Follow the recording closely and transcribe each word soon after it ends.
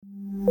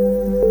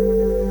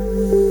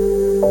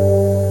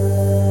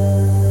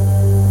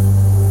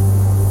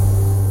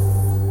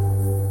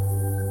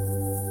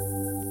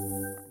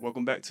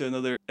back to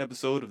another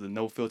episode of the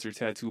No Filter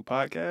Tattoo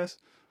Podcast.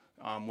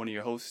 I'm one of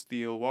your hosts,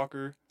 Theo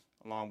Walker,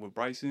 along with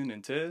Bryson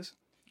and Tez.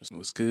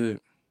 What's good?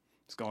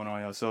 What's going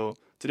on, y'all? So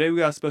today we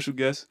got a special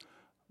guest.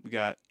 We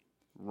got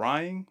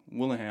Ryan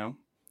Willingham,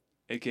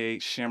 aka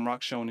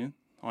Shamrock Shonen,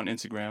 on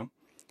Instagram.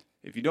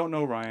 If you don't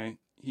know Ryan,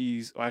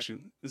 actually,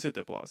 let's hit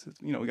the applause.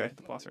 We gotta hit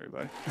the applause,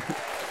 everybody.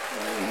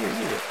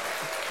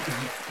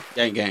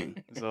 Gang,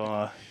 gang.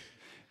 So,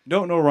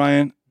 don't know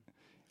Ryan.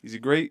 He's a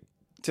great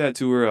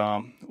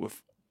tattooer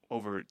with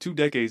over 2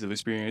 decades of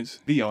experience.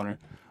 The owner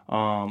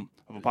of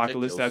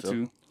Apocalypse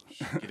Tattoo.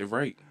 Get it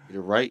right. Get it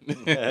right.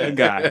 Good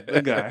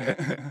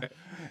guy.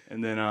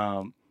 And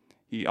then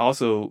he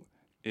also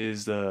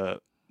is the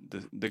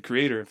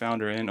creator,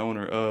 founder, and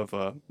owner of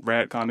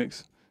Rad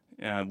Comics,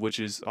 which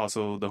is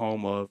also the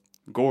home of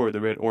Gore, the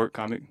Red Orc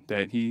comic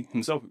that he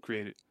himself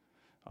created.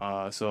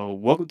 So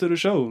welcome to the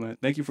show, man.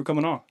 Thank you for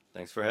coming on.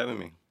 Thanks for having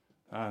me.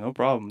 No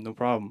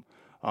problem.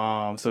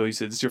 So you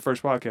said this is your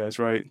first podcast,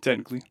 right?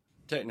 Technically.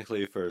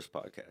 Technically, first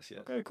podcast,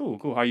 yeah. Okay, cool.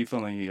 How you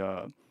feeling?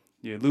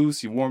 You're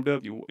loose. You warmed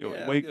up. You're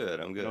awake.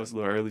 I'm good. It's a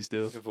little early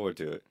still. Looking forward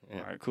to it. Yeah.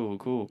 All right,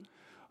 cool.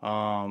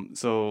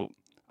 So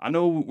I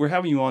know we're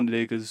having you on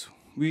today because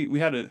we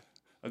had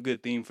a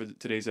good theme for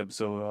today's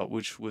episode,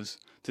 which was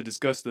to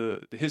discuss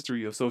the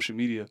history of social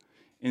media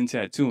in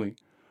tattooing.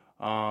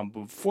 But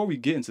before we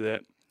get into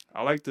that,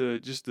 I like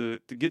to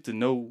get to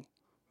know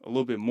a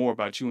little bit more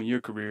about you and your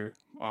career.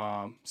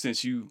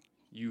 Since you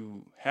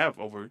have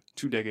over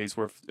 2 decades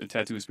worth of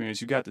tattoo experience,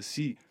 you got to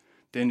see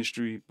the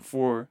industry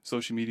before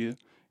social media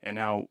and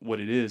now what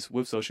it is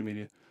with social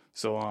media.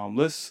 So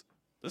let's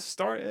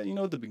start at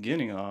the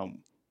beginning.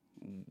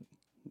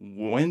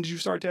 When did you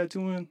start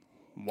tattooing?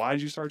 Why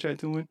did you start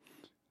tattooing?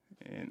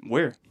 And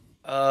where?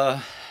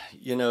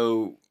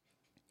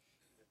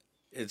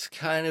 It's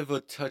kind of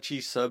a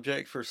touchy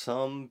subject for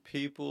some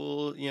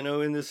people,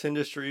 in this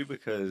industry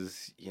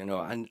because,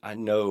 I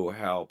know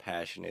how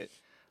passionate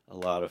a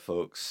lot of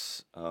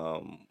folks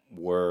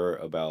were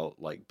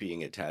about like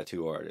being a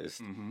tattoo artist.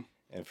 Mm-hmm.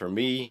 And for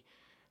me,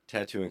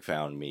 tattooing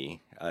found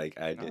me. I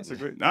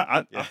didn't.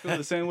 I feel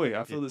the same way.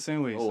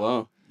 Oh,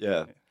 wow.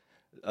 Yeah.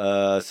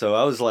 So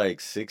I was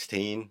like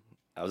 16.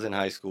 I was in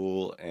high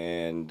school,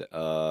 and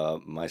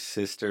my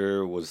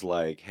sister was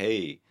like,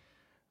 "Hey,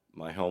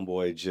 my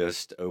homeboy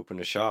just opened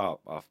a shop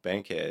off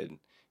Bankhead.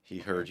 He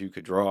heard you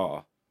could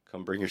draw.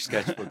 Come bring your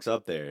sketchbooks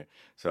up there."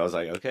 So I was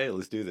like, "Okay,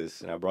 let's do this."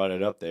 And I brought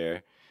it up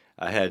there.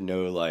 I had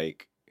no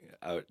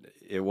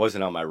it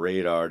wasn't on my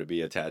radar to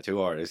be a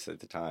tattoo artist at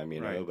the time,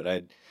 Right. But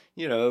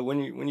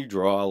when you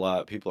draw a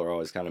lot, people are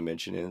always kind of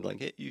mentioning like,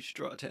 "Hey, you should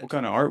draw a tattoo." What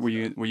kind of art were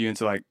you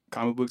into? Like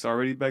comic books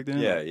already back then?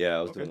 Yeah,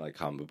 I was Okay. doing like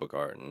comic book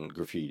art and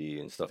graffiti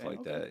and stuff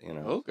like that.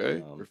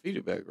 Okay.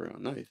 Graffiti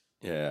background. Nice.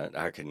 Yeah,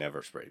 I could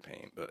never spray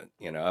paint, but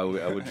I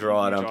would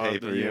draw it on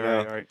paper.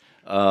 Right.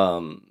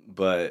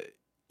 But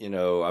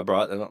I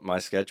brought my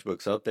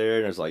sketchbooks up there,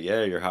 and it was like,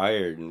 "Yeah, you're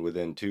hired." And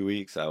within 2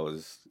 weeks, I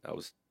was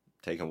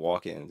taking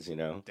walk-ins.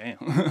 Damn.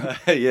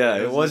 Yeah,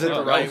 it wasn't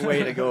the right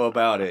way to go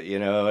about it,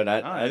 and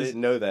I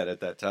didn't know that at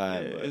that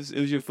time. Yeah, it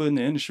was your foot in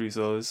the industry,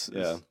 so it's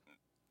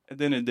at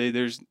the end of the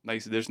day,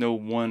 there's no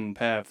one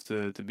path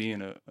to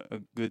being a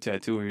good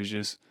tattooer. It's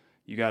just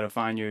you got to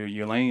find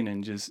your lane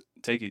and just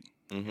take it.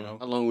 Mm-hmm.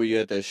 How long were you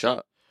at that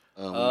shop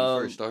when you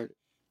first started?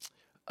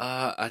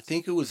 I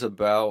think it was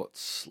about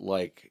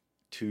like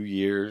 2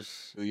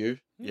 years. 2 years?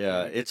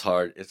 Yeah, it's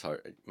hard.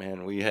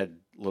 Man, we had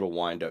little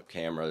wind-up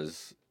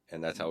cameras,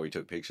 and that's how we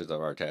took pictures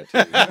of our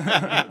tattoos.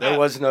 There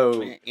was no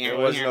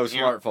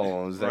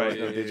smartphones. There was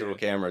no digital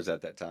cameras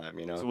at that time,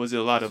 So was it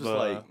a lot of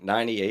like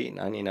 98,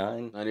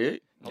 99?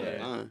 98?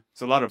 Yeah.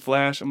 So a lot of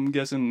flash, I'm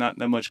guessing, not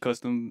that much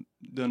custom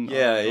done.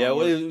 Yeah.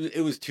 Well,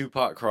 it was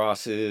Tupac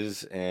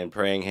crosses and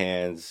praying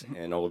hands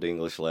and Old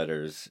English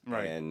letters.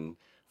 Right. And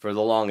for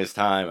the longest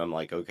time, I'm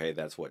like, okay,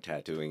 that's what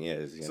tattooing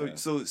is.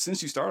 So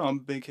since you started on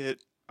Big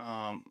Hit,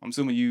 I'm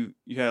assuming you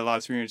had a lot of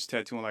experience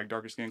tattooing like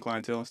darker skin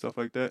clientele and stuff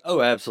like that. Oh,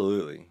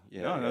 absolutely.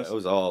 Yeah. No, It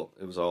was all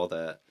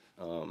that.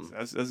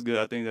 That's good.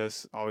 I think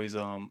that's always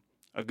a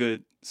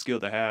good skill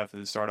to have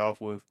to start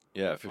off with.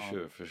 Yeah, for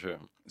sure.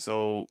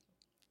 So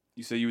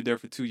you said you were there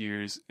for 2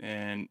 years,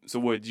 and so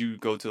what, did you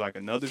go to like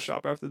another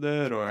shop after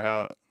that,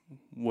 or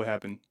what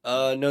happened?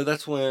 No,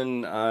 that's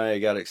when I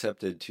got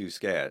accepted to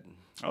SCAD.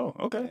 Oh,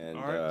 okay. And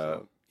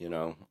all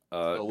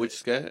right, Which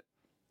SCAD?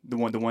 the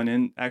one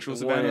in actual the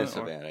Savannah? one in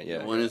Savannah, yeah.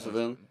 The one in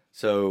Savannah?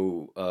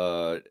 So,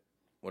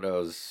 when I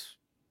was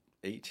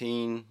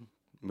 18,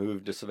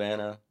 moved to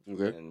Savannah,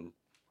 Okay. and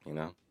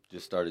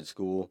just started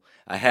school.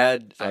 I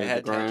had Started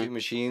the grind. tattoo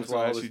machines So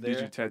while I was there.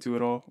 did you tattoo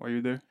at all while you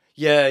were there?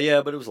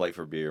 Yeah, but it was like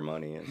for beer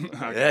money. And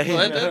stuff like that. Well,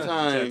 at that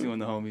time, Tattooing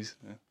the homies.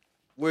 Yeah.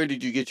 where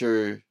did you get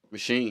your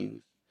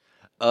machines?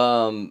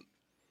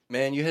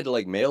 Man, you had to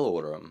like mail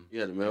order them. You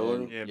had to mail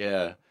order? Yeah.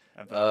 Yeah.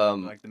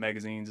 Like the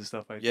magazines and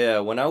stuff like that. Yeah,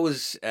 when I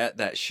was at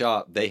that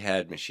shop, they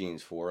had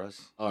machines for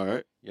us. All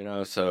right.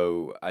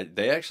 So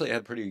they actually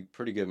had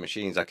pretty good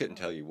machines. I couldn't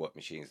tell you what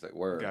machines they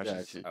were.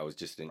 Gotcha. I was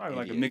just an Probably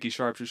idiot. like a Mickey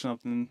Sharps or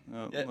something.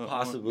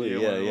 Possibly,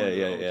 one of those.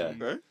 yeah.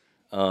 Okay.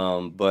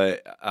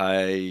 But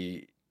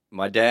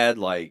my dad,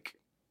 like,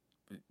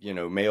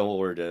 mail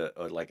ordered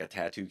like a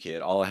tattoo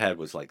kit. All I had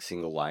was like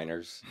single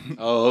liners.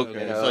 Oh,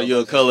 okay. You know, So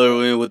you'll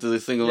color in with the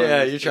single Yeah,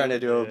 liners you're too? trying to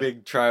do a Yeah.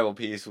 big tribal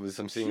piece with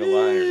some single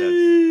liners.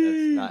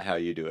 That's not how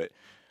you do it.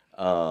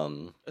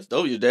 That's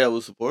dope. Your dad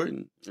was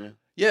supporting.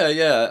 Yeah.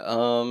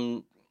 Yeah.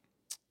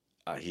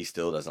 He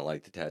still doesn't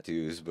like the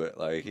tattoos, but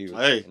like he,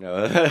 Hey.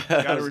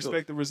 Gotta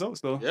respect the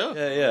results though. Yeah.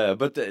 Yeah.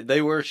 But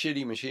they were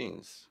shitty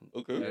machines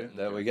Okay.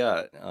 that we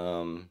got.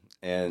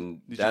 And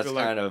Did you that's feel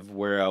like- kind of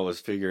where I was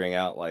figuring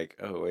out, like,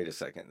 oh, wait a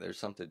second, there's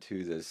something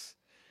to this,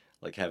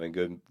 like having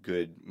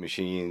good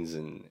machines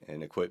and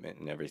equipment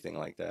and everything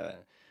like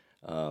that.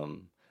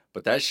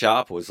 But that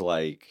shop was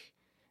like,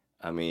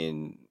 I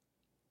mean,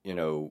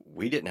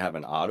 we didn't have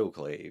an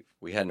autoclave.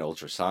 We had an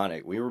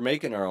ultrasonic. We were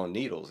making our own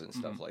needles and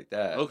stuff like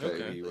that.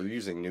 Okay. We were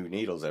using new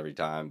needles every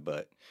time,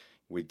 but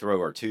we'd throw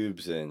our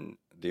tubes in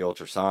the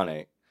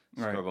ultrasonic,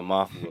 scrub them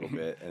off a little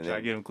bit, and Try to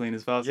then, get them clean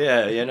as possible.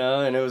 yeah,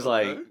 and it was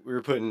like Okay. we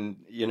were putting,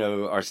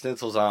 our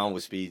stencils on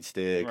with speed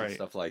stick and Right.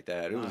 stuff like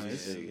that. It was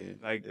Nice.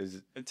 just, Like it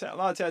was, a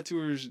lot of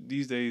tattooers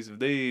these days, if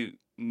they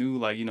knew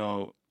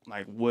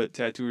like what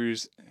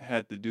tattooers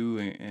had to do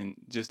and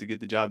just to get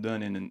the job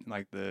done in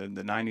like the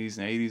 90s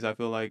and 80s, I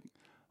feel like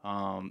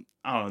I don't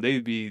know,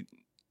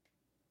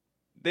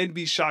 they'd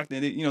be shocked,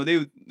 and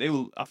they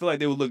would I feel like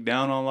they would look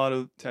down on a lot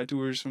of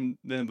tattooers from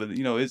then, but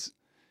it's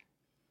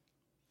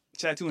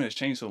tattooing has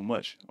changed so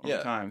much over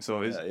Yeah. time,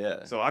 so it's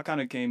yeah. so I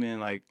kind of came in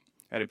like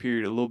at a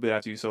period a little bit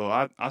after you. So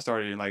I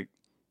started in like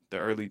the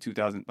early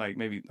 2000, like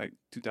maybe like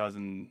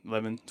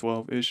 2011,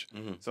 12 ish.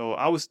 Mhm. So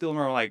I was still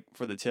around like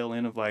for the tail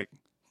end of like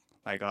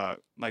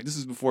this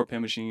is before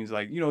pen machines.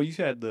 Like you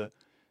had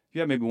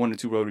maybe one or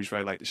two rotaries,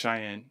 right? Like the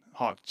Cheyenne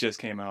Hawk just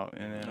came out,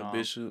 and then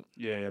Bishop.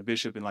 yeah,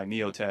 Bishop and like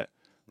Neotat.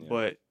 Yeah.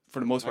 But for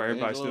the most part,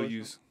 everybody still Michelangelo.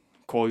 use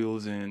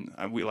coils, and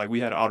we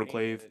had an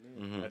autoclave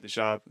Mhm. at the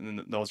shop, and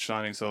then the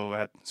ultrasonic, so I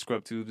had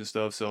scrub tubes and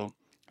stuff. So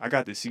I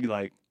got to see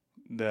like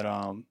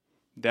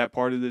that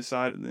part of this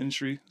side of the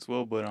industry as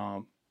well. But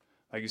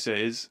like you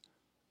said,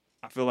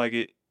 I feel like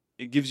it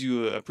gives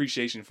you an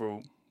appreciation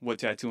for what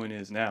tattooing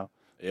is now.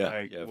 Yeah,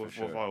 Like for with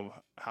sure.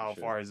 how For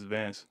sure. far it's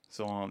advanced.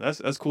 So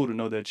that's cool to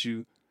know that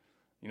you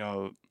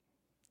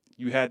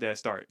had that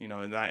start.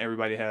 Not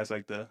everybody has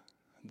like the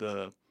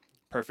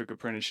perfect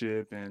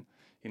apprenticeship, and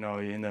in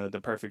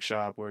the perfect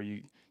shop where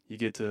you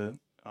get to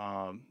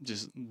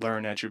just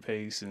learn at your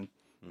pace, and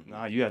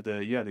Mhm. you had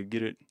to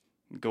get it,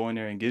 go in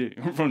there and get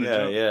it from the Yeah,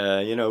 jump.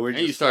 yeah. We're And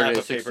you just started slap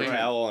at a paper 16.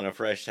 towel on a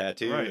fresh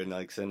tattoo Right. and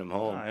like send them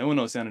home. It wasn't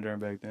no Santaderm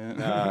back then.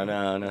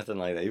 No, nothing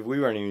like that. We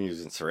weren't even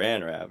using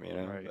Saran wrap,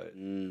 Right. But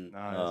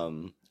Nah,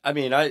 I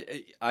mean,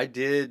 I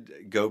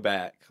did go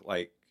back.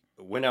 Like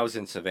when I was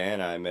in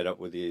Savannah, I met up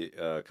with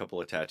a couple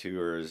of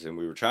tattooers, and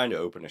we were trying to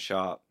open a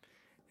shop.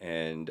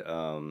 And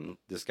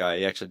this guy,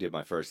 he actually did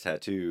my first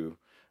tattoo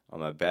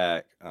on my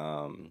back.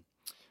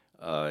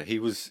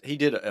 He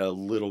did a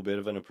little bit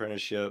of an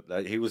apprenticeship.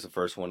 He was the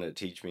first one to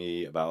teach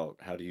me about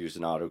how to use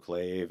an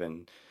autoclave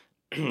and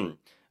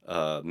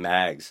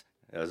mags.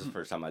 That was the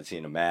first time I'd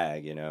seen a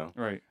mag,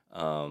 right.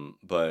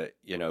 But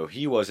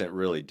he wasn't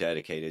really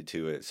dedicated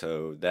to it,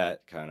 so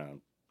that kind of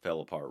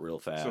fell apart real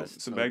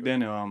fast. So back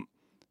then,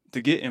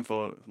 to get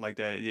info like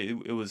that,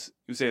 it was,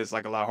 you say it's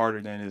like a lot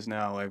harder than it is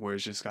now, like where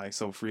it's just like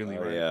so freely,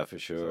 Oh, right? yeah, for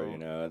sure.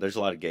 So- There's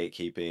a lot of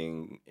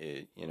gatekeeping.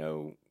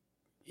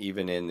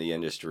 Even in the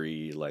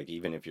industry, like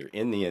even if you're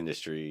in the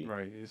industry,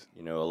 Right.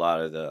 a lot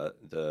of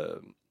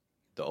the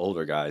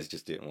older guys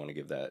just didn't want to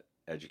give that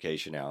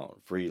education out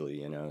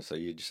freely, so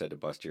you just had to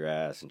bust your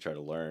ass and try to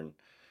learn,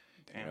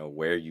 Damn.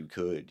 where you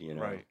could,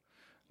 Right.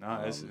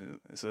 Nah, Um,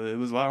 it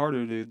was a lot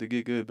harder to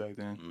get good back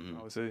then, Mhm.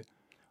 I would say.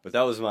 But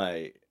that was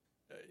my,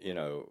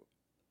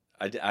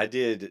 I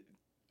did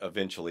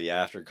eventually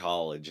after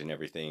college and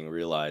everything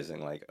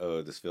realizing like,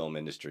 oh, this film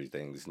industry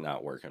thing's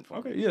not working for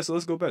Okay, me. yeah, so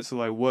let's go back. So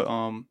like what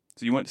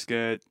so you went to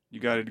SCAD, you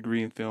got a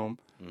degree in film.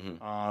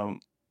 Hmm.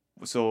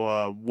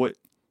 So what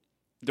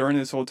during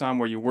this whole time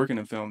where you're working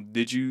in film,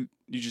 did you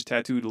just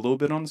tattooed a little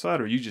bit on the side,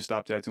 or you just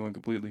stopped tattooing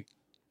completely?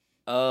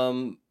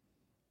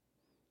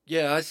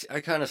 Yeah,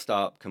 I kind of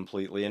stopped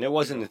completely, and it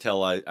wasn't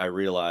until I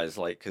realized,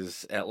 like,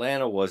 because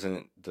Atlanta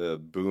wasn't the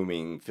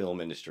booming film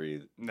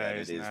industry that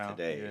it's it is now,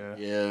 today.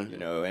 Yeah.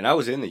 Yeah. And I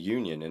was in the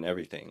union and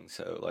everything,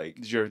 so like,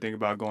 Did you ever think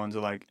about going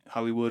to like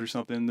Hollywood or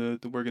something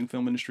to work in the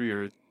film industry,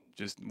 or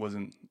just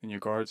wasn't in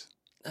your cards?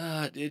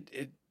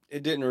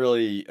 it didn't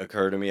really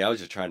occur to me. I was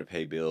just trying to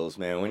pay bills,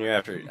 man. When you're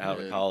out of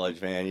Yeah.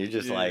 college, man, you're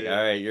just Yeah, like, yeah.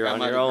 all right, you're Got on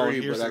my your own.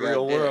 degree, Here's but the I got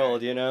real debt.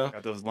 world,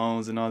 Got those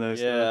loans and all that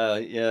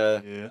stuff.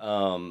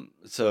 Yeah.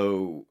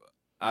 So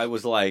I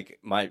was like,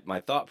 my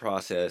thought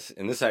process,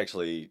 and this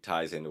actually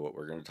ties into what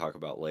we're going to talk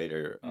about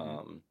later,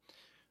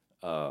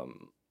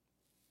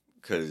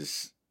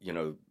 because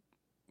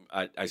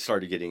I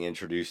started getting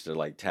introduced to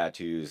like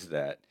tattoos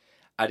that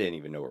I didn't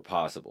even know were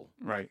possible.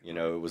 Right. It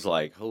was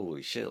like,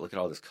 holy shit, look at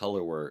all this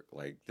color work.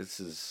 Like, this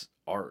is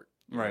art.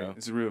 Right. know?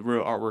 It's real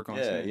artwork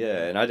on screen.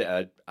 Yeah. And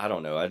I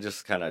don't know. I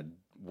just kind of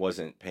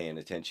wasn't paying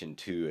attention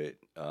to it.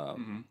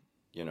 Mhm.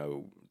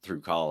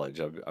 through college.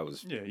 I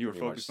was Yeah, you were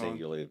pretty much focused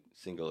on.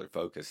 singular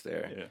focus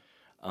there.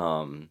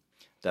 Yeah.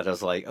 That I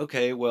was like,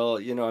 okay, well,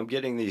 I'm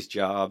getting these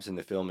jobs in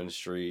the film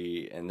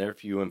industry, and they're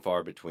few and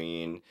far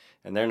between,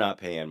 and they're not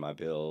paying my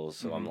bills.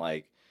 So I'm Mhm.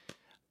 like,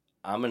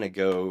 I'm gonna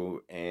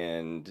go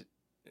and,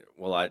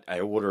 well, I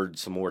ordered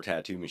some more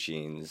tattoo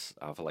machines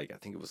off of, like, I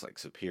think it was like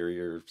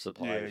Superior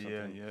Supply Yeah, or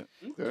yeah, something.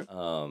 yeah.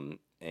 Okay.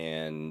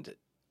 And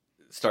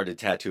started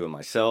tattooing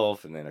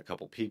myself and then a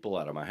couple people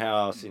out of my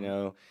house,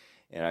 Mhm.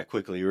 and I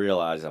quickly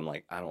realized, I'm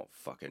like, I don't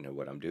fucking know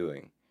what I'm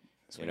doing,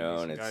 That's when you need and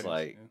some it's guidance.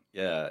 like,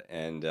 yeah.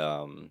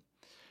 And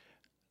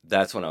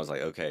that's when I was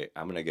like, okay,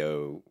 I'm gonna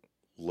go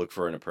look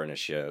for an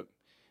apprenticeship,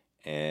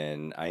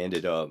 and I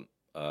ended up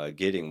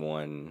getting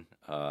one.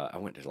 I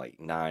went to like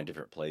 9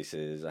 different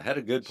places. I had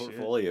a good Shit.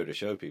 portfolio to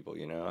show people.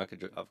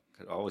 I've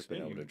always been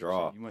Yeah, able to shit,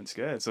 draw. you went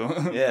scared, so.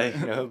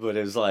 Yeah, but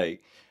it was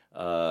like,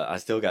 I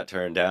still got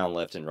turned down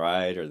left and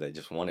right, or they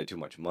just wanted too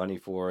much money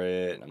for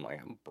it, and I'm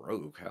like, I'm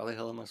broke. How the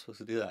hell am I supposed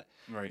to do that?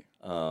 Right.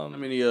 How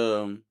many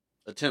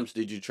attempts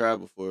did you try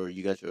before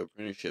you got your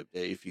apprenticeship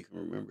day, if you can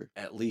remember?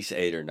 At least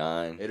 8 or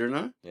 9. 8 or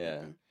 9? Yeah.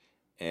 Okay.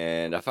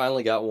 And I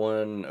finally got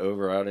one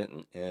over out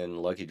in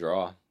Lucky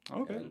Draw.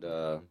 Okay. And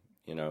I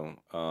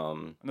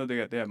know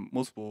they have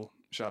multiple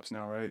shops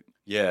now, right?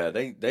 yeah,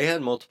 they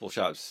had multiple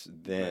shops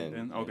then,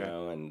 then? Okay.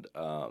 and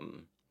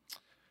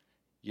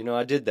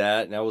I did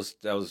that, and that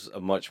was a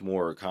much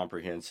more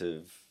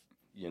comprehensive,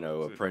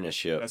 So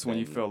apprenticeship. that's when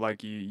you than- felt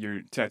like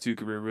your tattoo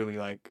career really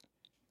like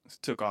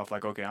took off.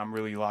 Like, okay, I'm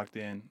really locked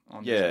in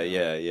on this. Yeah,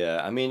 now.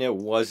 yeah. I mean, it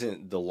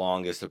wasn't the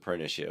longest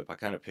apprenticeship. I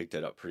kind of picked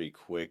it up pretty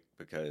quick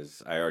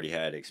because I already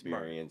had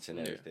experience and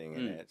Yeah. everything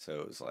in it. So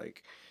it was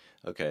like,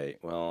 okay,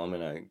 well, I'm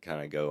gonna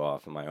kind of go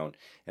off on my own.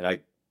 And I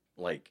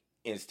like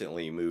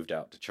instantly moved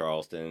out to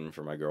Charleston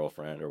for my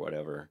girlfriend or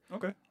whatever.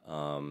 Okay.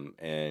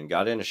 And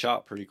got in a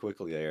shop pretty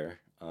quickly there.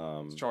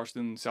 It's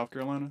Charleston, South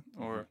Carolina,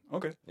 or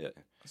okay. Yeah.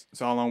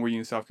 So how long were you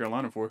in South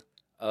Carolina for?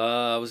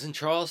 I was in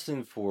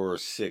Charleston for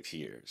 6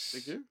 years.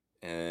 6 years?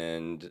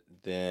 And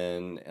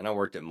I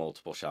worked at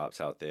multiple shops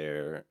out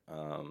there.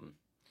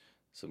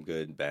 Some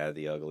good, bad,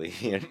 the ugly,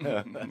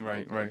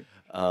 Right.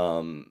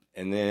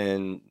 And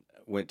then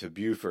went to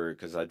Buford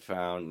because I'd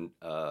found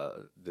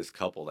this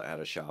couple that had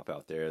a shop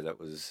out there that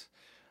was,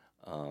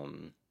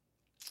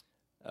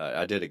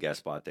 I did a guest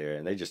spot there,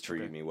 and they just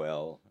treated me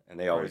well, and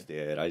they always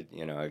did. I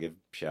give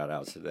shout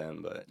outs to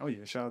them, but Oh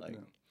yeah, shout out to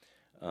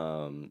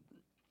them.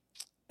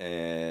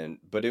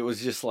 But it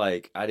was just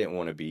like, I didn't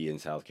want to be in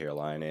South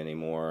Carolina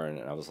anymore, and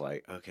I was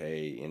like,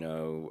 okay,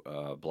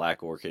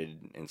 Black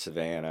Orchid in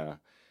Savannah,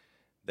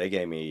 they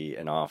gave me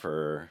an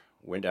offer.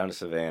 Went down to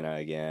Savannah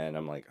again.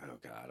 I'm like, oh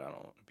God, I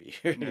don't want to be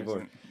here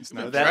anymore. It's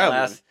No, not that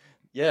last-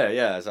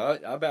 yeah. So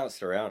I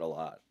bounced around a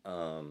lot.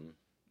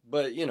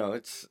 But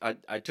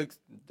I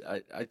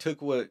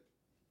took what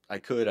I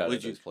could out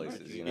of those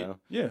places,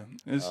 Yeah.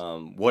 It's,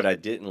 what I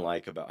didn't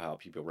like about how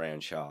people ran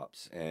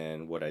shops,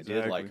 and what I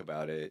did like Exactly.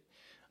 about it,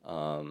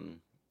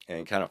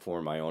 and kind of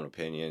form my own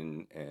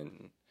opinion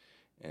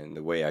and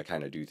the way I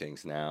kind of do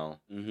things now,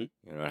 Mm-hmm.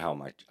 and how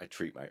I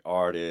treat my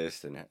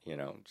artists, and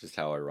just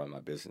how I run my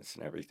business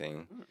and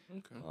everything.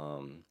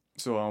 Okay.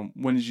 so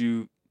when did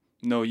you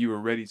know you were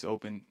ready to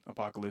open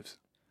Apocalypse?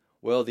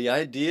 Well, the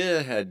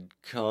idea had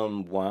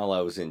come while I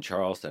was in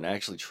Charleston. I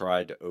actually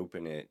tried to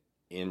open it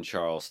in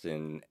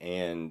Charleston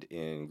and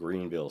in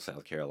Greenville,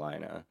 South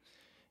Carolina,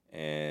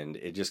 and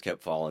it just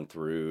kept falling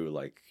through.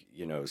 Like,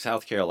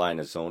 South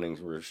Carolina zoning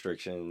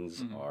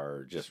restrictions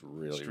are just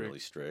really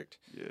strict.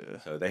 Yeah.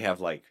 So they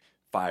have like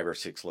 5 or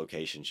 6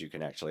 locations you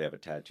can actually have a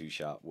tattoo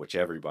shop, which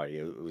it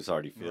was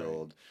already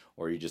filled,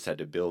 or you just had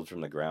to build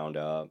from the ground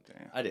up.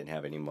 Damn. I didn't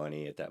have any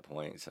money at that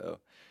point, so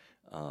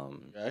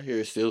I hear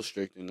it's still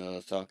strict in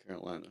South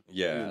Carolina.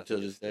 yeah, Even to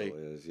this day.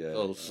 is, yeah.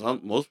 So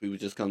most people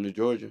just come to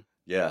Georgia.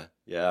 Yeah.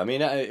 I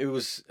mean, it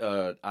was.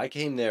 I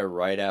came there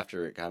right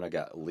after it kind of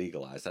got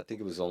legalized. I think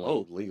it was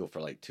only legal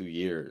for like 2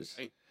 years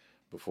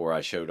before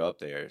I showed up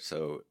there.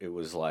 So it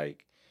was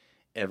like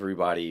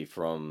everybody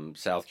from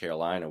South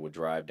Carolina would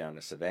drive down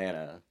to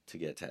Savannah to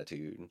get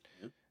tattooed,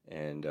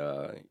 and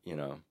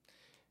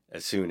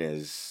as soon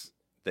as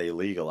they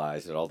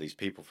legalized it, all these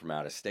people from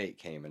out of state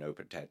came and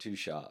opened tattoo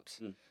shops.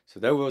 So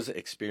there was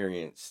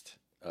experienced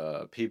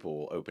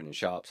people opening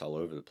shops all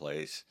over the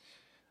place.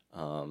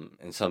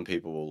 And some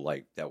people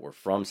like that were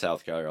from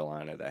South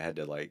Carolina that had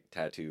to like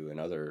tattoo in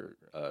other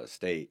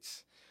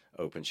states,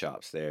 open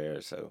shops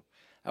there. So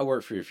I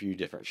worked for a few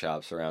different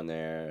shops around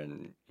there,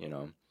 and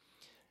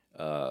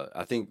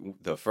I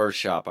think the first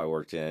shop I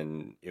worked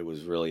in, it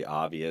was really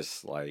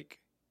obvious, like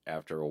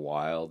after a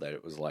while, that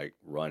it was like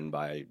run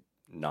by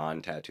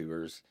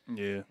non-tattooers.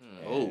 Yeah.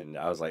 And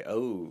I was like,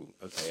 oh,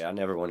 okay, I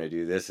never want to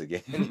do this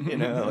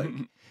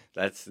again.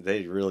 Like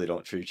they really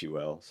don't treat you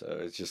well. So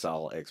it's just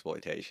all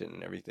exploitation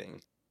and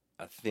everything.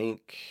 I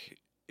think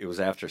it was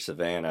after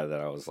Savannah that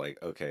I was like,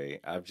 okay,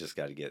 I've just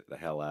got to get the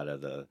hell out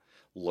of the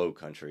low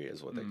country,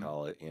 is what they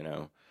call it,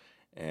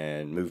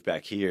 and moved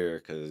back here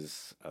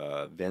because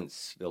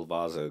Vince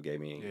Vilvazo gave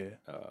me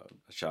a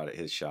shot at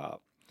his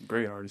shop.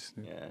 Great artist.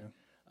 Yeah.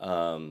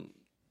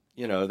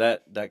 you know,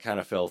 that kind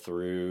of fell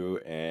through,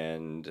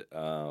 and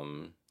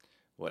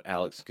what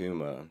Alex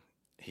Guma,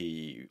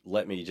 he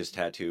let me just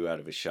tattoo out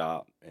of his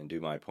shop and do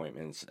my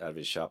appointments out of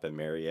his shop in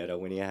Marietta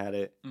when he had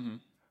it.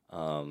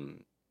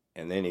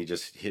 And then he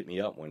just hit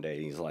me up one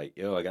day. He's like,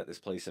 "Yo, I got this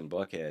place in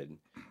Buckhead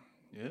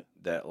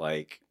that,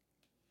 like,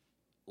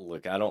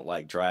 look, I don't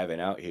like driving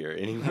out here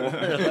anymore.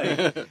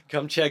 Like,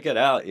 come check it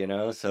out, you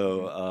know?"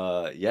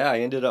 So, yeah, I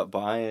ended up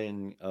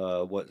buying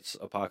what's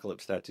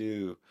Apocalypse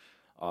Tattoo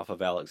off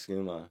of Alex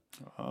Guma.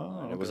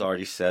 And it was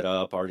already set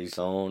up, already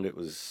zoned. It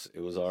was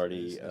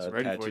already It's a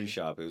tattoo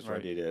shop. It was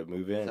ready to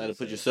move in. Had to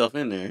put yourself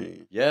in there.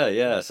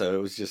 Yeah. So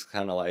it was just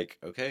kind of like,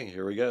 okay,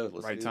 here we go.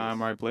 Let's right do time,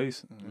 this. right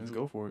place. Let's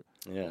go for it.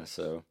 Yeah.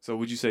 So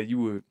would you say you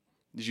would?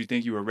 Did you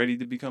think you were ready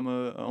to become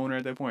a owner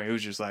at that point? It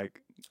was just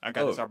like, I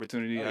got this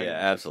opportunity. Yeah,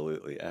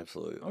 absolutely.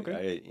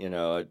 Okay.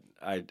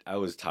 I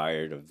was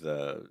tired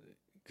of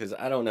because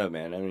I don't know,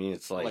 man. I mean,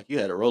 it's like you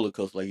had a roller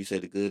coaster, like you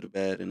said, the good, the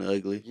bad, and the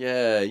ugly.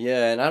 Yeah,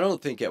 and I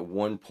don't think at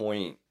one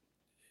point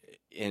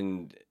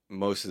in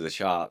most of the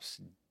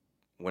shops,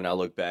 when I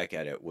look back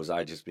at it, was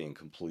I just being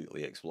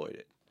completely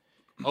exploited.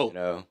 Oh, you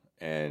know,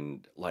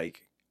 and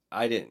like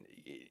I didn't,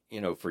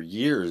 for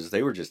years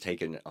they were just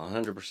taking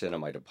 100% of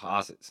my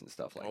deposits and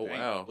stuff like that. Oh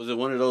wow! Was it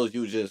one of those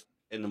you just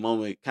in the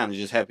moment kind of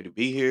just happy to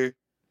be here?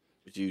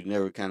 But you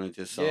never kind of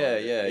just saw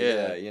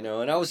yeah.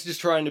 And I was just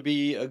trying to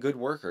be a good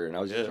worker, and I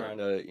was just trying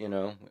to,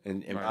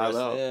 impress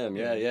them.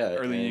 Yeah.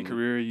 Early in your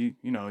career, you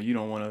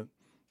don't want to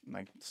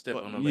like step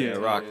on the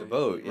rock the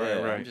boat. Yeah,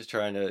 right. I'm just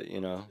trying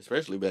to,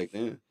 especially back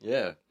then.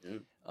 Yeah.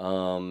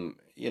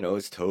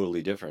 It's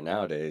totally different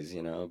nowadays,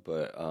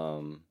 but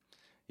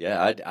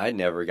yeah, I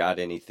never got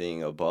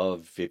anything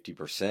above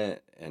 50%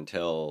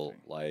 until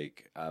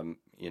like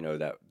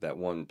that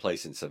one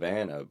place in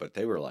Savannah, but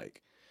they were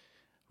like,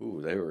 ooh,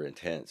 they were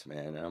intense,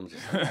 man. And I'm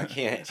just like, I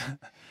can't.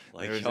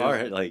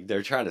 Like,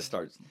 they're trying to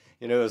start.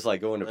 It's like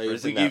going to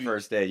prison that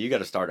first day. You got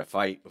to start a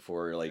fight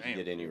before you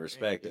get any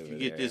respect. If you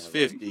get this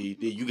 50,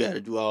 then you got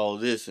to do all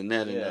this and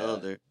that and the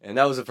other. And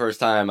that was the first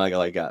time I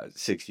got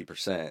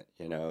 60%.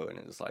 And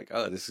it was like,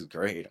 oh, this is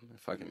great. I'm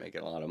fucking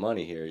making a lot of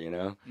money here.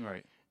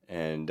 Right.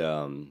 And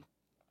I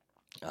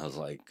was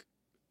like,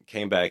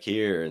 came back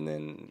here, and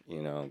then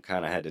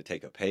kind of had to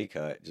take a pay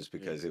cut just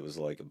because it was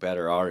like a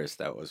better artist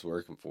that was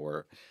working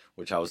for,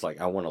 which I was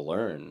like, I want to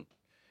learn.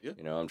 Yeah.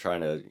 I'm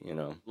trying to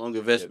long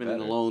investment in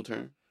the long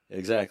term.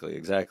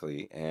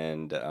 Exactly,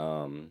 and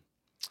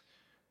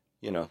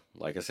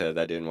like I said,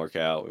 that didn't work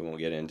out. We won't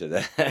get into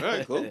that. All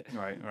right, cool.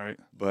 Right.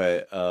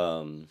 But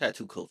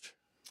tattoo culture.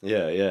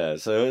 Yeah.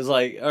 So it was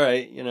like, all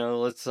right,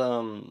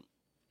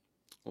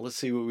 let's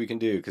see what we can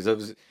do, because it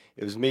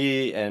was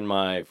me and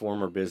my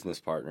former business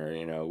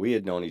partner. We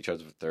had known each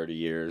other for 30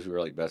 years. We were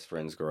like best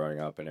friends growing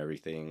up and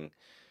everything.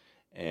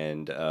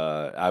 And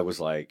I was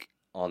like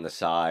on the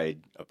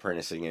side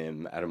apprenticing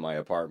him out of my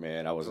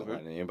apartment. I wasn't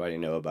letting anybody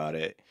know about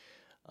it.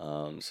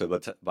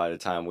 But by the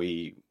time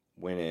we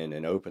went in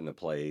and opened the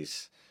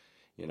place,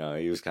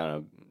 he was kind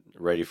of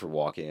ready for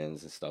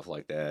walk-ins and stuff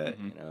like that.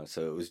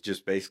 So it was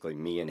just basically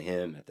me and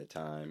him at the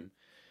time.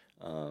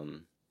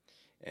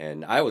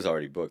 And I was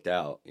already booked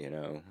out,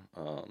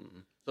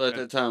 So at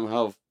that time,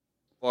 how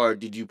far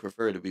did you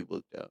prefer to be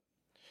booked out?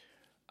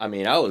 I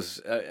mean, I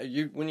was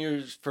when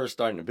you're first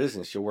starting a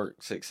business, you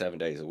work 6-7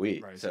 days a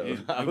week. Right. So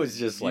I was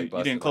just like,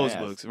 you didn't close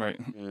books, right?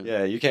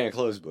 Yeah, you can't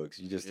close books.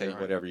 You just take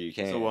whatever you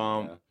can.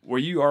 So, were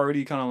you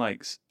already kind of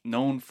like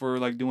known for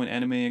like doing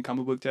anime and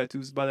comic book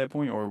tattoos by that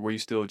point, or were you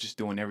still just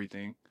doing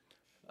everything?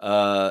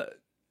 I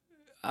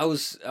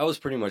was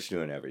pretty much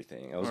doing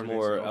everything. I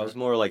was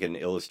more like an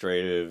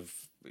illustrative,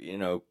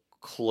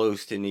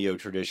 close to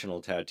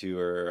neo-traditional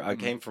tattooer. I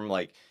came from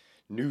like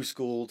new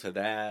school to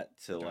that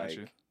to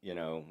like,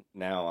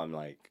 now I'm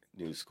like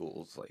new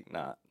school's like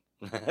not,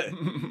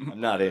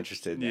 I'm not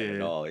interested in that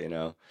at all,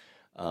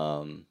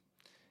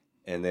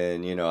 and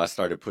then, I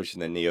started pushing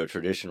the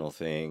neo-traditional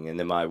thing. And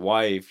then my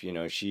wife,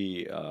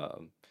 she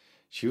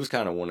was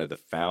kind of one of the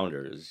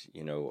founders,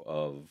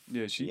 of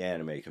the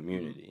anime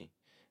community.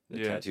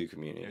 The tattoo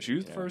community. Yeah, she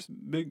was the first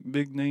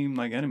big name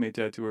like anime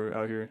tattooer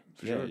out here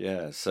for sure.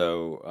 Yeah.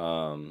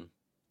 So,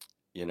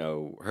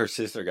 her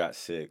sister got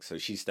sick, so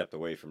she stepped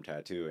away from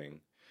tattooing.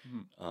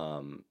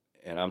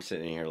 And I'm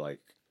sitting here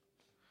like,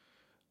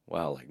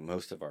 wow, like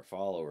most of our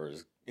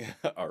followers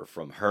are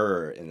from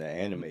her in the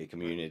anime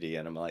community,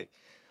 and I'm like,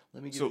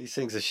 let me give these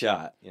things a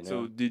shot.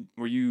 So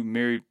were you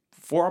married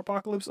before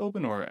Apocalypse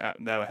opened, or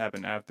that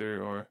happened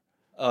after, or?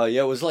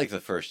 Yeah, it was like the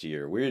first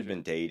year. We had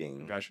been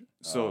dating. Gotcha.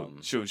 So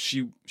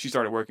she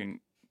started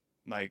working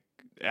like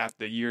after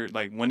the year,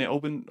 like when it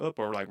opened up,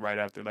 or like right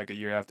after, like a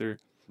year after?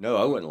 No,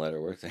 I wouldn't let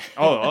her work there.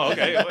 Oh,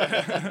 okay.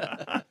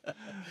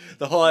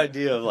 The whole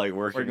idea of like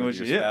working with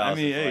your spouse,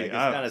 it's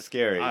kind of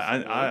scary.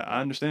 I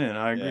understand.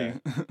 I agree.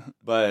 Yeah.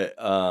 But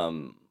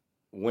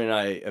when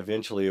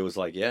it was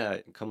like, yeah,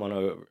 come on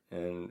over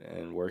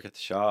and work at the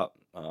shop.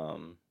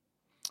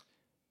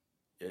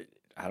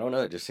 I don't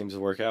know. It just seems to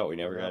work out. We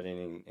never got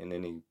in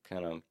any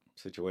kind of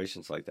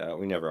situations like that.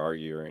 We never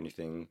argue or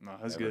anything. No,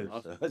 that's ever, good.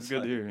 so that's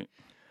good to hear.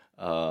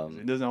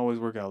 It doesn't always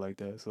work out like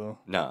that. So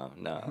No,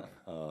 no.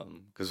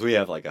 Because we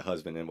have like a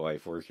husband and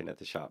wife working at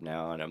the shop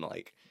now, and I'm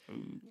like,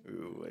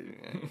 ooh,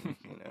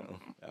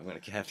 I'm gonna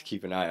have to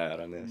keep an eye out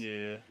on this.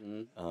 yeah,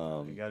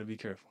 you got to be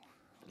careful.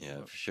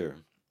 Yeah, for sure.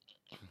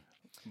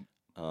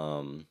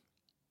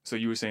 So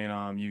you were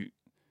saying you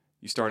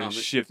started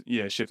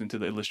Comic. shifting to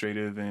the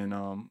illustrative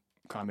and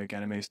comic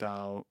anime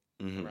style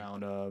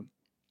around a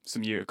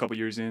couple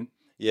years in.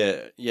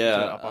 Yeah,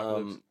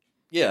 Apocalypse.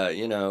 yeah.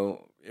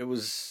 It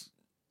was.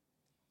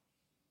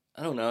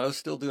 I don't know. I was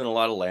still doing a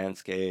lot of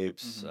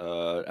landscapes.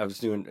 I was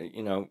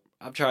doing.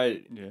 I've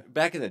tried. Yeah.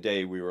 Back in the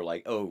day, we were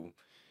like, oh,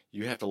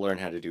 you have to learn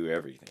how to do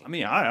everything. I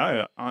mean,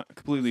 I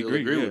completely Still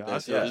agree. with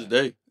that to this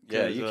day.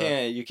 Yeah,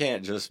 you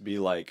can't just be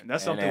like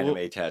that's an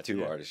anime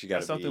tattoo artist. You got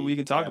to be something we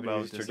can talk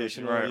about.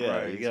 Traditional, right?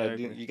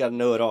 You got to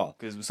know it all.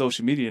 Because with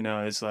social media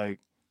now, it's like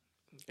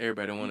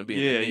everybody want to be.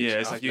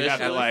 It's like you have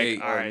to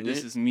like, all right,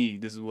 this is me.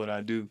 This is what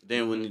I do.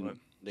 Then when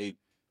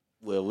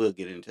we'll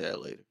get into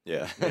that later.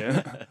 Yeah,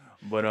 yeah.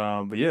 But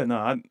yeah,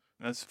 no,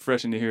 that's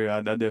refreshing to hear. I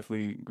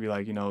definitely agree.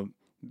 Like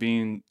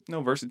being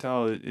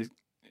versatile.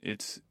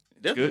 It's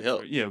definitely good.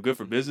 Help. Good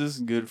for business.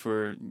 Good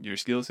for your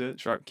skill set.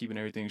 Sharp, keeping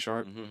everything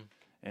sharp.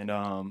 And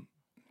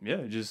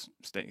just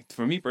stay.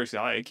 For me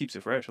personally, it keeps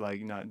it fresh. Like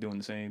you're not doing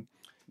the same.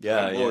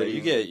 Yeah.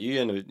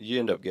 You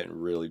end up getting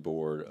really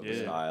bored of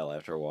a style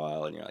after a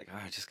while, and you're like,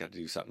 I just got to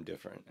do something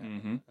different.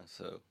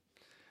 So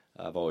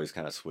I've always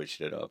kind of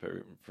switched it up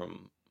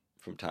from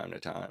time to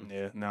time.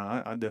 Yeah, no,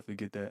 I definitely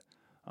get that.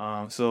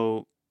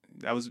 So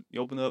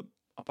you opened up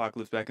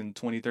Apocalypse back in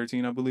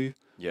 2013, I believe.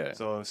 Yeah.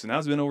 So now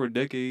it's been over a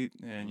decade,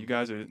 and you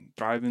guys are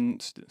thriving,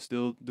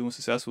 still doing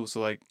successful. So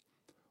like,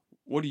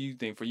 what do you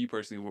think for you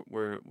personally,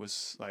 where it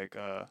was like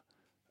a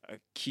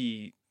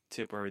key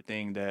tip or a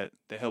thing that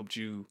helped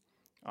you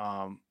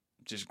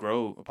just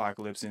grow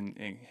Apocalypse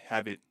and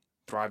have it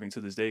thriving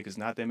to this day? Because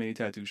not that many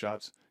tattoo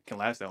shops can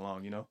last that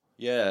long,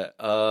 Yeah.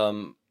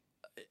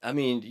 I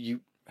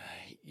mean,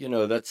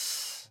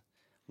 that's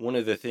one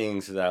of the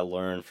things that I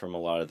learned from a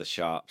lot of the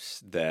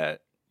shops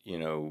that,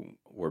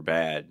 were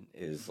bad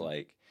is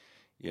like,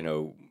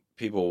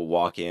 people will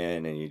walk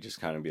in and you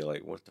just kind of be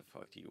like, what the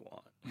fuck do you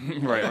want?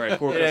 right.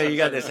 Poor you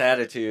got this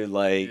attitude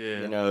like,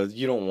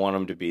 you don't want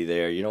them to be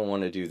there. You don't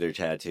want to do their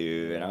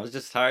tattoo. And I was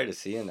just tired of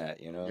seeing that,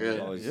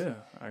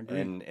 I agree.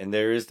 And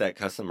there is that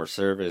customer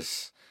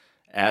service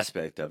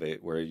aspect of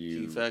it where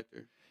you... Key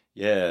factor.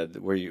 Yeah,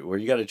 where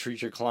you got to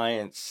treat your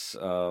clients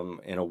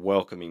in a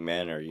welcoming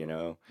manner,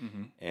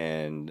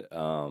 and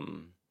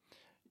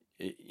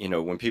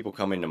when people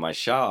come into my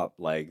shop,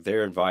 like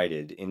they're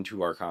invited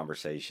into our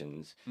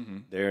conversations.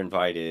 They're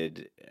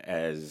invited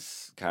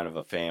as kind of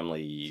a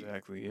family,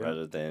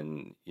 rather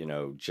than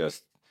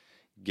just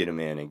get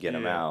them in and get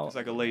them out. It's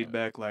like a laid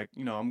back, like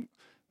I'm.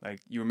 Like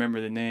you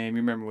remember the name,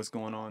 you remember what's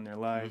going on in their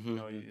life.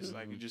 It's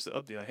like you're just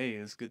up there, like, hey,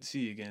 it's good to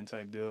see you again,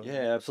 type deal.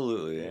 Yeah,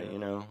 absolutely.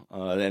 Yeah.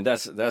 And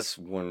that's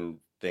one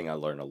thing I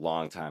learned a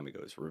long time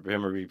ago is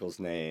remember people's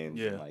names.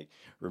 Yeah. And, like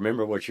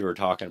remember what you were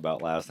talking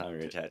about last time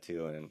you were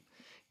tattooing,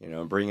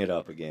 and bring it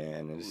up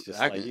again. And it's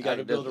just you got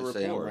to build a rapport.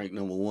 Say I'm ranked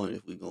number 1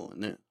 if we go in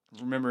there.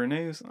 Remember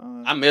names?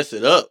 I mess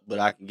it up, but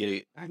I can get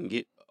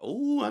it.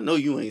 Oh, I know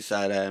you ain't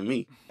side-eyeing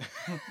me.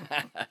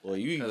 Well,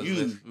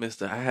 you,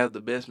 Mister, I have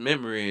the best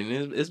memory,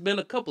 and it's been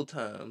a couple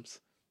times.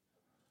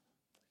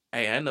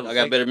 Hey, I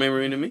got better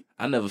memory than me.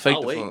 I never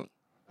faked the funk.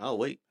 I'll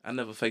wait. I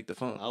never faked the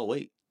funk. I'll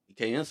wait. You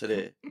can't answer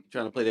that. You're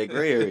trying to play that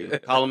gray area.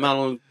 Call them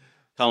out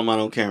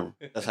on camera.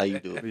 That's how you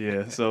do it.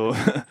 Yeah. So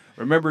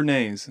remember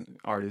names,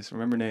 artists.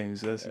 Remember names.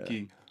 That's the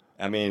key.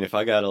 I mean, if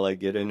I gotta like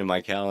get into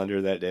my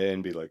calendar that day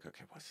and be like,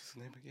 okay, what's his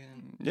name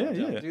again?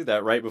 Yeah. I'll do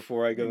that right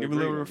before I go. Give a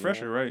little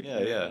refresher, right?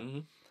 Yeah.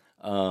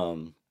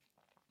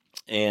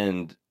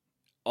 And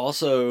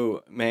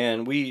also,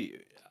 man,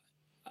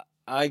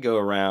 I go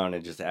around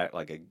and just act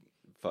like a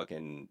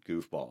fucking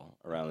goofball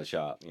around the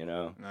shop,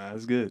 Nah,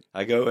 that's good.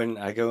 I go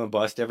and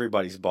bust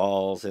everybody's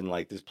balls in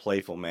like this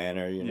playful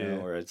manner,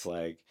 where it's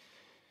like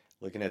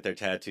looking at their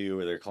tattoo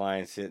or their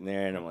client sitting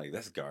there, and I'm like,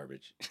 that's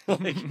garbage.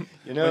 Like,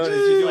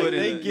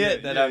 they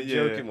get that I'm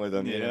joking with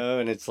them,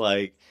 and it's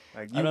like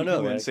I don't know.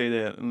 You wouldn't say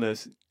that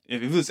unless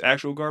if it was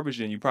actual garbage,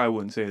 then you probably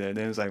wouldn't say that.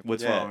 Then it's like,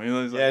 what's wrong?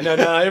 It's like, no.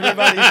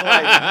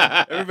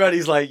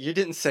 Everybody's like, you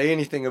didn't say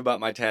anything about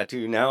my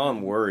tattoo. Now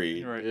I'm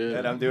worried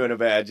that I'm doing a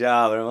bad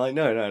job, and I'm like,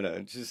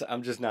 no.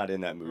 I'm just not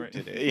in that mood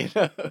today.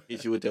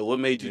 Hit you with that. What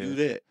made you do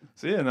that?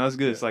 So no, it's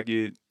good. Yeah. It's like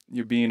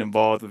you're being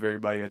involved with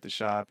everybody at the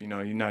shop.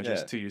 You're not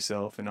just to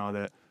yourself and all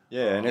that.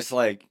 Yeah, and it's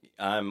like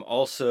I'm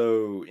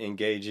also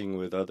engaging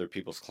with other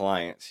people's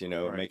clients,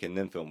 making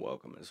them feel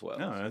welcome as well.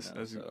 No, that's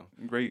a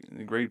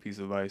great piece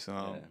of advice.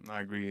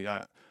 I agree.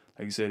 Like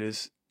you said,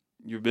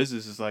 your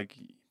business is like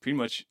pretty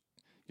much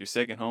your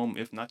second home,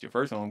 if not your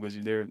first home, because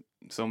you're there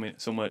so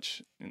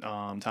much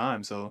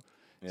time. So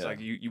it's like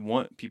you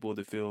want people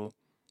to feel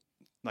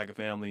like a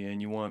family,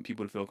 and you want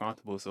people to feel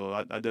comfortable. So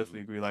I definitely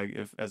agree. Like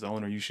if as an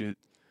owner, you should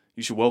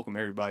welcome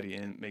everybody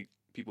and make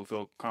people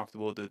feel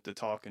comfortable to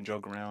talk and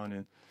joke around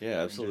and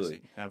Yeah, and just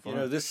absolutely. have You fun.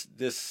 know,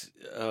 this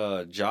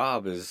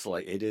job is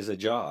like it is a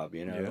job,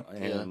 you know, Yeah.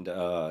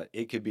 and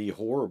it could be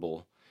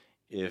horrible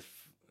if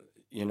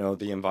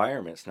the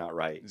environment's not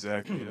right.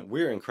 Exactly. Yeah.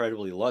 We're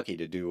incredibly lucky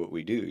to do what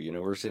we do. You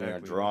know, we're sitting there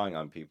Exactly. drawing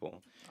on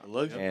people, I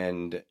love you.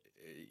 and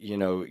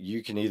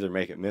you can either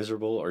make it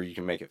miserable or you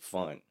can make it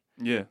fun.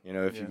 Yeah. You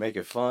know, if you Yeah. make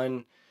it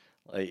fun,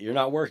 like you're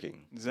not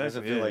working. It Exactly.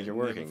 doesn't feel yeah. like you're It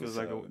never working. feels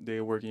like so, a day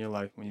of work in your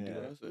life when you do Yeah.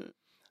 that. That's it.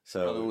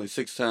 so Probably only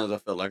 6 times I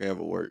felt like I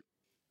ever worked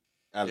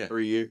out of Yeah.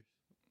 3 years.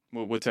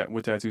 What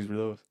tattoos were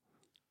those?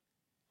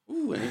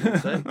 Ooh, I ain't gonna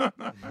say.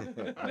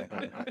 Target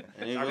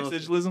gonna say.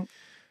 sigillism?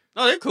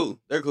 No, they're cool.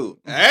 They're cool.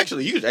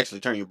 Actually, you could actually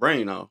turn your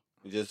brain off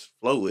and just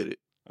flow with it.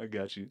 I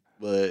got you.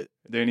 But Are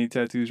there any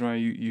tattoos,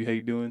 Ryan, you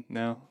hate doing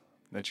now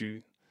that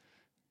you?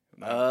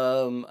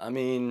 I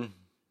mean,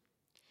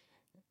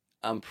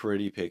 I'm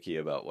pretty picky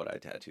about what I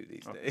tattoo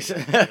these Okay, days.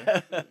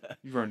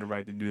 You've earned the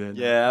right to do that.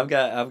 now. Yeah,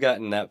 I've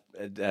gotten that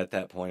at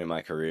that point in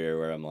my career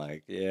where I'm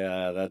like,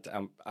 yeah,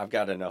 I've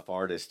got enough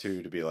artists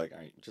too to be like, all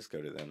right, just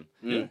go to them.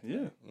 Yeah.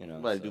 Yeah. You know,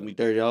 somebody so- do me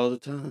dirty all the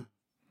time.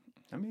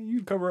 I mean,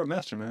 you cover up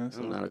master, man.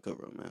 So I'm not a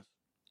cover up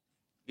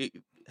master.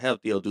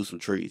 Have Theo do some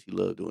trees. He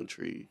love doing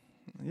trees.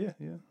 yeah.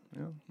 Get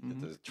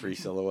Mhm. the tree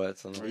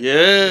silhouettes on there.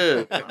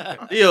 Yeah.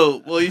 Theo,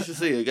 boy, you should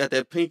see it. Got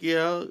that pinky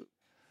out.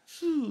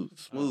 Smooth.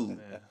 Oh,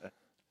 man.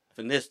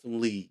 Finesse them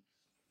leaves.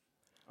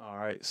 All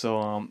right. So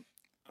I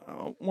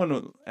want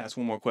to ask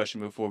one more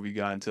question before we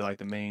got into like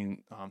the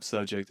main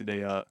subject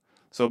today.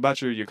 So about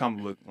your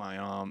comic book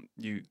line.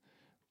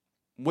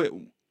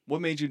 What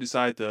made you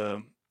decide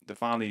to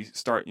finally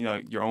start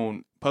your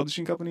own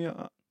publishing company,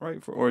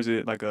 right? Or is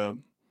it like a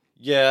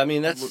Yeah, I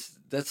mean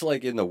that's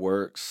like in the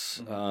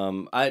works.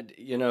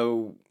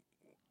 Mhm.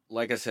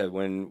 Like I said,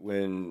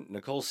 when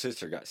Nicole's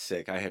sister got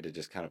sick, I had to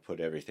just kind of put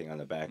everything on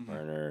the back Mhm.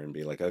 burner and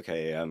be like,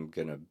 okay, I'm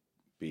gonna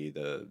be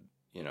the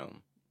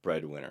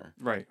breadwinner.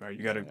 right?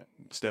 You got to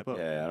step up.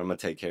 Yeah, I'm gonna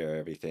take care of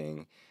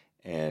everything,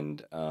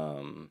 and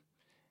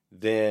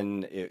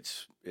then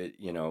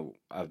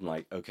I'm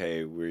like,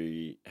 okay,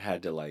 we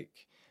had to like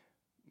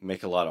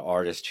make a lot of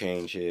artist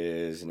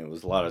changes, and it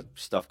was a lot of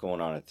stuff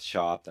going on at the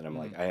shop that I'm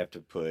like, I have to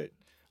put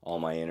all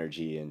my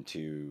energy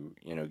into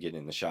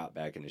getting the shop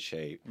back into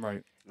shape.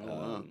 Right. Oh,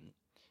 wow.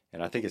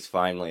 And I think it's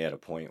finally at a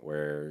point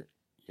where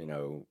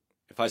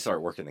if I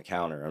start working the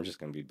counter, I'm just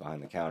going to be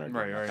behind the counter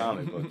doing my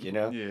comic book,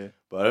 Yeah.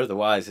 But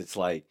otherwise, it's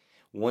like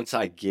once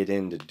I get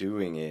into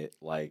doing it,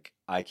 like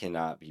I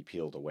cannot be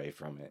peeled away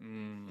from it.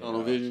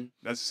 Tunnel vision.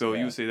 That's so Yeah.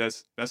 you would say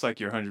that's like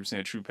your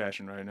 100% true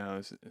passion right now.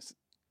 It's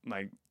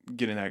like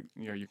getting that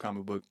your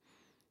comic book.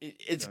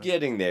 It's Yeah.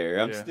 getting there.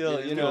 I'm Yeah. still, Yeah,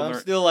 you still know, I'm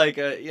learn- still like,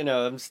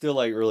 I'm still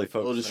like really the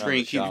focused on screen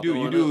the keeps shop. You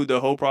going do up. the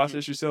whole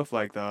process yourself,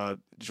 like the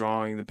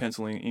drawing, the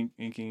penciling,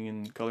 inking,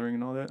 and coloring,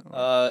 and all that.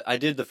 I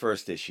did the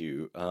first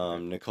issue.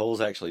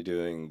 Nicole's actually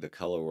doing the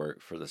color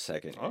work for the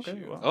second Okay,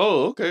 issue. wow.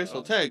 Oh, okay.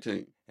 So tag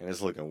team. And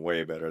it's looking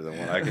way better than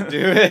what I could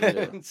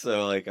do.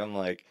 So like I'm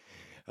like,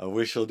 I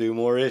wish she'll do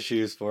more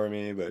issues for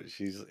me, but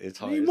it's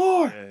hard. Need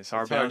more. Yeah, it's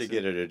hard, It's hard to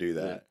get her to do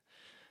that.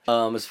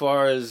 As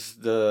far as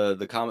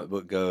the comic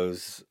book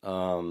goes,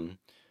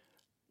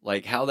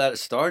 like how that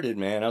started,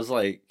 man, I was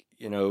like,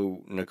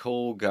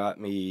 Nicole got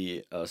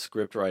me a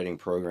script writing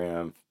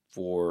program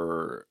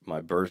for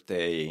my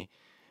birthday,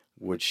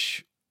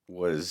 which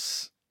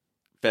was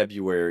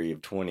February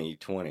of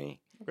 2020.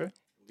 Okay.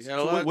 You had a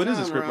So lot of what is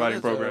a time script around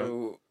writing this, program?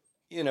 So,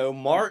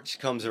 March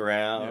comes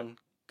around,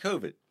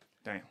 COVID.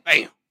 Damn.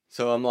 Bam.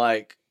 So I'm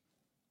like,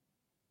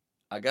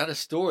 I got a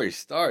story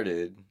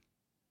started.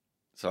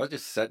 So I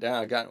just sat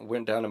down,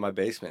 went down to my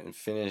basement and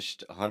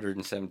finished a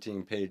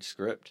 117-page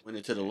script. Went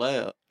into the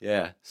lab.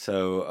 Yeah.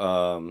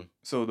 So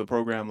So the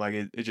program, like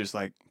it just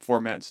like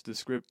formats the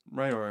script,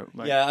 right? Or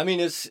like yeah, I mean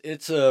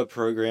it's a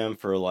program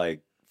for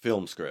like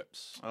film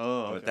scripts.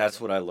 Oh, But okay. that's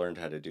what I learned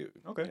how to do.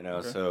 Okay,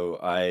 okay. So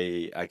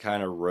I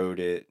kind of wrote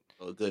it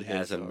A good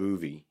head as a start.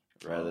 movie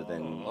rather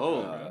than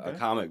Oh, a okay.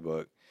 comic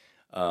book.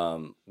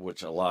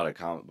 Which a lot of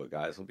comic book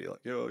guys will be like,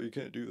 yo, you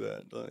can't do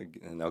that. Like,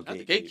 and they'll Not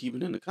the gatekeep.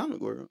 gatekeeping in the comic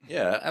world.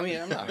 Yeah, I mean,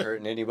 I'm not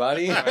hurting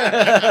anybody.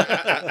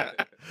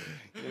 Smart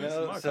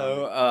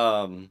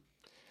So,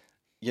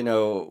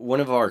 one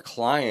of our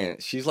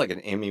clients, she's like an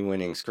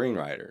Emmy-winning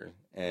screenwriter.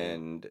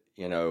 And,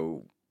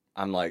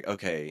 I'm like,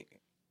 okay,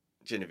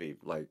 Genevieve,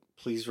 like,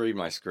 please read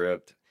my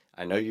script.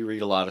 I know you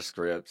read a lot of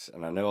scripts,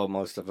 and I know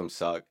most of them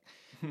suck.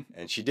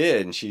 And she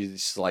did, and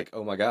she's like,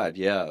 oh my God,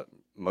 yeah,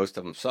 most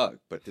of them suck,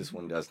 but this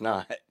one does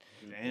not.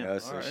 Damn.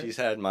 So all right.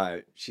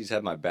 she's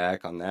had my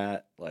back on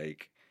that.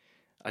 Like,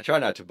 I try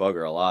not to bug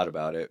her a lot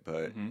about it,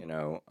 but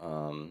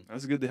Mhm.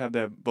 That's good to have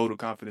that vote of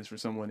confidence for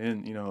someone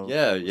in,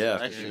 yeah,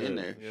 for Actually sure, in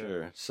there. for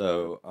sure.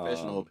 So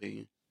Professional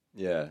opinion.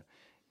 yeah,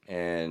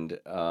 and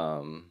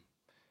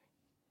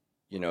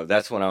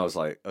that's when I was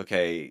like,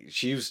 okay,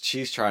 she's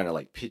trying to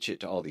like pitch it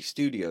to all these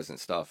studios and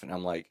stuff, and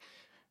I'm like,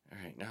 all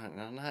right, no,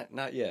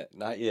 not yet.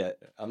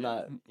 I'm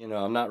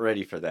not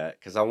ready for that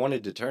because I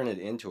wanted to turn it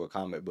into a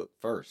comic book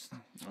first,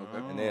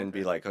 Okay. and then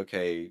be like,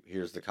 okay,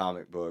 here's the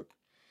comic book.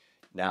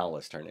 now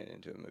let's turn it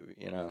into a movie.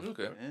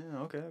 Okay. Yeah,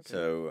 okay.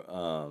 So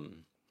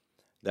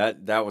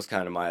that was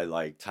kind of my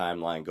like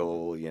timeline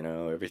goal.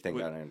 Everything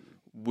Would- kind of.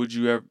 Would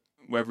you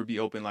ever be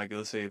open, like,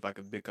 let's say if like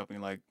a big company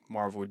like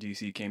Marvel or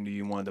DC came to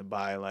you and wanted to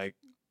buy like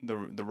the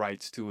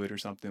rights to it or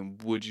something,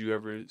 would you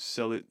ever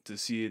sell it to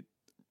see it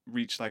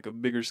reach like a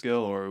bigger scale,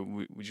 or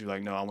would you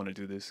like, no, I want to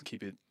do this,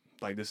 keep it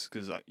like this,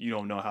 because you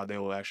don't know how they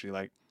will actually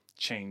like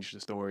change the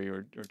story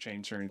or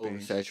change certain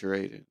things.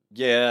 Oversaturated.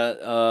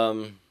 Yeah.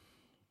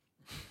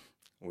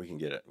 We can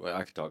get it. Well,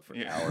 I could talk for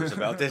Yeah. hours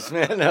about this,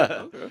 man.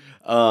 Okay.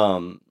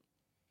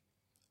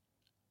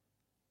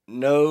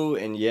 No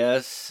and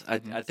yes.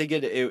 Mhm. I think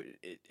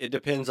it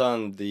depends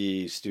on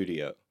the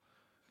studio.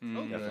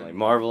 Mm, Definitely.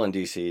 Marvel and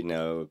DC,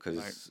 no, because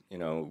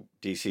Like-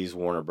 DC's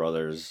Warner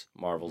Brothers,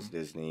 Marvel's Mhm.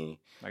 Disney.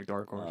 like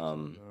Dark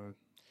Horse.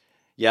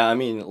 Yeah, I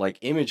mean, like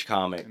Image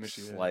Comics, Image,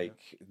 yeah,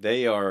 like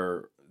they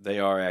are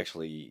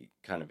actually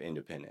kind of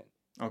independent.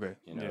 Okay.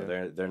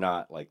 Yeah. They're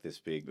not like this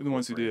big. They're the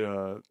ones who did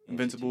corporate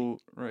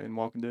Invincible, right, in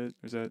Walking Dead.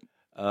 Is that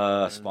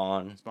entity.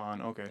 Spawn.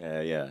 Spawn?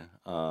 Okay. Yeah.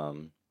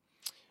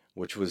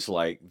 Which was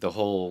like their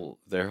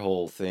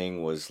whole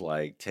thing was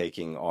like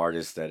taking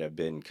artists that have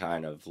been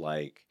kind of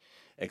like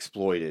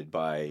exploited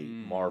by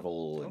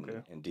Marvel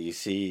and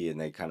DC,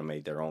 and they kind of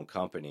made their own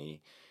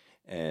company.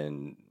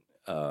 And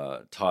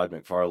Todd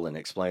McFarlane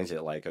explains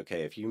it like,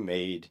 okay, if you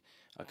made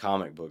a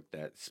comic book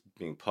that's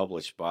being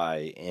published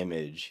by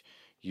Image,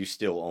 you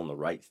still own the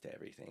rights to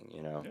everything,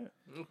 Yeah. Okay.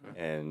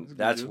 And That's a good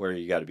that's deal. where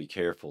you got to be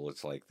careful.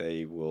 It's like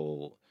they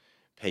will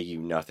pay you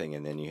nothing,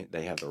 and then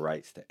they have the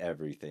rights to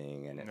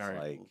everything, and it's Right.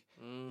 like,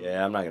 Mm.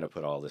 yeah, I'm not gonna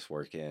put all this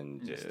work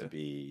in just Yeah. to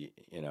be,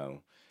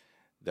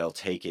 they'll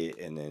take it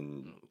and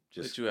then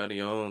Put just you out of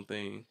your own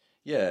thing.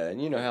 yeah,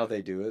 and you know how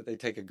they do it. They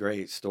take a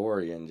great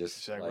story and just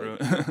Just like like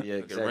run- yeah,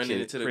 Like running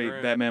exactly. into the Great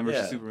ground. Batman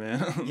versus Yeah.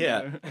 Superman.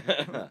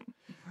 Yeah.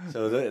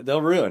 So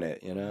they'll ruin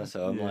it,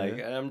 So I'm Yeah.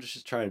 like, I'm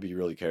just trying to be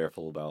really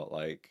careful about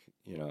like,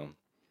 No,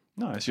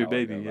 it's your how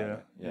I go baby.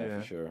 about Yeah. it. Yeah,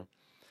 for sure.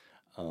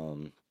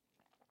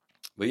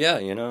 But yeah,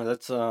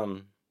 that's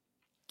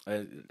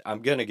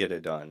I'm gonna get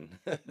it done.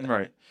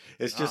 Right.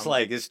 It's just Um,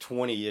 like it's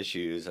 20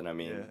 issues, and I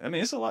mean, Yeah. I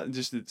mean, it's a lot.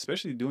 Just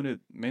especially doing it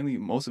mainly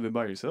most of it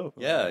by yourself.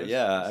 yeah, That's-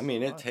 yeah. that's I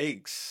mean, a it lot.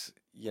 takes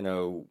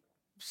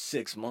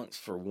 6 months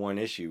for one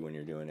issue when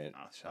you're doing it.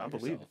 I by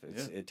believe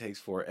yourself. it. It takes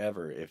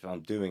forever if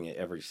I'm doing it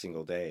every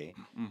single day.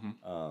 Mm-hmm.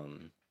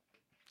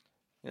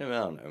 I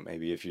don't know.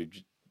 Maybe if you're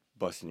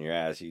busting your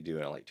ass, you do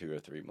it in like 2 or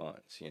 3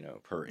 months,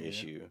 per Yeah.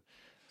 issue.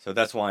 So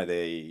that's why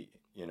they,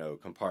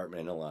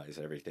 compartmentalize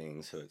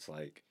everything. So it's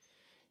like,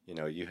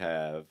 you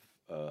have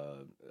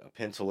a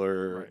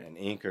penciler, Right. an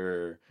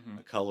inker, Mhm.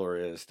 a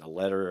colorist, a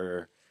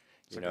letterer.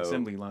 It's like an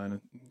assembly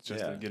line just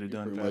Yeah. to get it You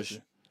done pretty much-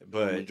 faster. The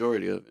But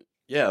majority of it.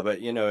 yeah, but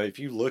if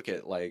you look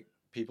at like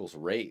people's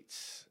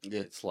rates, Yeah.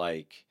 it's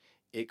like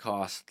it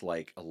costs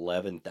like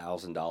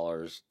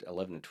 $11,000,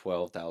 $11,000 to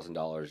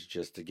 $12,000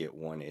 just to get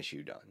one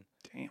issue done.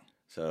 Damn.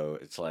 So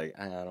it's like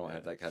I don't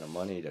have that kind of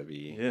money to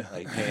be Yeah.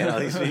 like paying all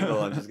these people.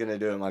 I'm just gonna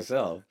do it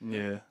myself.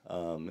 Yeah.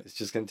 It's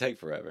just gonna take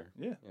forever.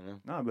 Yeah. You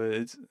know. Nah, but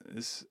it's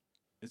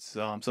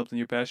something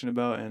you're passionate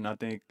about, and I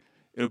think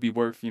it'll be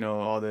worth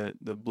all the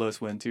blood,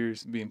 sweat, and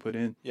tears being put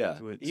in. Yeah.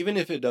 to it. Even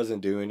if it doesn't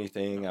do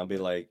anything, I'll be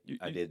like, You-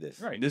 I did this.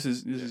 Right. This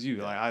is you.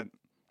 Yeah. Like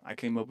I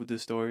came up with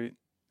this story.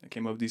 I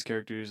came up with these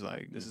characters.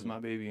 Like this is Mhm. my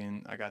baby,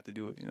 and I got to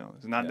do it.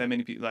 It's not Yeah. that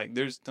many people. Like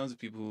there's tons of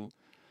people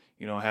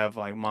who, have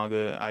like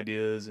manga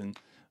ideas and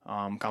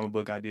comic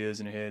book ideas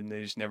in their head, and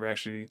they just never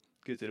actually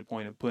get to the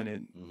point of putting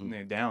it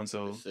Mhm. down.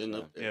 So Sitting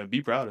up there. yeah,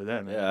 be proud of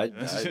that, man.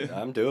 Yeah,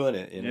 I'm doing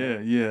it.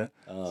 Yeah.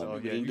 Um, So, You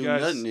yeah, didn't you do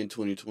guys- nothing in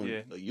 2020.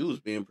 yeah. So you was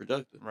being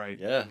productive. Right.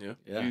 yeah. Yeah.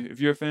 Yeah. If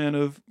you're a fan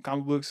of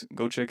comic books,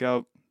 go check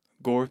out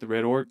Gore, the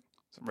Red Orc,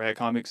 some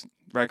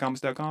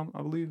radcomics.com,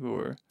 I believe,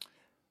 or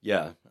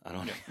Yeah. I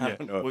don't. Yeah, I yeah.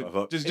 don't know Well, if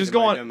I've just updated go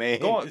my on domain.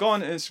 go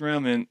on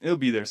Instagram and it'll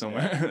be there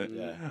somewhere.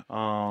 Yeah.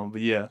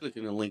 But yeah, Click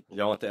in the link.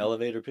 Y'all want the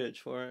elevator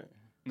pitch for it?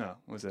 no,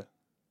 what's that?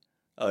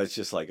 Oh, it's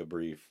just like a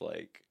brief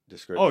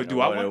description. Oh, do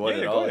of I what want?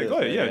 it Yeah, all go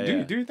ahead. is.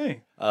 Yeah, do your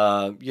thing.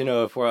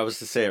 If I was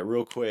to say it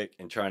real quick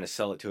and trying to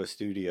sell it to a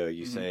studio,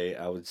 Mhm.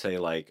 I would say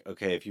like,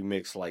 okay, if you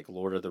mix like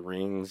Lord of the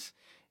Rings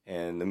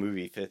and the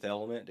movie Fifth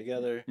Element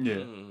together, Yeah,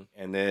 Mm.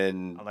 and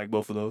then I like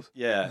both of those.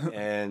 yeah,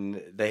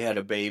 and they had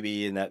a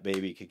baby, and that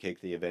baby could kick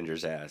the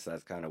Avengers' ass.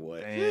 That's kind of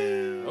what. Damn.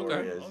 the story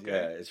Okay, is. okay.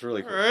 Yeah, it's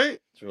really All cool. right.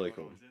 It's really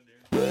cool.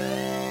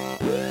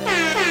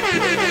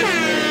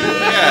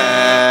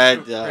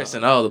 God,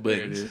 Pressing all the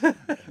There it buttons.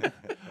 is.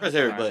 Press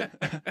every button.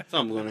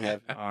 Something's gonna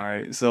happen. All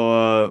right,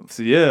 so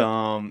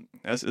yeah,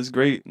 it's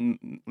great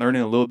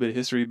learning a little bit of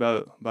history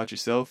about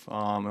yourself,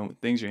 and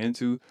things you're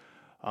into.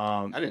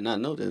 I did not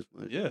know this.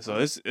 Much. Yeah, so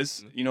it's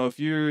if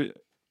you're a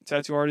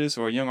tattoo artist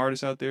or a young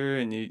artist out there,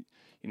 and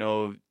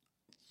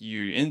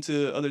you're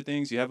into other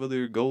things, you have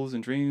other goals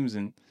and dreams,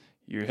 and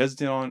you're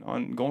hesitant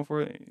on going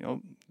for it,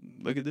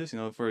 look at this,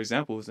 for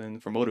examples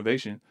and for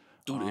motivation.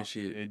 Do this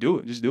shit. Yeah, do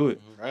it, just do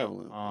it.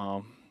 Traveling.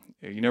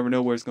 You never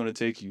know where it's going to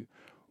take you.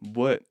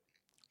 But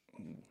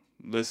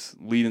let's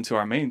lead into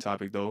our main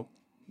topic, though,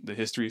 the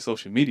history of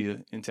social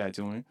media in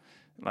tattooing.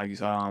 Like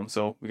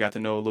so we got to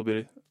know a little bit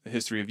of the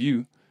history of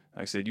you.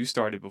 Like I said, you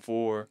started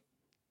before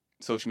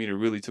social media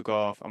really took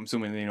off. I'm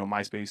assuming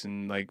MySpace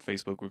and like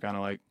Facebook were kind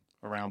of like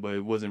around, but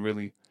it wasn't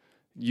really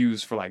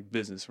used for like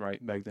business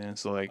right back then.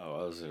 So like,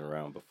 Oh, I was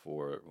around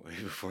before, way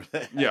before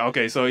that. yeah,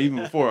 okay. So even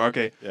before,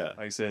 okay, Yeah. like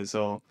I said,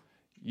 so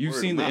you've Word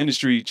of seen the mouth.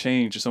 industry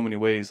change in so many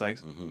ways. Like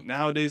Mhm.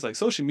 nowadays, like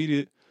social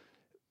media,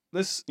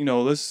 let's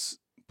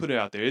put it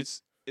out there.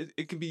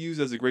 It can be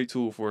used as a great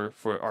tool for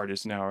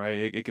artists now,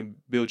 right? It can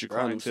build your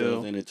Drown themselves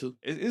clientele. in it too.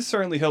 It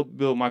certainly helped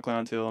build my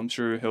clientele. I'm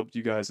sure it helped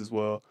you guys as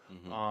well.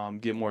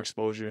 Mhm. Get more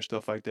exposure and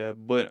stuff like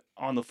that. But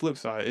on the flip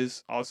side,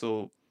 it's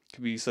also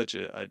can be such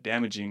a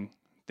damaging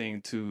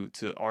thing to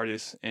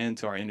artists and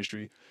to our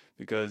industry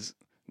because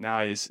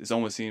now it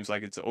almost seems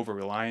like it's over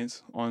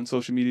reliance on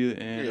social media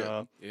and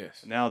Yeah.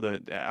 Yes. now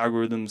the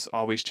algorithm's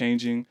always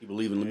changing. People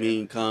leaving the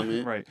mean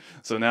comment. Right.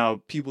 So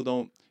now people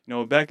don't,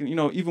 back in,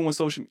 even when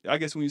I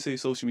guess when you say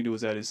social media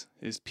was at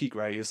its peak,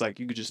 right? It's like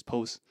you could just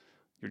post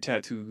your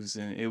tattoos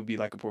and it would be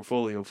like a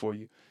portfolio for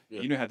you. Yeah.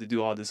 You don't have to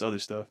do all this other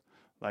stuff,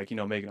 like,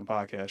 making a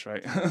podcast,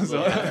 right?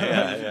 So,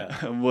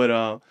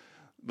 Yeah.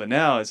 But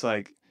now it's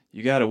like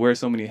you got to wear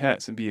so many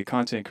hats and be a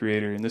content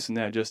creator and this and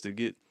that just to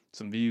get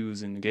some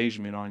views and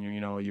engagement on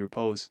your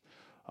posts.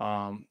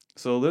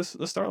 So let's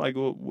start like,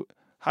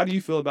 how do you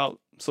feel about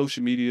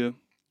social media,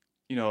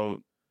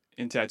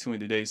 in tattooing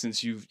today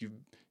since you've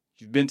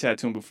been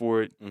tattooing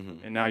before it Mhm.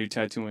 and now you're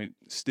tattooing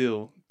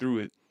still through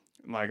it?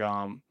 Like,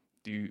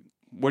 do you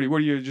what are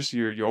your just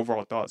your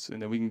overall thoughts,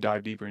 and then we can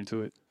dive deeper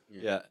into it.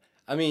 Yeah.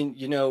 I mean,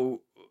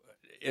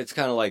 it's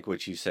kind of like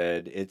what you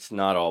said. It's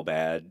not all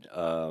bad.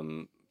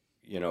 I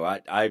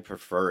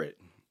prefer it,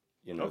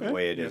 Okay. the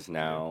way it Yeah. is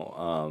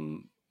now,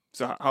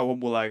 So how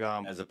will like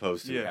as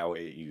opposed to yeah. how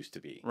it used to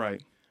be.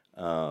 right?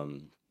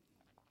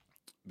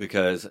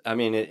 Because I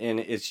mean,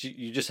 it's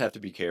you just have to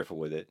be careful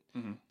with it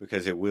Mhm.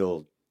 because it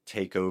will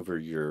take over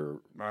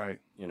your, Right.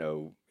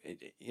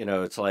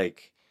 it's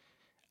like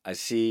I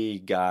see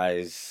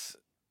guys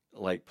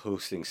like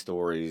posting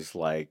stories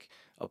like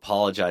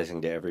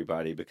apologizing to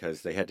everybody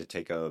because they had to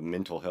take a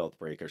mental health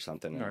break or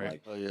something. And Right.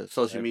 like, Oh yeah,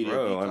 social like, media.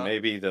 bro, and detox.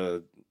 maybe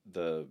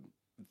the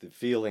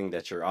feeling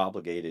that you're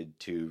obligated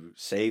to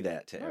say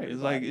that to Right.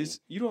 everybody, It's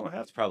like you don't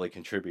have it's probably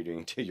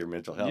contributing to your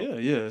mental health.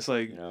 Yeah. It's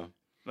like You know?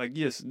 like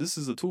yes, this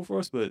is a tool for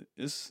us, but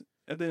it's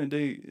at the end of the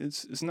day,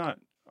 it's not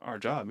our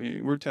job. I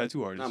mean, we're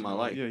tattoo artists. Not my you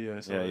know? life. Yeah.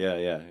 So,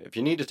 Yeah. If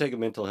you need to take a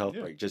mental health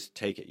Yeah. break, just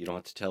take it. You don't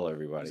have to tell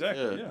everybody.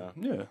 Exactly. Yeah.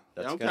 Yeah.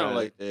 That's I'm kind gonna- of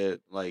like that.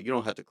 Like you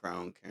don't have to cry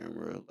on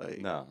camera. Like,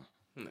 No.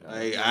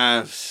 like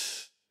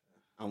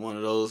I'm one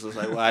of those. It's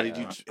like, why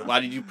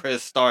did you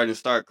press start and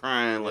start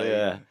crying? Like,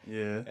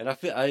 Yeah. And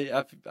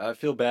I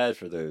feel bad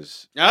for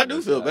those. I do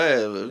those feel guys.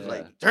 bad. But it's Yeah.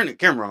 like turn the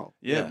camera off.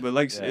 Yeah, Yeah, but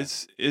like yeah.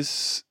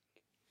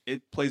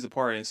 it plays a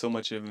part in so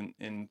much of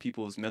in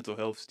people's mental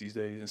health these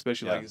days,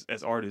 especially Yeah. like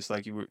as artists.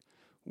 Like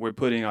we're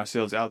putting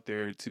ourselves out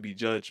there to be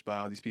judged by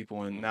all these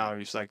people, and now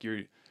it's like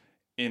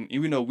and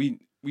even though we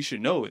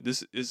should know it,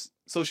 this is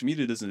social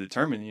media doesn't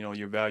determine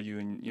your value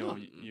and No.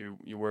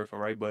 your worth, all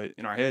right? But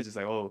in our heads, it's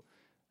like, oh,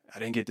 I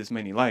didn't get this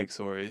many likes,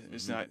 or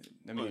it's Mhm. not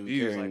that many Don't even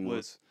views. care Like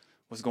anymore.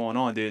 what's going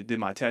on? Did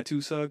my tattoo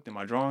suck? Did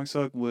my drawing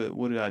suck?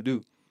 What did I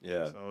do?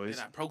 Yeah. So Did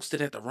it's I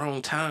posted at the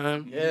wrong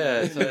time?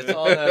 Yeah, it's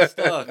all that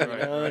stuff, Right,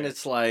 and right.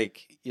 it's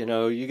like, you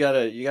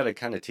gotta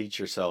kind of teach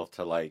yourself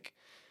to like,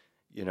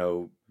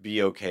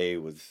 be okay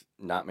with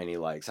not many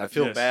likes. I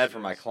feel Yes, bad for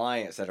my yes.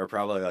 clients that are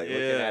probably like Yeah,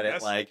 looking at it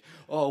that's- like,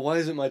 oh, why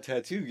isn't my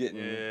tattoo getting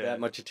Yeah. that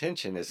much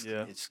attention? It's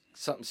Yeah. it's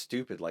something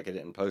stupid, like I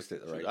didn't post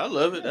it right. I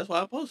love it. That's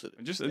why I posted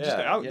it. Just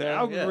Yeah, the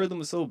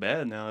algorithm is so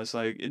bad now. It's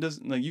like it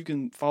doesn't like you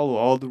can follow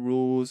all the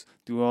rules,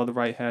 do all the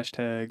right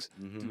hashtags,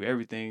 Mhm. do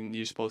everything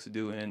you're supposed to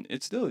do, and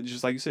it's still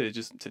just like you said. It's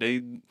just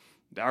today,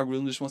 the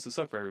algorithm just wants to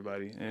suck for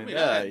everybody, and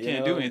Yeah, you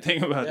can't do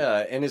anything about it.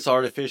 Yeah, and it's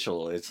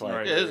artificial. It's like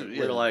Right.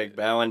 we're like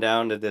bowing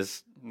down to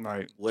this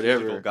Right. Whatever.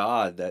 digital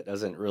god that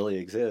doesn't really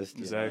exist.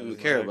 They Exactly. don't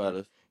even care about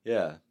us.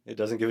 Yeah, it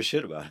doesn't give a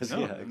shit about us. No,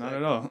 Yeah, not exactly.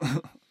 at all.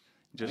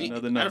 Just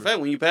another Matter of number.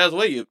 fact, when you pass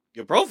away,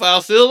 your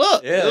profile's still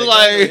up. Yeah, It's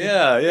exactly. like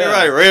yeah.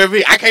 everybody read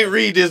me. I can't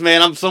read this,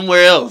 man. I'm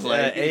somewhere else. Yeah,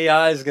 Like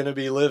AI is gonna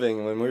be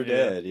living when we're Yeah,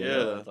 dead. You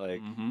know? yeah. It's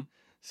like Mm-hmm.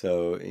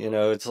 so.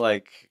 It's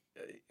like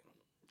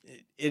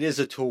it is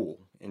a tool,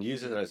 and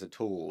use it as a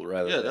tool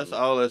rather. yeah, than, that's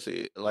all I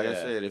said. Like I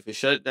Yeah. said, if it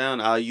shut down,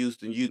 I'll use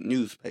the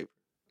newspaper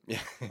Yeah.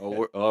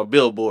 or a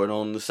billboard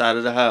on the side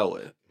of the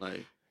highway.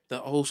 Like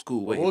The old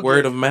school way, We'll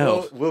word get- of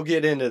mouth. We'll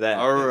get into that.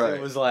 All 'cause right.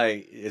 It was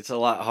like it's a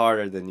lot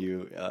harder than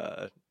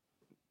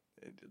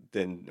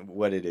than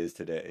what it is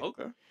today.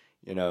 okay,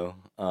 And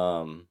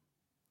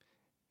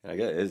I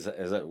guess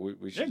is that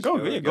we should Yeah, go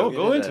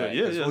into it.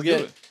 Yeah, because yeah. we'll let's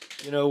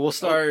get do it. we'll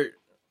start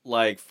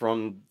like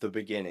from the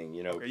beginning.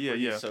 Okay,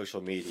 yeah.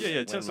 Social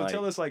media. Yeah. when, like-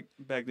 Tell us like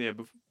back there,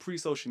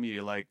 pre-social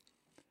media, like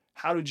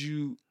how did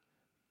you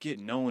get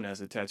known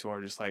as a tattoo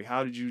artist? Like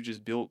how did you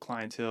just build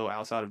clientele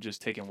outside of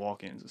just taking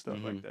walk-ins and stuff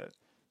like Mhm. that?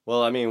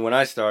 Well, I mean, when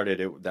I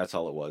started, that's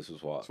all it was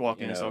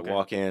walk-ins, okay.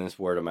 Walk-ins,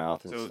 word of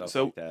mouth, and stuff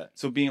like that.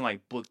 So being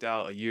like booked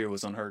out a year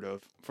was unheard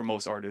of for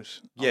most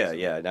artists. Yeah,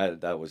 honestly. yeah,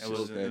 that was It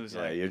just, was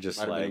yeah, like, you're just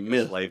might have like been a a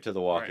myth. slave to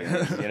the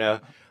walk-ins,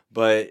 Right.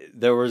 But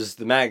there was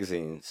the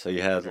magazine, so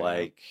you had Okay,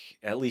 like,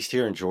 at least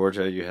here in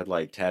Georgia, you had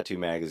like Tattoo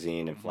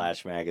Magazine and Mhm.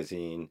 Flash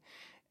Magazine,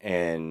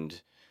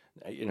 and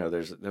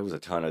there was a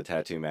ton of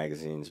tattoo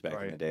magazines back in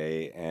Right. the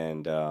day,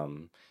 and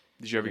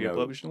Did you ever you get know,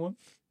 published in one?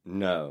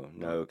 no,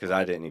 because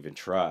I didn't even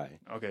try.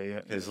 Okay,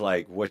 yeah. Because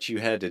like what you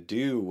had to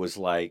do was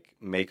like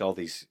make all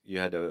these. You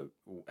had to,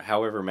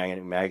 however many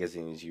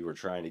magazines you were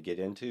trying to get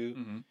into,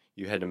 Mm-hmm.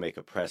 you had to make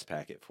a press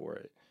packet for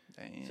it.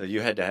 Dang. So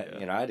you had to,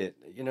 Yeah. I didn't,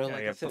 Yeah,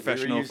 like yeah, I said, we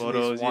professional were using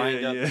photos, these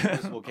wind yeah, up yeah.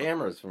 disposable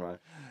cameras for my,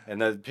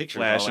 and the pictures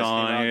Flash always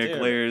on, came out yeah, terrible.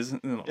 glares.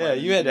 Yeah,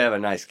 you had to have a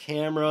nice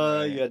camera.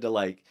 Right. You had to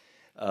like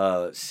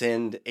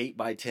send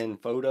 8x10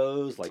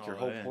 photos, like your Oh,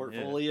 whole yeah, yeah.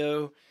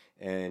 portfolio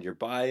and your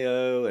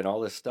bio and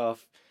all this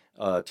stuff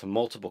to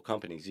multiple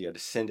companies. You had to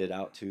send it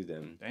out to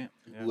them. Damn.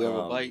 Yeah.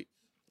 Whoever bite.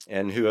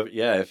 And whoever,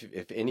 yeah,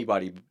 if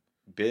anybody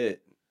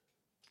bit,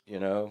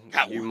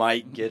 Got you one.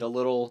 might get a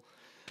little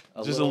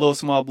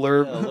small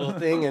blurb. yeah, a little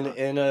thing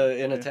in a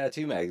Yeah.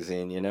 tattoo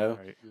magazine,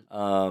 Right.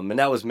 and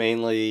that was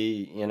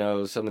mainly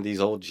some of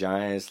these old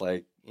giants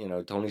like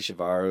Tony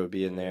Schiavaro would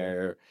be in Yeah.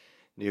 there,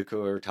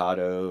 Nico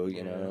Hurtado,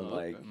 Yeah,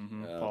 okay.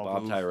 Paul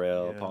Bob Booth.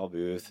 Tyrell, Yeah. Paul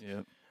Booth,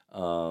 Yep.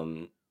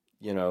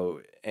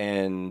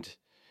 and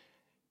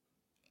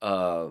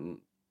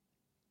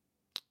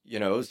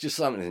it was just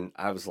something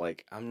I was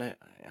like, I'm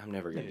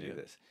never gonna do Yeah.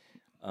 this,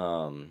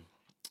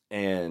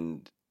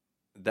 and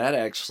that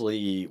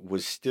actually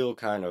was still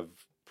kind of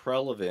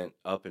prevalent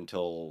up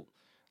until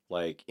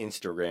like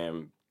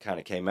Instagram kind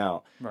of came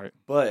out. Right.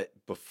 But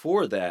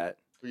before that,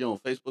 Were you on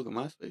Facebook and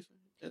MySpace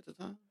at the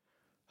time?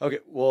 okay,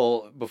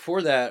 well,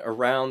 before that,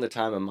 around the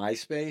time of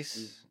MySpace,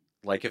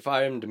 Mm-hmm. like if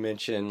I am to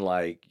mention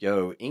like,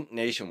 yo, Ink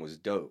Nation was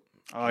dope.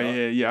 Oh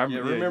yeah. I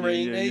remember yeah,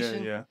 Ink yeah,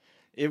 Nation? Yeah.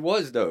 It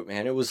was dope,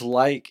 man. It was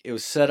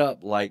set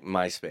up like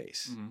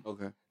MySpace. Mm-hmm.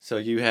 Okay. So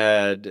you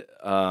had,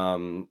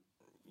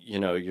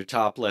 your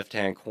top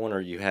left-hand corner,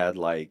 you had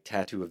like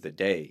tattoo of the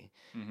day.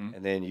 Mm-hmm.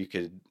 And then you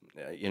could,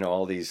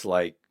 all these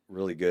like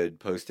really good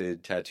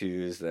posted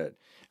tattoos that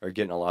are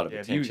getting a lot of Yeah,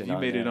 if attention. you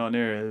made there. it on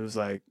there, it was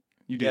like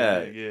you did. Yeah,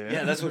 it, yeah.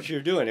 yeah, that's what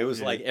you're doing. It was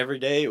Yeah. like every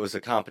day it was a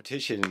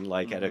competition,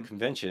 like at a Mhm.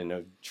 convention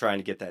of trying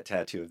to get that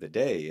tattoo of the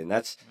day, and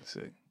that's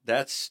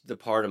the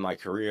part of my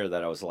career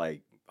that I was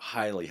like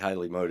highly,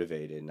 highly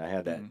motivated, and I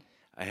had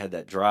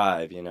that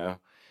drive, and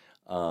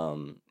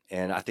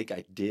I think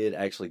I did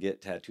actually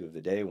get tattoo of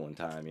the day one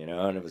time,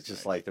 and it was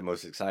just Nice. like the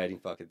most exciting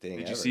fucking thing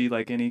Did ever. you see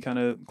like any kind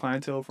of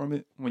clientele from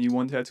it when you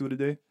won tattoo of the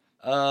day?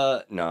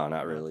 No,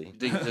 not really. You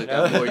think you just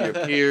got more of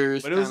your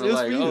peers? But it was kinda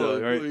for like, you, though,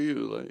 oh, right? who are you?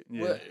 Like,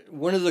 Yeah. Well,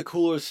 one of the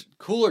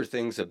cooler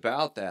things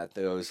about that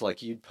though is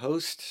like you'd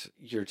post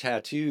your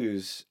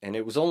tattoos, and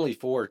it was only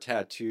for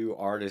tattoo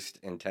artists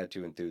and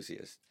tattoo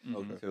enthusiasts. Mhm.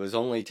 Okay. So it was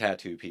only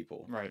tattoo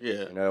people. Right.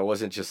 yeah. It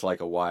wasn't just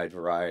like a wide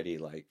variety.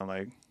 Like,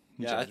 Like.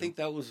 yeah, I think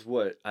that was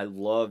what I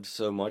loved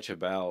so much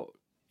about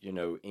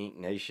Ink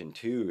Nation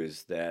too,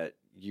 is that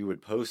you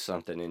would post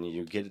something and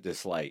you get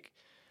this like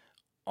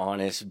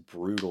honest,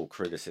 brutal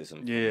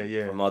criticism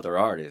from other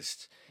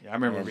artists. Yeah, I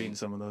remember And- reading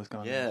some of those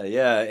comments.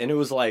 Yeah, and it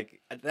was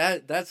like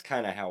that's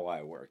kind of how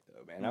I work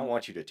though, man. I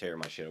want you to tear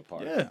my shit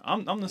apart. Yeah,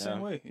 I'm the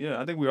same way.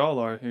 Yeah, I think we all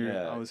are here.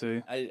 Yeah. I would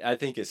say. I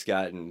think it's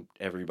gotten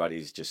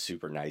everybody's just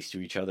super nice to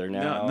each other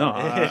now. No,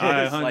 I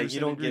it's like 100% you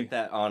don't agree. get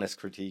that honest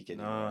critique No,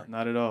 anymore.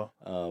 not at all.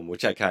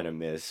 Which I kind of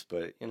miss,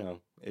 but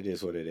it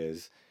is what it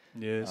is.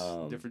 Yeah, it's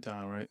different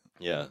time, right?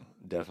 Yeah,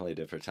 definitely a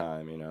different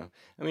time.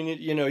 I mean,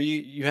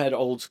 you had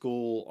old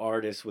school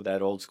artists with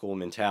that old school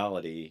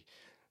mentality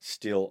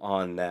still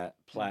on that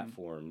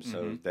platform,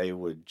 so they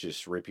would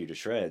just rip you to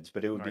shreds,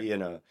 but it would be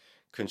in a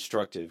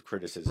constructive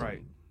criticism,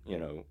 Right.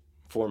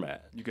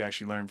 Format. You can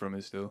actually learn from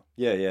it still.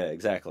 Yeah,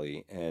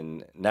 exactly.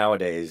 And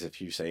nowadays,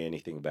 if you say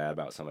anything bad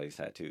about somebody's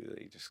tattoo,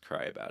 they just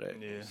cry about it.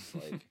 Yeah. It's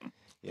like,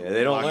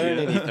 they don't Lock learn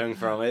in. anything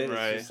from it.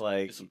 Right. It's just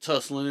like, Get some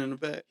tussling in the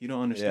back. You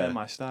don't understand Yeah.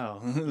 my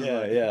style.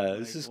 yeah, this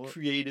like, is what?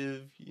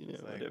 creative,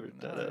 It's like, whatever.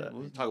 nah, da-da-da.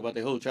 we'll- Talk about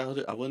their whole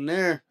childhood. I wasn't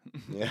there.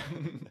 Yeah.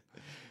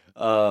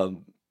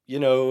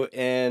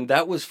 And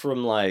that was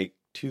from like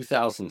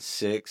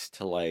 2006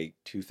 to like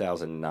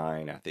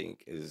 2009, I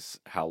think, is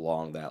how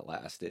long that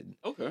lasted.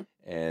 Okay.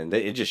 And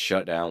it just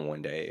shut down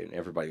one day, and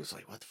everybody was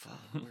like, "What the fuck?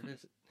 Where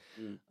is it?"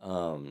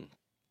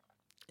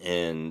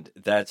 And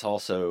that's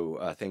also,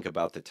 I think,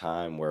 about the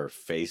time where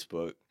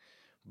Facebook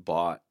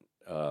bought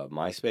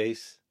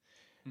MySpace,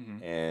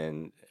 Mhm.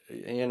 and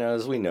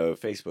as we know,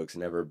 Facebook's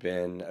never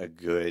been a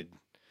good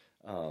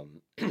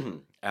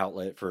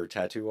outlet for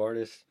tattoo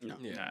artists. No.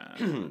 Nah,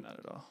 not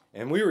at all.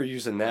 And we were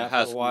using that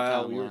High for a school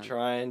while. We were timeline.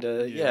 trying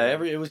to,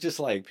 Yeah. it was just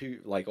like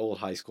old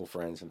high school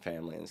friends and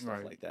family and stuff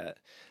Right. like that.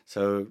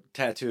 So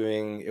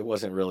tattooing, it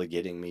wasn't really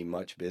getting me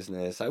much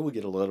business. I would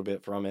get a little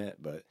bit from it,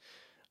 but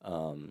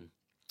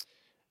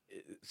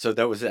so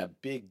there was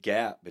that big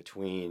gap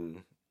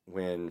between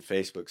when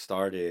Facebook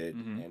started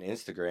Mhm. and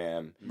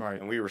Instagram, Right.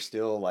 and we were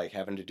still like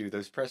having to do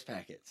those press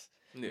packets,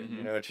 Yeah. Mhm.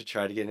 you know, to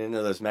try to get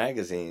into those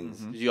magazines.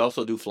 Mhm. Did you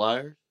also do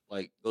flyers?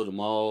 Like go to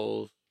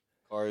malls,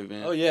 car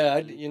events? Oh yeah,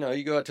 you know,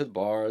 you go out to the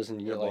bars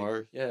and you Yeah, like,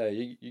 bars. yeah,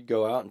 you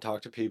go out and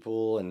talk to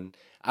people. And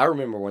I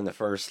remember when the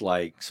first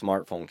like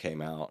smartphone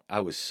came out, I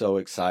was so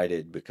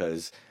excited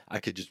because I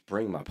could just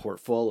bring my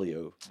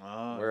portfolio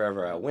Ah.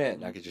 wherever I went.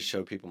 And I could just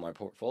show people my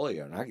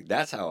portfolio, and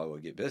that's how I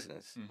would get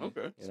business. Mhm.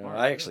 Okay. You know, Smart,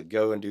 I yeah. actually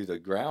go and do the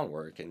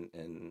groundwork and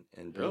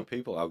bring Yeah.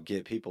 people. I would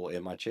get people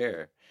in my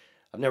chair.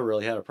 I've never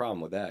really had a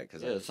problem with that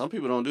because Yeah, some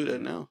people don't do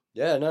that now.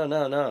 yeah, no,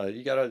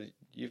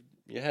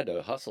 you had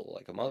to hustle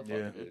like a motherfucker,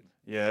 Yeah. dude.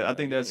 Yeah, I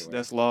think that's Anyway.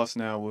 that's lost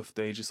now with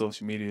the age of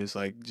social media. It's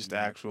like just the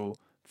Mhm. actual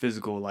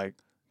physical, like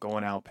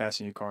going out,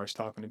 passing your cars,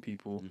 talking to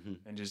people, Mhm.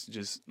 and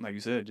just like you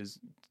said, just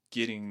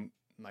getting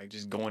like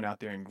just going out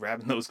there and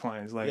grabbing those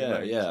clients, like Yeah,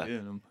 just yeah.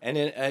 hitting them. And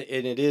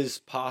it is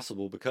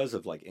possible because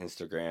of like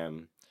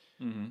Instagram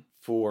Mm-hmm.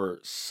 for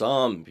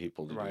some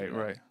people to do Right, that.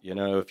 right. You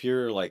know, if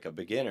you're like a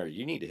beginner,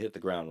 you need to hit the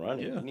ground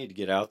running. Yeah. You need to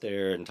get out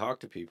there and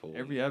talk to people.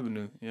 Every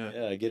avenue, yeah.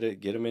 Yeah, get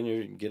them in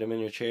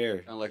your chair.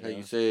 Kind of like how know?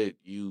 you said,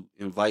 you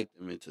invite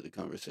them into the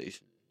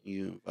conversation.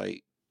 You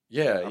invite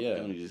Yeah,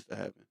 opportunities to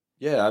happen.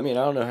 yeah. I mean,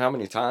 I don't know how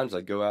many times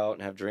I'd go out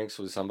and have drinks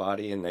with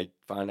somebody, and they'd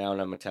find out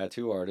I'm a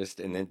tattoo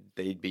artist, and then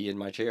they'd be in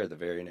my chair the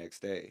very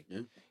next day.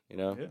 Yeah. You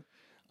know. Yeah.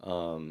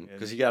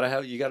 Because you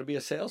gotta be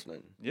a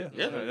salesman. Yeah,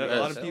 Yeah, a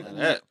lot of sell people.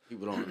 that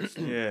people don't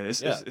understand. Yeah,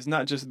 Yeah. it's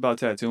not just about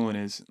tattooing.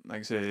 It's like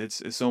I said,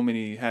 it's so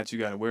many hats you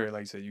gotta wear.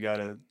 Like I said, you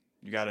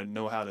gotta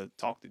know how to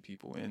talk to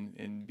people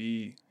and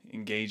be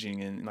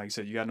engaging, and like I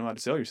said, you gotta know how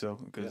to sell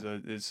yourself because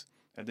it's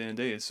at the end of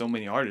the day, it's so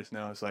many artists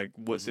now. It's like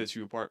what Mhm. sets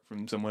you apart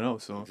from someone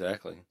else. So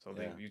Exactly. so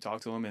yeah. you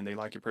talk to them and they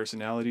like your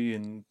personality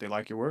and they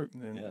like your work,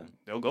 then Yeah.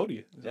 they'll go to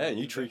you. Yeah, and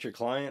you treat your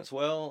clients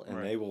well, and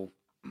Right. they will.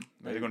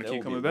 They're gonna they keep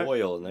will coming be back.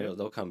 loyal, and Yeah.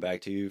 they'll come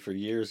back to you for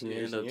years and You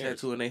years end and up years.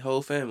 tattooing their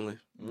whole family.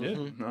 Yeah,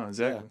 Mhm. no,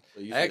 exactly.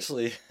 So you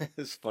Actually,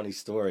 it's a funny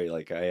story.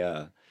 Like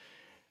I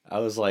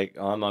was like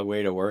on my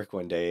way to work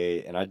one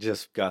day, and I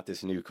just got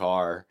this new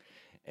car,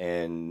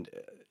 and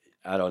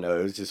I don't know,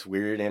 it was this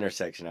weird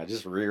intersection. I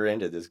just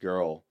rear-ended this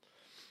girl,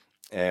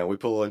 and we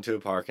pull into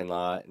a parking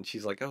lot, and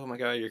she's like, "Oh my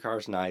God, your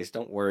car's nice.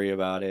 Don't worry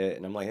about it."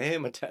 And I'm like, "Hey,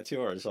 I'm a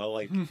tattoo artist, so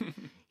like,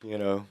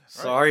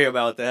 sorry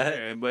about that."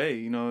 Yeah, but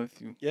hey,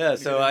 if you Yeah,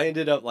 so I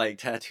ended up like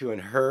tattooing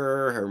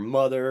her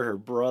mother, her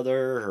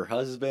brother, her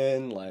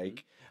husband.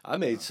 Like, I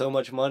made so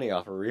much money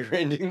off of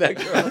rear-ending that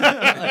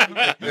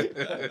girl.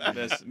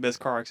 best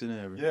car accident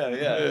ever.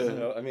 Yeah.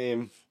 So, I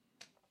mean,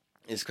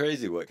 it's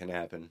crazy what can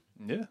happen.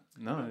 Yeah,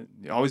 no,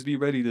 you always be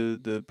ready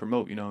to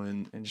promote,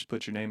 and just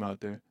put your name out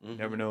there. Mhm.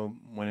 Never know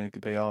when it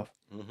could pay off.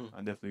 Mm-hmm. I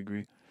definitely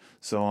agree.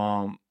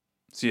 So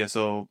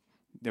so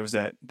there was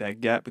that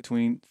gap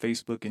between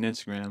Facebook and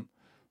Instagram.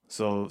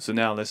 So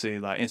now let's say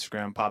like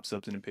Instagram pops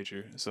up in the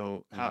picture.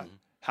 So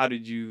how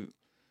did you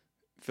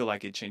feel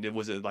like it changed?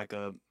 Was it like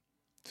to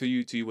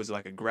you was it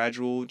like a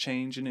gradual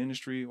change in the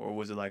industry, or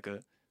was it like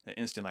an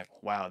instant like,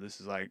 wow, this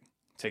is like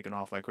taking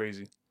off like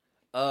crazy?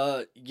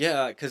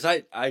 Yeah, because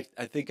I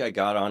think I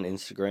got on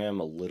Instagram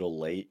a little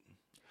late,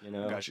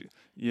 Got you.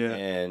 Yeah.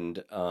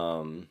 and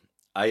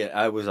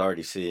I was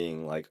already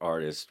seeing like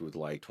artists with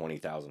like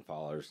 20,000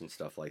 followers and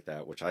stuff like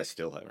that, which I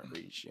still haven't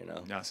reached,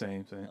 Not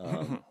same.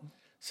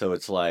 So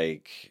it's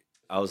like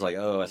I was like,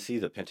 oh, I see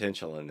the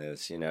potential in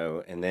this,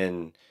 and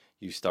then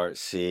you start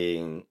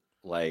seeing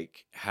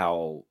like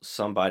how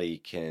somebody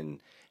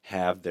can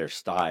have their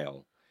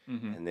style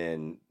Mm-hmm. and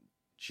then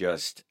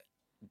just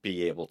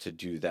be able to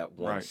do that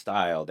one Right.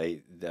 style.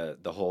 The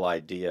whole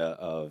idea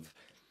of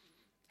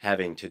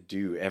having to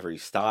do every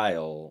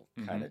style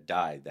Mhm. kind of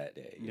died that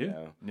day, you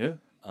know.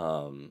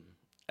 Yeah.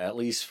 At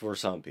least for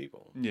some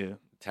people. Yeah.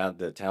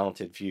 The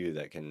talented few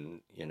that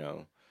can,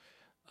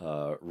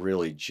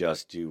 really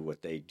just do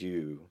what they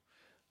do.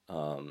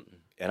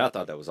 And I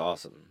thought that was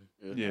awesome.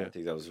 Yeah. I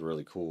think that was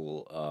really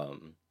cool.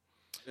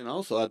 And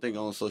also, I think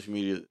on social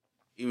media,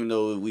 even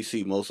though we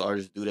see most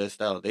artists do that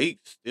style, they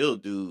still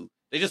do.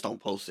 They just don't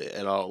post it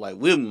at all. Like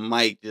we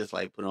might just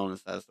like put on a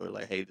side story,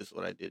 like, "Hey, this is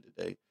what I did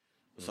today."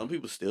 But some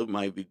people still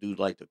might do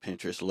like the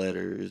Pinterest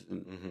letters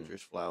and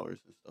Pinterest flowers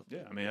and stuff.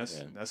 Yeah. I mean, Yeah.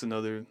 that's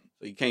another.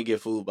 So you can't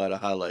get fooled by the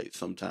highlights.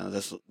 Sometimes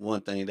that's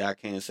one thing that I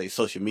can say.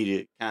 Social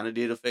media kind of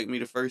did affect me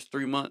the first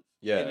 3 months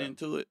getting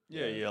into it.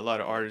 Yeah. A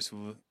lot of artists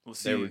will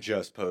see. They were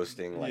just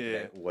posting like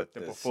Yeah, what the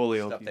the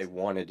portfolio stuff piece. they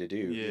wanted to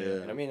do.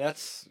 Yeah. And I mean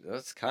that's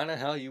kind of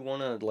how you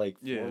want to like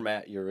Yeah.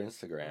 format your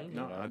Instagram. you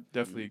No, know? I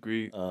definitely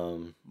agree.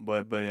 Um,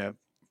 But yeah,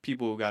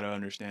 people got to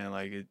understand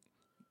like it.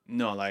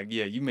 No, like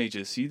yeah, you may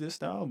just see this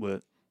style,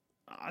 but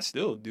I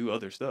still do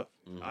other stuff.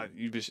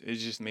 Mhm. It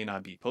just may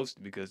not be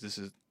posted because this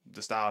is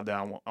the style that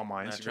I want on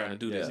my Not Instagram. trying to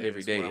do this Yeah. every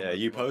It's day. what I yeah, want-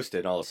 you post it,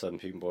 and all of a sudden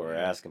people are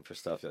Yeah. asking for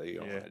stuff that you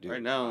don't Yeah. want to do.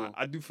 Right now,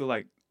 I do feel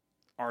like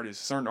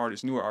certain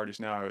artists, newer artists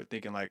now are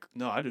thinking like,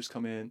 no, I just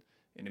come in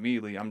and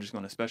immediately I'm just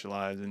going to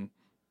specialize and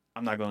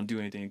I'm not going to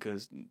do anything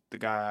because the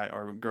guy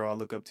or girl I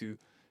look up to,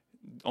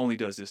 only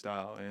does this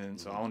style, and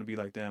so I want to be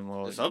like them.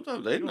 Well, And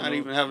sometimes they're you don't not know.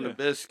 even having Yeah. the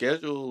best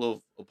schedule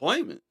of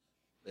appointments.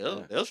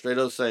 Yeah. They'll straight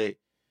up say,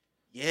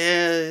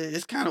 "Yeah,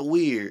 it's kind of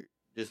weird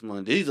this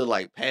month." These are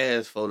like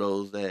past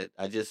photos that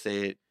I just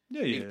said.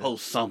 Yeah, You yeah.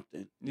 post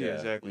something. Yeah, Yeah,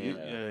 exactly.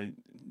 yeah.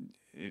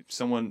 If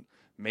someone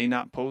may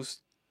not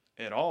post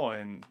at all,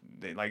 and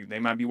they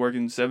might be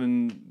working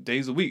 7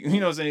 days a week,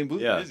 you know what I'm saying?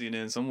 Yeah. Busy, and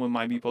then someone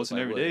might be I post posting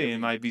like, every what, day every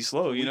and might be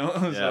slow, you know?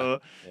 Yeah.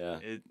 So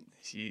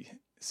Yeah.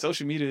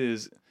 social media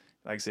is,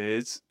 like I said,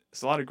 it's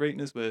a lot of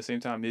greatness, but at the same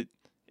time,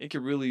 it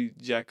can really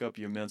jack up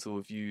your mental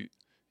if you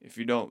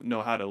don't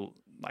know how to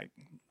like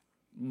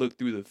look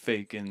through the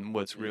fake and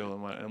what's real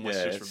and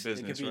what's just for It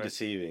business, can be right?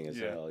 deceiving as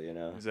Yeah. hell, you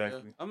know.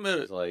 Exactly. Yeah, I met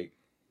It's it. like,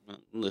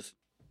 Listen,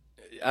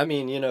 I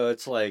mean, you know,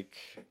 it's like,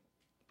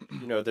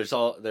 you know, there's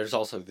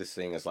also this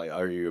thing as like,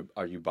 are you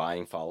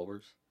buying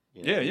followers?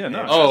 You know, Yeah, are you yeah, no.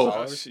 paying Oh. for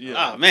followers? Yeah.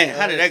 ah man,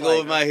 how did that It's go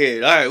like- in my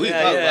head? All right, we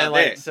can talk about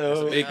like, that. so That's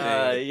a big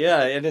thing.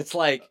 yeah, and it's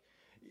like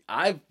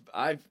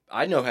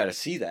I know how to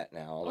see that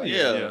now. Like,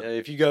 yeah.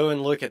 if you go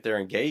and look at their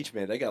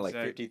engagement, they got like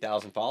Exactly.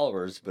 50,000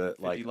 followers, but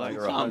 50 like likes.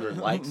 under 100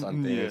 likes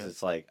on things. Yeah.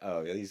 It's like,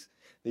 oh, these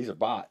are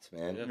bots,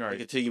 man. Yeah, Right. Take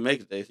it till you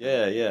make it. They say.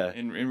 Yeah, yeah.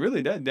 And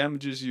really that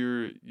damages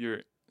your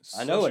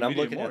I know, social and I'm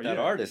media looking more. at that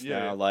Yeah, artist yeah.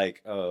 now,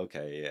 like, oh,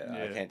 okay, yeah,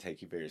 I Yeah. can't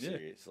take you very Yeah.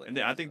 seriously. And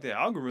then I think the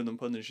algorithm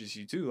punishes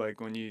you too.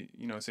 Like when you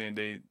know what I'm saying,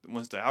 they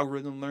once the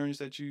algorithm learns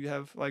that you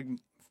have like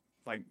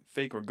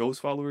fake or ghost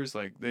followers,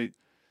 like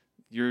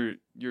your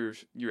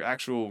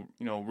actual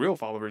real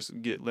followers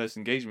get less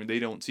engagement. They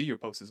don't see your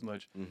posts as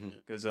much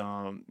because the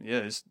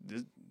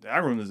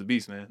algorithm is a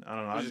beast, man. I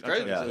don't know. Which is I try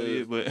to crazy, tell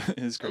you, but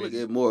it's I look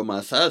crazy. at more of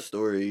my side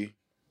story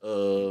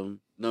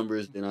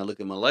numbers than I look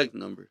at my like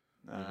number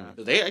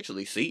because they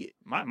actually see it.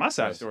 My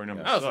side Yes. story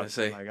number. I was gonna sucks.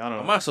 say, like I don't on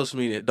know. my social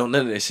media, don't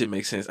none of that shit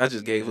make sense. I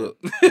just gave up.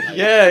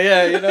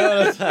 Yeah, you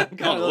know, it's I don't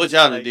know what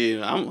y'all done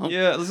did. I'm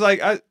Yeah, it's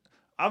like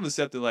I've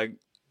accepted like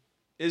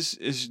it's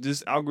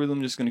this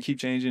algorithm just gonna keep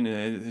changing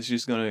and it's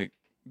just gonna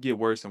get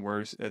worse and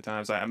worse at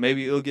times. Like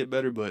maybe it'll get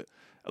better, but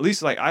at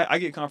least like I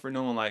get comfort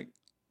knowing like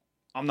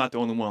I'm not the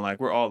only one. Like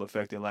we're all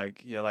affected.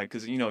 Like yeah, like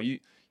because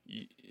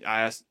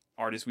I asked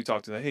artists we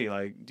talked to, like, hey,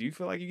 like, do you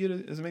feel like you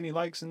get as many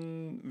likes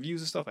and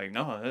views and stuff? Like,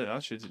 no, I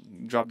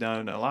should drop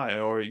down a lot.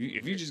 Or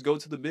if you just go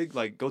to the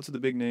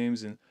big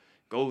names and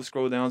go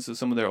scroll down to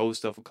some of their old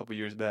stuff a couple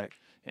years back,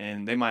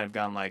 and they might have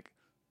gotten like,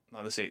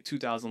 let's say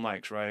 2,000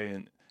 likes,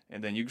 right?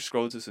 And then you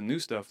scroll to some new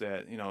stuff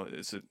that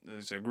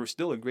it's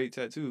still a great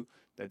tattoo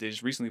that they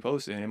just recently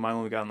posted, and it might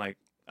only gotten like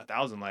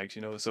 1,000 likes,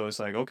 So it's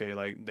like, okay,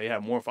 like they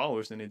have more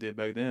followers than they did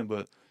back then,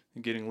 but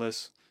getting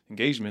less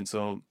engagement,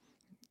 so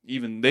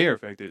even they're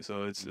affected.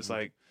 So it's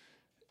like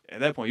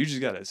at that point you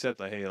just gotta accept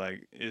like, hey,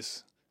 like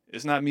it's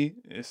not me.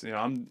 It's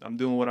I'm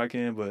doing what I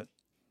can, but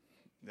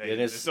hey, It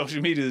is-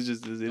 social media is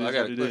just it is I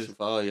got what a it question is.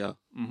 for all y'all.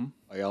 Mm-hmm.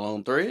 Are y'all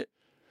on Thread?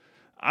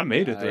 I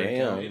made a I thread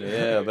am, account.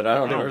 yeah, but I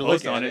don't ever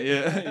post look on at it.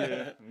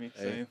 Yeah. Me,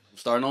 Hey, same. I'm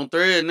starting on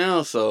Thread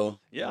now, so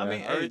Yeah, I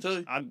mean, I already told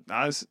you.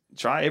 I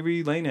try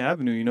every lane and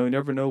avenue. You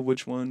never know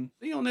which one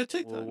See on that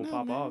TikTok will now,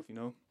 pop man.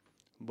 off.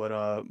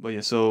 But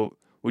yeah. So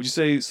would you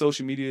say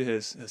social media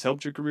has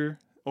helped your career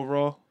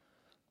overall?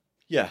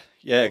 Yeah,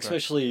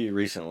 especially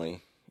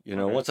recently. Okay.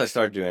 Once I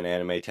started doing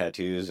anime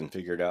tattoos and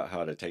figured out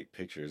how to take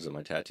pictures of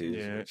my tattoos.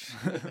 Yeah.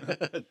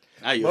 Which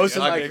Now you most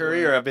of my okay.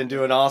 career, I've been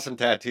doing awesome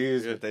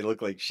tattoos, Yeah. but they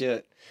look like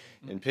shit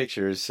in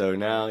pictures. So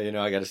now, I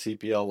got a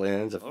CPL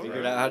lens. I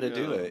figured out how to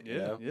do it.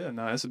 Yeah.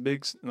 No, that's a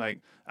big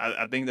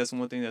I think that's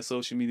one thing that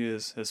social media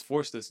has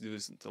forced us to do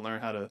is to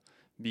learn how to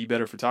be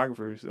better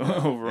photographers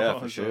overall. Yeah,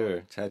 for So, sure.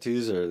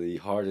 Tattoos are the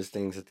hardest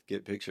things to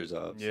get pictures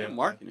of. Yeah. And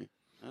marketing.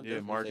 I Yeah,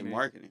 definitely say marketing.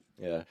 marketing.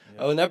 Yeah. Yeah.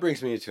 Oh, and that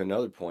brings me to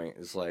another point.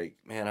 It's like,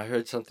 man, I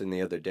heard something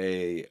the other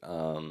day,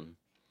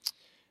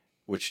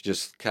 which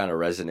just kind of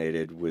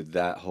resonated with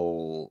that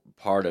whole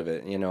part of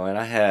it, and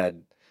I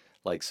had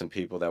like some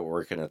people that were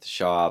working at the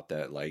shop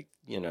that like,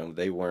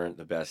 they weren't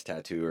the best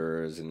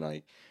tattooers and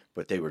like,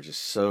 but they were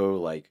just so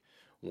like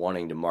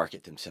wanting to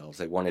market themselves.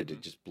 They wanted to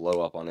just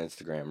blow up on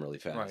Instagram really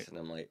fast. Right. And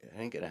I'm like, it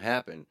ain't going to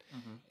happen.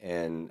 Mhm.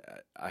 And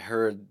I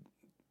heard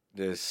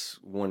this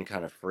one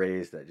kind of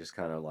phrase that just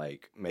kind of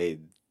like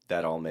made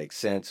that all make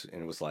sense,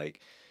 and it was like,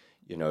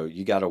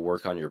 you got to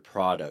work on your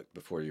product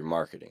before your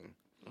marketing.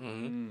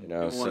 Mm-hmm. People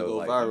want to so go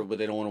like, viral, but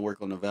they don't want to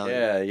work on the value.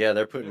 yeah,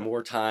 they're putting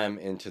more time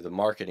into the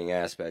marketing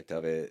aspect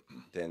of it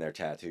than their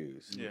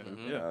tattoos. Yeah.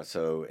 Mhm. Yeah.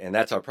 So, and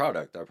that's our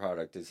product. Our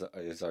product is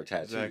our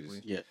tattoos.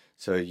 Exactly. Yeah.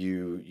 So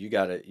you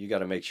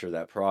gotta make sure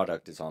that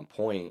product is on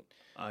point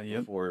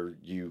Yep. before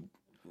you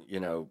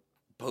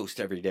post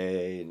every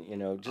day,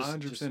 and just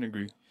 100%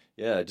 agree.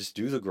 Yeah, just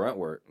do the grunt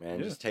work, man.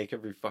 Yeah. Just take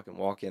every fucking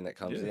walk in that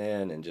comes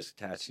Yeah. in and just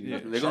tattoo. Yeah.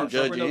 They're going to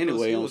judge you Sharpen up those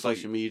anyway on skills, like,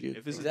 social media.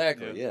 If it's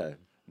Exactly, yeah.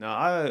 No,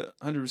 I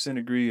 100%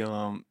 agree.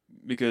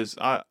 Because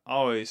I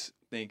always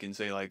think and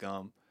say like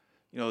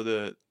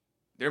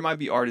there might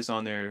be artists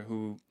on there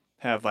who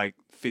have like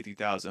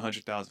 50,000,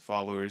 100,000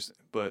 followers,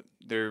 but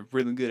they're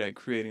really good at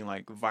creating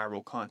like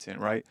viral content,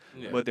 right?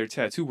 Yeah. But their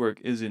tattoo work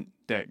isn't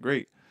that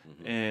great,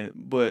 Mhm.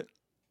 but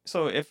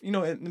so if you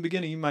know in the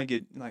beginning you might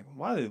get like,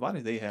 why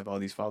do they have all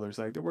these followers?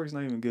 Like their work's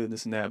not even good,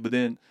 this and that. But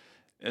then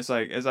it's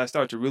like as I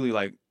start to really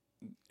like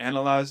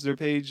analyze their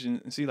page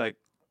and see like,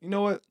 you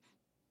know what,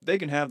 they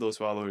can have those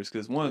followers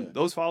because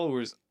those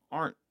followers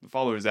aren't the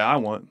followers that I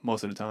want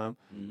most of the time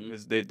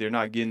because they're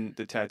not getting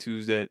the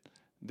tattoos that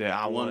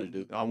I want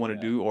to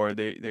do, or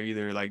they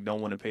either like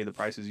don't want to pay the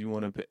prices you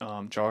want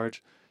to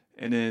charge,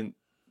 and then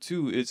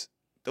two, it's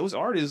those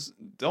artists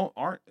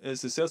aren't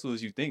as successful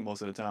as you think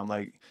most of the time.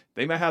 Like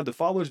they might have the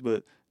followers,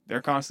 but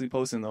they're constantly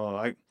posting, oh,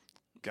 I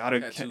got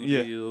a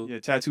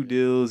tattoo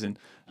deals, and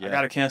I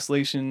got a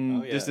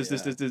cancellation, this,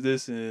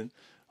 and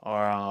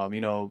or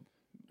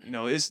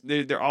it's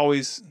they're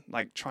always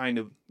like trying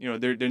to,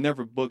 they're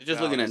never booked. They're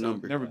just looking at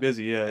numbers, never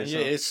busy. Yeah,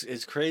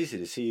 it's crazy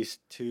to see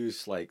too,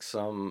 like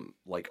some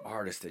like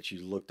artists that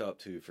you looked up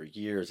to for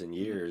years and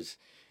years,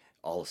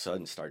 all of a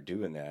sudden start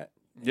doing that.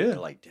 Yeah, they're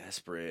like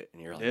desperate,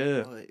 and you're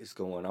like, what is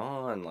going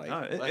on? Like,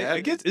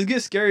 it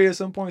gets scary at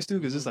some points too,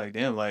 because it's like,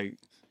 damn, like,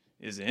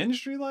 is the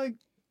industry like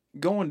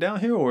going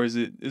downhill, or is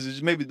it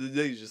just maybe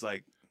they just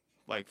like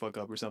fuck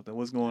up or something?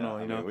 What's going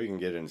on? I mean, we can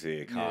get into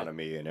the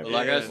economy and everything.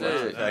 Like I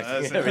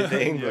said,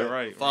 everything. Yeah,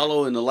 right.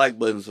 Follow and the like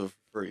buttons are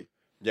free.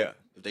 Yeah,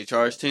 if they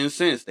charge 10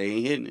 cents, they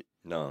ain't hitting it.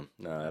 No,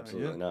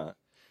 absolutely not.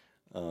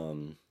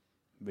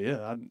 But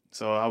yeah,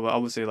 I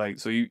would say like,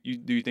 so you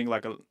do you think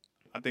like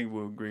I think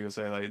we'll agree and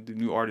say like the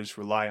new artists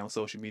rely on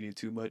social media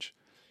too much.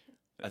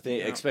 I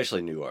think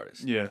especially new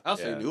artists. Yeah, I'll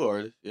say new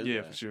artists.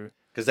 Yeah, for sure.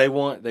 Because they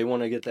want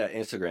to get that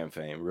Instagram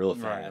fame real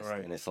fast,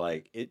 right. And it's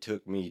like it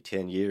took me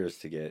 10 years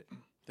to get.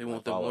 They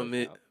want the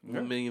 1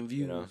 million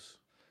views.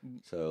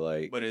 So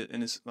like, but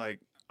it's like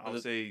I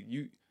would say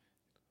you,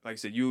 like I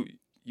said, you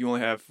only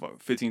have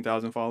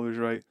 15,000 followers,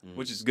 right? Mm-hmm.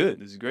 Which is good.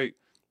 This is great.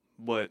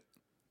 But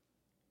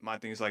my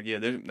thing is like, yeah,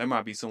 there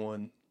might be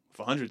someone with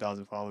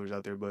 100,000 followers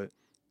out there, but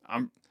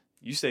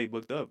you stay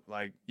booked up.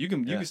 Like you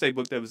can stay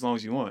booked up as long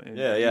as you want. And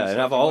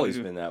and I've always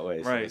been that way.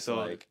 Right. So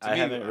like I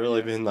haven't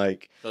really been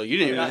like. So you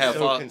didn't even have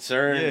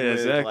concern. Yeah,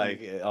 exactly.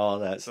 Like all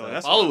that so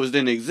stuff. Followers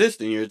didn't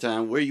exist in your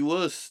time where you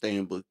was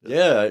staying booked up.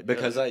 Yeah,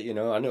 because I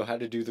know how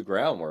to do the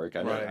groundwork.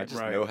 I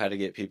just know how to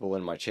get people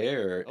in my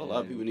chair. A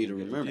lot of people need to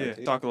remember. Yeah,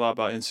 talk a lot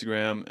about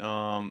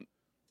Instagram.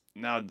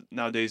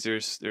 Nowadays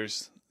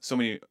there's so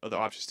many other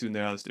options too.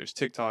 Now there's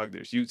TikTok,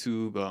 there's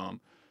YouTube,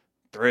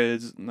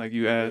 Threads, like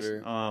you asked.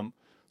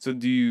 So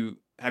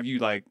have you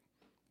like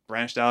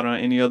branched out on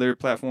any other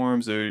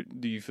platforms, or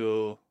do you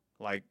feel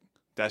like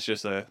that's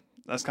kind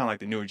of like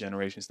the newer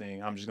generation's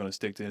thing? I'm just going to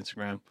stick to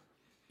Instagram.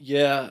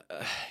 Yeah.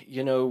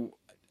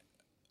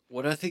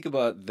 What I think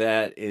about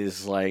that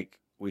is like,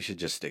 we should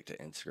just stick to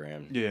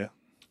Instagram. Yeah.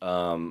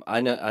 I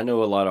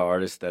know a lot of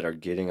artists that are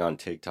getting on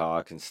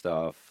TikTok and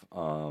stuff.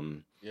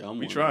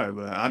 We try,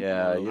 but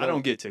I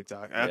don't get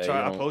TikTok. I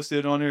posted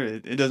it on there.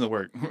 It doesn't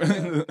work.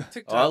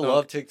 I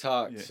love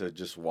TikTok to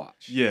just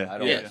watch. Yeah.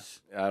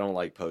 I don't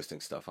like posting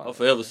stuff on. I'll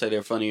forever say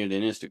they're funnier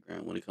than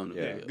Instagram when it comes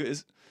to video.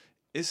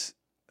 It's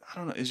I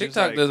don't know. It's TikTok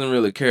just like, doesn't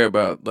really care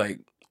about like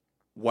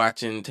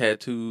watching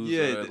tattoos.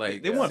 Yeah, or,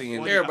 like they want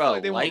care about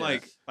like they want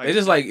like they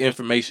just like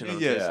information.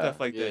 Stuff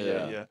like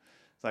that. Yeah.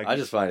 Like, I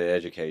just find it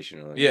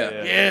educational.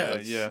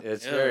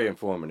 It's very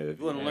informative. If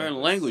you want to learn a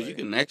language, you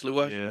can actually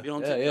watch it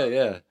on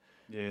TikTok.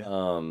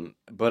 Yeah.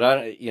 But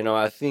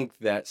I think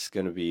that's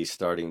going to be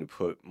starting to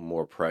put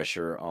more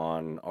pressure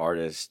on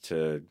artists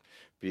to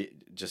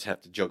just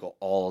have to juggle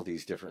all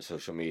these different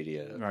social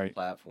media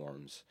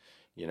platforms.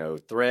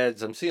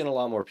 Threads. I'm seeing a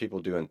lot more people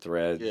doing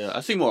Threads. Yeah, I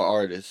see more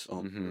artists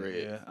on Threads.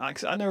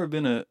 Yeah, I never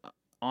been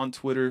on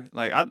Twitter.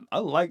 Like I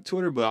like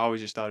Twitter, but I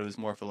always just thought it was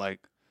more for like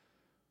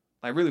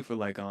really for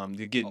like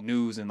to get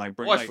news and like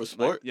bring watch for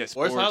sport,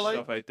 sports highlights,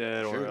 stuff like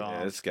that, or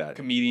it's got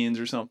comedians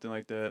or something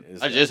like that.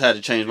 I just had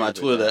to change my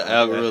Twitter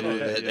algorithm.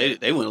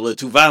 They went a little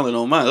too violent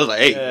on mine. I was like,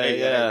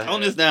 hey,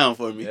 tone this down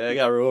for me. Yeah, it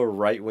got real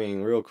right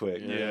wing real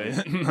quick.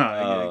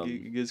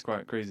 It gets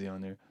quite crazy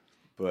on there.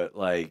 But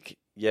like,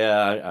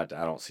 I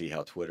don't see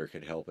how Twitter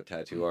could help a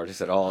tattoo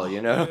artist at all,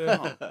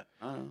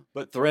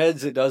 But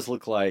Threads, it does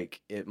look like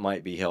it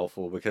might be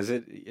helpful because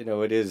it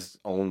is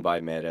owned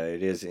by Meta.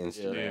 It is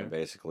Instagram,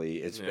 basically.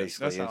 It's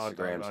basically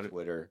Instagram's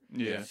Twitter.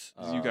 Yeah,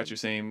 you got your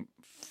same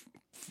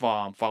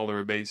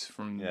follower base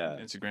from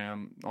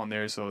Instagram on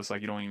there, so it's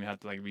like you don't even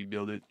have to like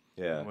rebuild it.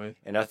 Yeah,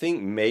 and I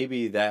think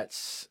maybe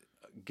that's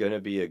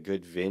gonna be a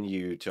good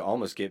venue to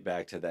almost get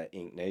back to that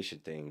Ink Nation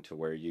thing, to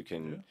where you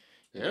can.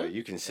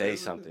 You can say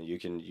something. You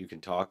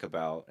can talk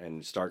about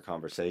and start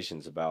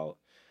conversations about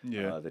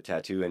the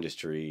tattoo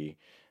industry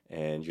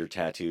and your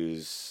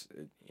tattoos.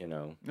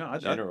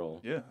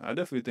 General. I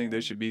definitely think there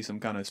should be some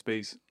kind of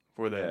space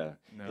for that.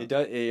 Yeah, it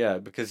does. Yeah,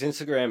 because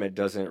Instagram,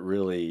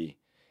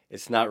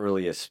 it's not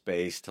really a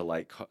space to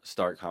like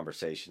start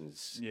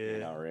conversations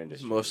in our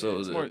industry. Most of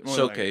it's the more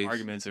showcase like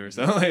arguments or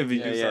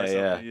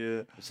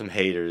something. Some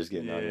haters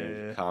getting on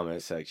your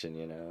comment section,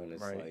 and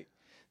it's like.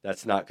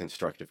 That's not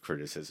constructive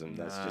criticism.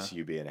 That's just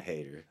you being a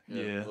hater.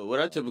 Yeah. But what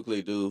I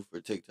typically do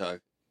for TikTok,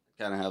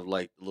 kind of have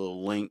like a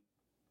little link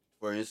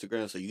for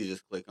Instagram, so you can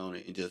just click on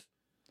it and just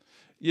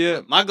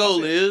Yeah, My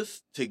goal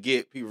is to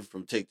get people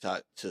from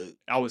TikTok to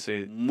I would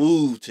say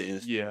move to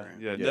Instagram. yeah.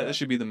 Yeah. That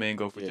should be the main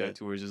goal for Yeah.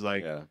 tattooers. Is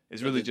like Yeah.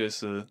 it's really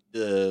just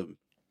The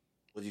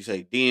what do you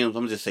say, DMs? I'm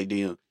gonna just say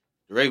DM.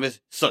 Direct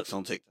message sucks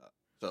on TikTok.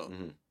 So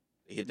Mhm.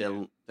 they hit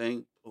that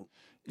thing. Boom.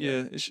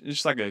 yeah, it's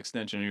just like an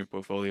extension of your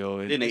portfolio.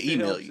 Then they If it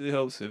email helps, you. It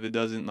helps. If it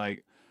doesn't,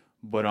 like,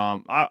 but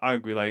I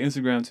agree. Like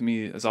Instagram to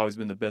me has always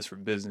been the best for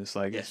business.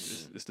 Like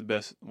Yes. it's the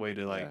best way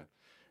to like.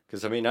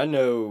 Because I mean, I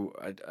know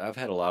I've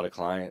had a lot of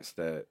clients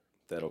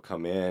that'll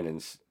come in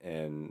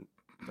and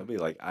they'll be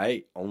like,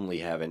 I only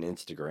have an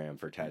Instagram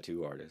for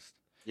tattoo artists.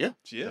 Yeah,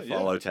 To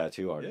follow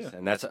tattoo artists,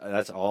 and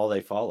that's all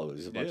they follow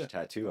is a bunch of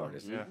tattoo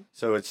artists. Yeah.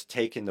 So it's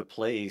taken the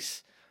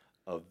place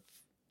of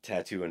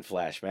Tattoo and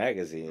Flash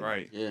magazine.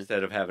 Right. Yeah.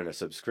 Instead of having a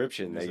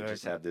subscription, they just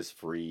Exactly. have this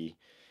free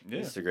Yeah.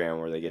 Instagram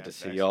where they get Yeah, to see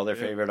exactly. all their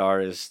Yeah. favorite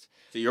artists,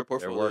 To your their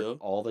portfolio. work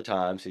all the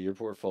time, see your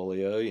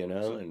portfolio, you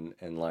know, So-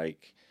 and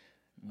like.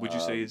 Would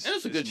you say And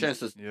it's a good chance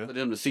for yeah.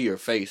 them to see your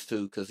face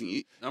too, because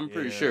I'm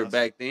pretty Yeah, sure that's-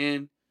 back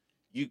then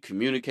you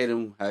communicate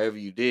them however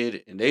you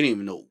did, and they didn't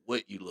even know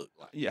what you looked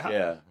like.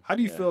 Yeah. How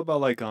do you feel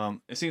about like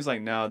it seems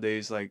like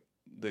nowadays like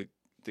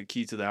the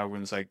key to the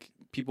algorithm is like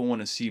people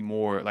want to see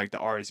more like the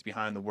artists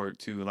behind the work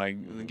too, like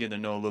getting to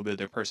know a little bit of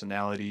their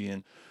personality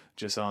and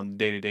just on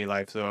day-to-day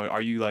life. So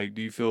are you like,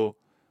 do you feel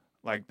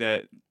like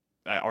that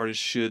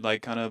artists should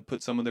like kind of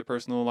put some of their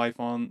personal life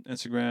on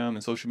Instagram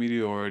and social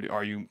media, or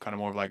are you kind of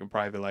more of like a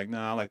private, like,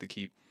 nah, I like to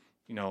keep,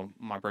 you know,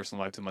 my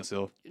personal life to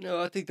myself? You know,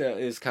 I think that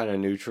is kind of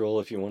neutral.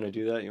 If you want to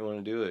do that, you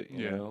want to do it.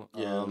 You Yeah. know,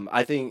 Yeah.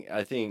 I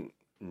think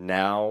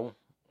now,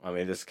 I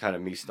mean, this is kind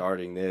of me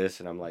starting this,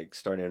 and I'm like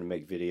starting to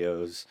make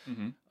videos,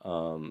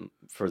 Mm-hmm.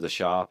 for the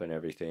shop and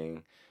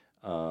everything.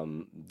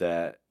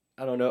 That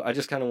I don't know. I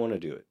just kind of want to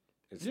do it.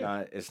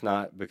 It's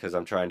not because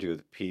I'm trying to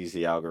appease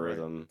the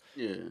algorithm.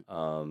 Yeah.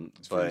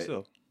 It's for But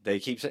yourself. they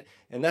keep saying,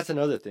 and that's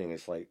another thing.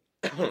 It's like,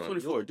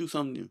 24, do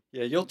something new.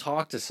 yeah, you'll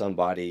talk to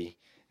somebody,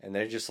 and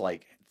they're just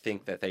like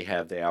think that they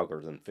have the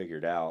algorithm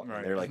figured out. Right.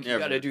 And they're like, you Never.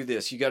 got to do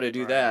this, you got to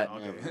do Right, that.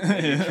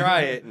 okay. You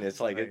try it, and it's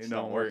like Right, it's it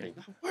not don't work.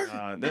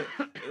 working.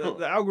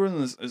 The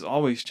algorithm is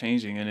always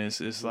changing, and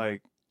it's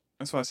like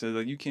that's why I said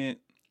like you can't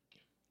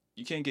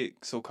get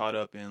so caught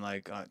up in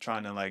like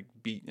trying to like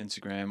beat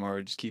Instagram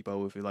or just keep up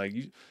with it. Like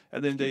you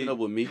at the end of the Keeping day, up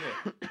with me.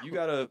 you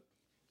gotta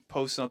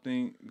post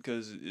something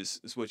because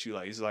it's what you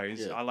like. It's like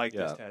Yeah. I like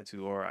this Yeah.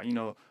 tattoo, or you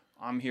know,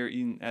 I'm here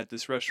eating at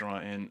this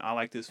restaurant and I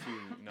like this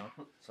food. You know,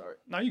 Sorry.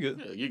 no, you good.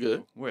 Yeah, you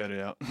good. We'll edit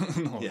it out.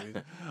 No Yeah. worries.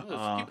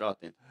 Let's keep it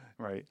authentic.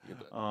 Right. You're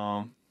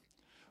good.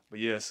 But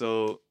yeah,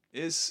 so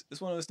it's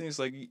one of those things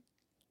like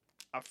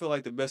I feel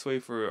like the best way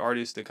for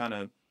artists to kind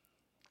of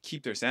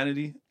keep their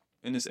sanity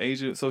in this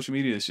age of social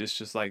media is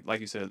just like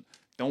you said,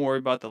 don't worry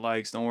about the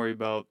likes, don't worry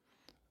about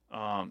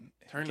Turn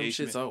them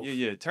engagement. shits off.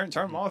 Yeah, turn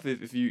them off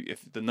if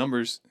the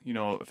numbers, you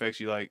know, affects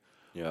you, like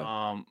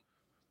Yeah.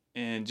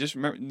 and just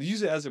remember,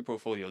 use it as a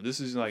portfolio. This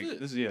is like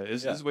this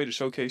is a way to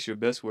showcase your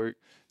best work.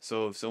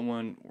 So if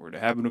someone were to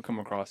happen to come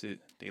across it,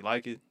 they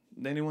like it,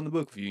 then they want to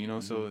book with you, you know.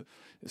 So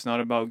it's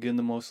not about getting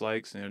the most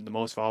likes and the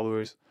most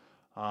followers.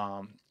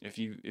 If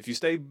you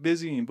stay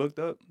busy and booked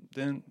up,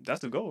 then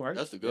that's the goal, right?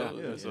 That's the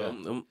goal. Yeah,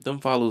 so Them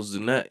follows do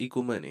not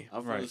equal money.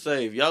 I'm Right. gonna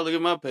say, if y'all look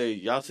at my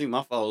page, y'all see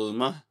my followers.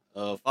 My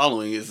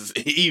following is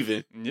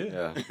even.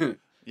 yeah. Yeah.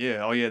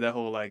 Yeah. Oh yeah, that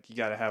whole like you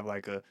gotta have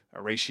like a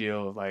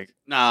ratio of like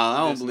Nah, I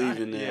don't It's believe not-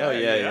 in that. Yeah, Oh yeah,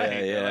 I yeah,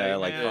 hate that, yeah.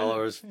 like, Like man.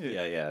 followers. Yeah.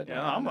 Yeah, yeah. yeah,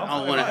 no, I'm, no. I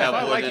don't wanna have if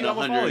I more like than you, I'm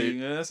gonna follow 100.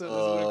 you. Yeah, that's what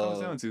it comes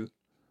down to.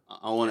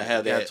 I want to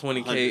have Got that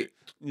 20K 100.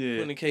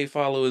 Yeah. 20K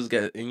followers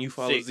and you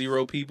follow 6.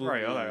 0 people.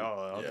 Right. I'm like,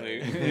 oh,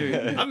 okay.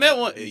 Yeah. I met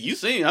one. You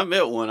seen? I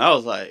met one. I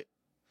was like,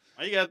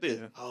 "Why you got this?"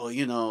 Yeah. Oh,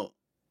 you know.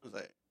 I was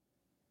like,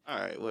 "All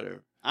right,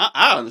 whatever."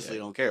 I honestly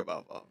don't care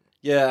about following.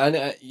 Yeah,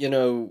 and you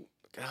know,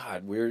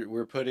 God,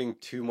 we're putting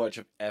too much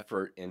of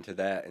effort into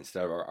that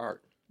instead of our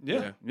art.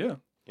 Yeah.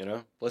 You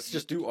know, let's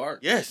just do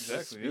art. Yes,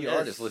 Exactly, Be yes.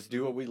 artists. Let's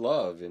do what we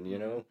love, and you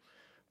know,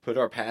 put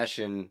our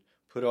passion,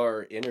 put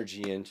our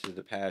energy into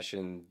the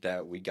passion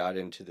that we got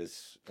into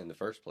this in the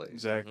first place.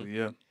 Exactly.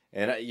 Yeah.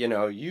 And you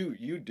know,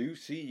 you do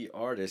see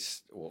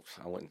artists. Well,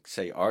 I wouldn't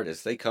say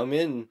artists. They come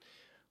in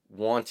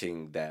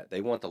wanting that.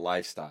 They want the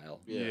lifestyle.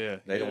 Yeah.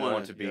 They don't wanna-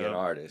 want to be yeah, an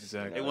artist.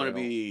 exactly. They want to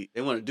be.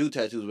 They want to do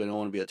tattoos, but they don't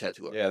want to be a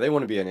tattoo artist. Yeah, they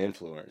want to be an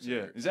influencer.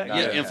 Yeah, exactly. Not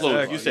Yeah, a-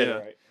 influence. exactly, You said yeah. it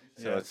right.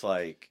 So Yeah. it's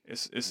like,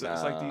 It's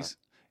like Nah. these,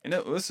 and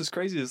what's just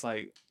crazy is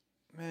like,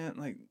 man,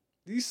 like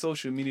these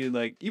social media,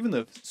 like even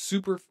the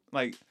super,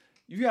 like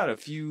you got a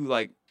few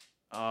like,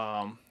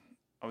 I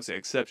would say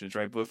exceptions,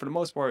 right? But for the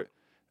most part,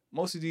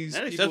 most of these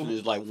That people, exception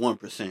is like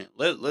 1%.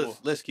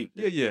 Let's keep.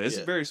 yeah, it's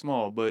very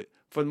small. But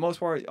for the most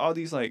part, all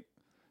these like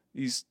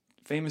these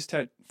famous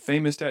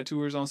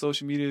tattooers on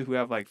social media who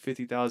have like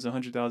 50,000,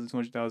 100,000,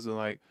 200,000,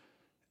 like.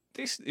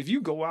 If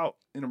you go out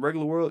in a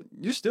regular world,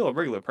 you're still a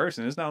regular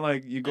person. It's not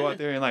like you go out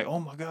there and like, oh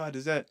my God,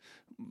 is that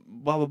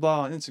blah blah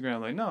blah on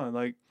Instagram? Like, no,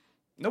 like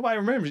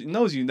nobody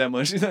knows you that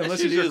much unless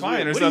it's your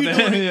client or What something. are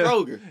you doing in yeah.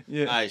 Kroger?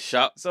 Yeah. I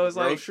shop. So it's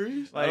like-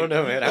 groceries. I don't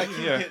know, man. I keep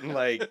yeah. getting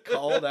like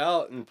called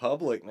out in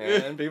public,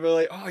 man. People are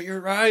like, "Oh, you're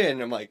Ryan."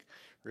 I'm like,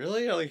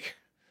 "Really?" Like,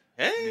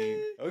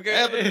 Hey, Okay.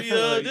 happened to be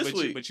Like, this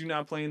week. but you're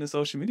not playing the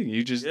social media.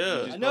 You just Yeah.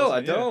 you just I know. post I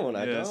it, yeah. don't. I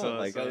Yeah, don't. so-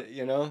 like, so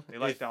you know, they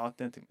like if, the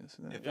authenticness.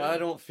 of that. if I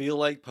don't feel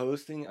like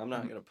posting, I'm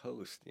not gonna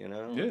post. You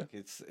know. Yeah.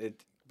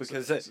 Like,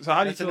 because that, so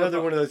how do you that's feel another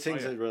about- one of those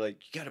things oh, yeah. that we're like,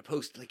 you gotta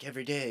post like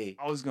every day.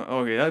 I was going.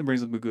 Okay, that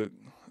brings up a good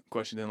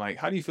question. Then, like,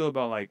 how do you feel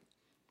about like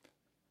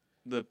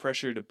the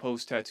pressure to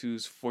post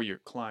tattoos for your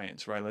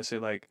clients? Right. Let's say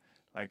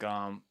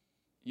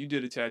you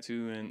did a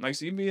tattoo and like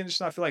so you may just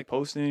not feel like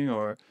posting,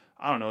 or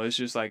I don't know. It's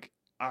just like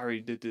I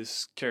already did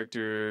this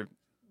character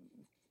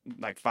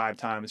like 5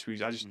 times for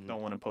you. I just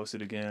don't want to post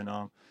it again.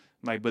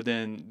 But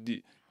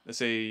then let's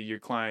say your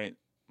client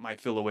might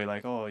feel away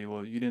like, oh,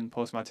 well, you didn't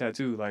post my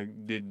tattoo.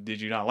 Like,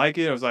 did you not like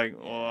it? I was like,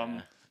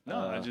 well, no,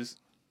 I just.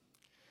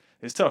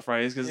 It's tough,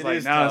 right? It's because It like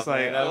is now tough, it's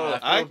like man.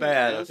 I feel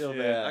bad. I feel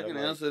bad. I can I'm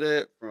like- answer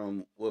that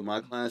from what my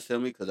clients tell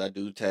me because I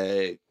do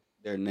tag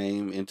their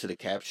name into the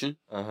caption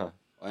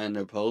and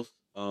their post.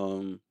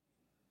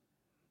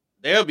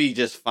 They'll be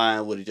just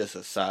fine with it, just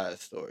a side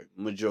story.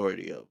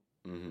 Majority of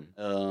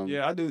them.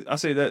 yeah, I do. I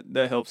say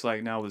that helps.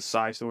 Like now with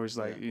side stories,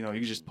 like Yeah. you know,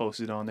 you can just post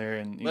it on there,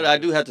 and But I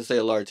do have to say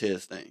a large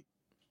test thing.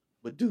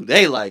 But do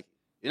they like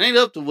it? It ain't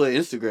up to what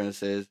Instagram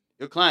says.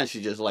 Your clients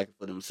should just like it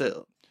for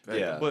themselves.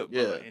 Yeah. But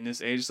Yeah. in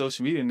this age of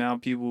social media now,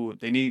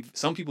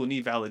 some people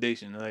need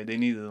validation. Like they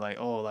need to like,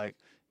 oh, like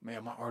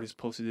man, my artist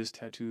posted this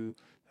tattoo.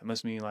 That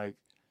must mean like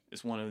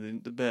it's one of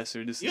the best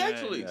or this. You and that.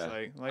 actually- It's Yeah.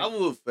 like I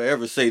will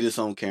forever say this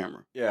on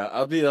camera. Yeah,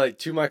 I'll be like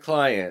to my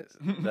client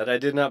that I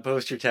did not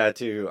post your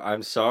tattoo.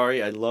 I'm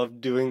sorry. I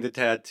love doing the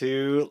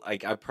tattoo.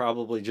 Like I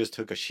probably just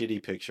took a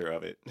shitty picture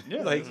of it.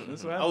 yeah, like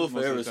that's what I will happens most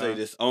of forever the say time.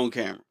 this on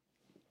camera.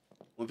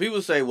 When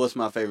people say, "What's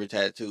my favorite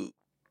tattoo?"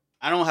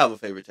 I don't have a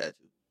favorite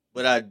tattoo,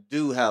 but I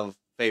do have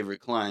favorite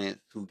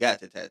clients who got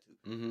the tattoo.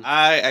 Mm-hmm.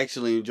 I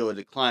actually enjoy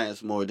the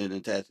clients more than the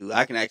tattoo.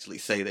 I can actually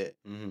say that.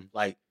 Mm-hmm.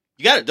 Like,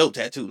 you got a dope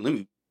tattoo. Let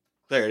me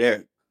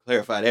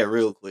clarify that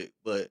real quick.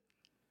 But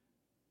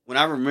when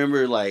I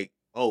remember, like,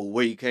 oh,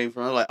 where you came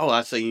from, I'm like, oh,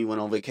 I say you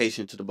went on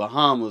vacation to the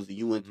Bahamas,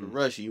 you went to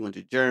Russia, you went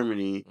to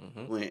Germany,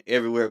 you went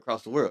everywhere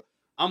across the world.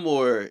 I'm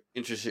more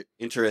interested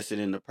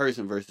in the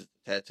person versus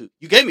the tattoo.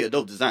 You gave me a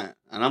dope design,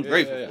 and I'm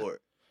grateful for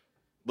it.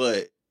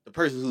 But the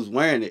person who's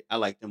wearing it, I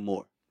like them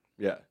more.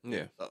 Yeah.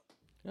 Yeah. So,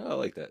 Oh, I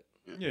like that.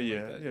 Yeah, that,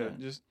 yeah. yeah.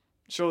 Just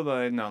show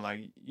that no, like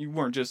you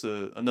weren't just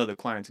another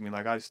client to me.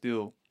 Like I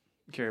still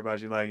care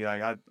about you. Like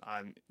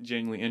I'm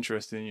genuinely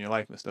interested in your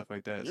life and stuff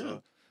like that. Yeah.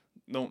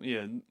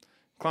 So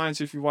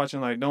clients, if you're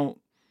watching, like don't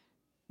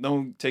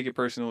take it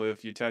personal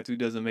if your tattoo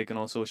doesn't make it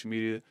on social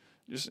media.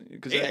 Just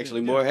because they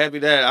actually more happy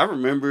that I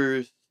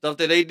remember stuff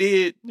that they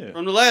did Yeah.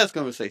 from the last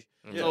conversation.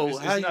 Yeah, So it's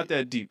how not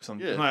that deep.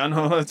 Sometimes Yeah. I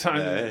know a lot of times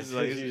Yeah, it's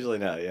like it's usually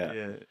not. Yeah.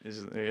 yeah. It's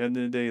at the end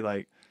of the day,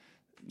 like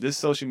this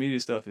social media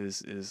stuff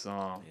is it's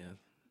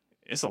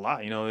a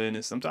lot, you know. And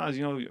it's, sometimes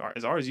you know,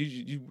 as artists,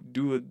 you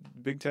do a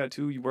big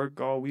tattoo, you work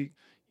all week,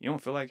 you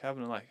don't feel like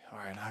having to like, all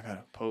right, now I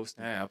gotta post.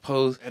 I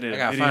post. Edit I a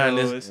gotta video, find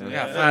this. this, I yeah.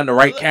 gotta find the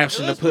right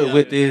caption to put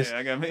with this. Yeah,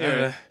 I got Uh,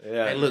 Yeah.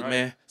 Hey, look, right.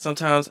 man.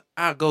 Sometimes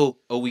I go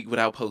a week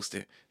without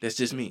posting. That's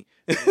just me.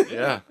 Yeah.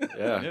 Yeah.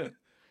 yeah.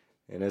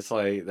 And it's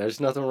like there's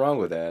nothing wrong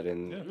with that,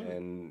 and Yeah.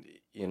 and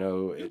you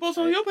know, you post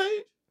on your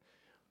page.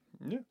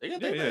 Yeah, They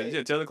got yeah, that yeah, page.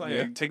 yeah. Tell the client,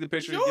 Yeah. take the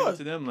picture, It's and give yours.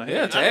 it to them. Like,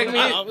 Yeah, hey, tag me.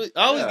 I always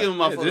Yeah. give them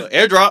my Yeah, photo. just-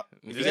 Airdrop.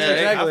 Yeah, Yeah,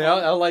 exactly. I-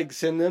 I'll like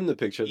send them the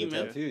picture of the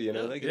Email. tattoo. You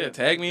know, Yeah. they can Yeah,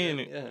 tag me in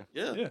it.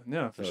 Yeah. Yeah.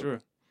 yeah, for So-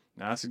 sure.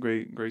 Nah, that's a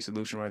great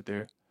solution right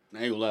there.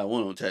 I ain't gonna lie,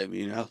 one don't tag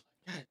me, and I was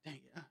like, God dang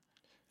it.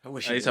 I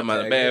wish Oh, you did talking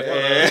about the tag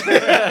bad me.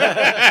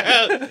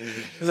 Yeah.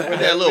 It's like, With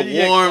that little When you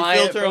get warm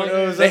client filter on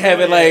photos it. they have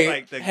it like,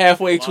 like the-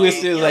 halfway Wow.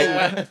 twisted.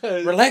 Yeah.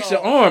 Like, relax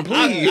your arm,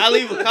 please. I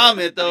leave a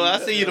comment though. I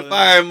see you the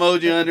fire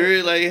emoji under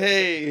it, like,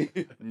 hey.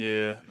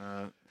 Yeah,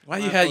 nah. Why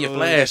you My have your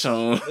photos- flash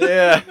on?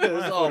 Yeah, My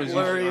it's all photos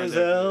blurry usually as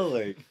aren't that hell.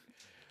 good. Like,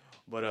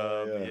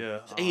 But Yeah.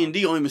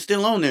 A&D on him is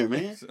still on there,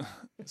 man.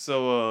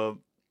 So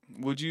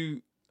would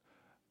you?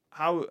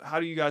 How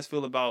do you guys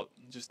feel about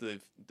just the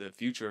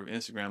future of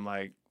Instagram?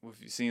 Like,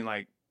 if you've seen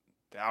like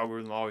the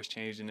algorithm always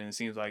changing, and it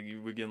seems like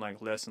you were getting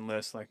like less and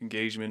less like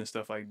engagement and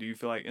stuff. Like, do you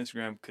feel like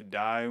Instagram could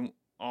die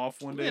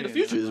off one day? Man, the and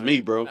future then, is like-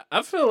 me, bro.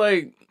 I feel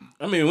like,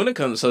 I mean, when it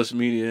comes to social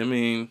media, I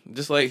mean,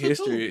 just like Me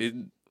history,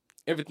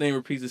 everything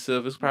repeats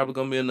itself. It's probably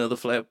gonna be another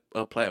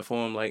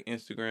platform like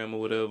Instagram or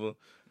whatever.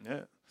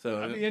 Yeah,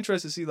 So I'd be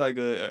interested to see like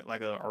a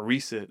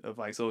reset of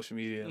like social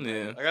media.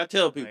 yeah, Like I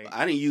tell people, Like-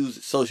 I didn't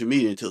use social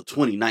media until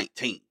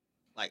 2019.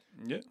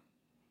 Yeah.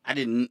 I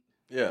didn't.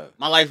 yeah,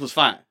 My life was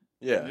fine.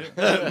 yeah.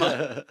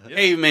 Yeah.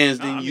 Cavemans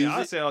No, didn't I mean, use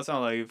I it. say all the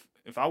time, like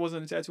if I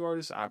wasn't a tattoo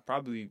artist, I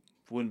probably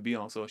wouldn't be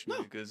on social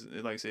media because,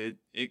 like I said,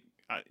 it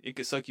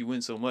could suck you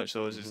in so much.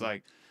 So it's just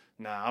like,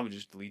 nah, I would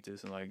just delete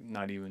this and like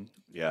not even.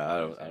 Yeah, I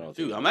don't.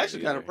 Dude, think I'm I actually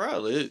would kind of either.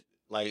 proud of it.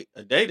 Like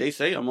a day, they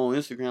say I'm on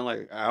Instagram like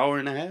an hour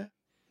and a half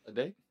a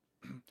day.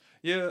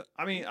 Yeah,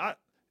 I mean,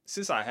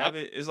 since I have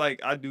it, it's like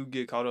I do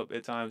get caught up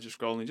at times just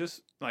scrolling,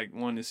 just like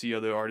wanting to see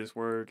other artists'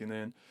 work, and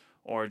then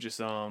or just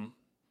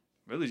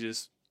really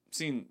just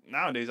seen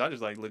nowadays. I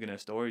just like looking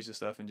at stories and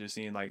stuff and just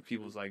seeing like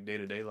people's like day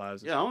to day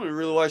lives. Yeah, I don't even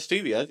really watch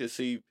TV. I just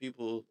see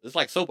people. It's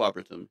like soap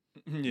opera to me.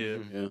 Yeah.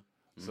 Yeah.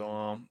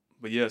 So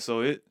but yeah,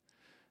 so it.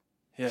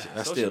 Yeah,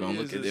 I still don't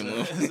look at them.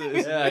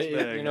 Yeah,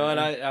 you know, and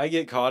I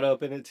get caught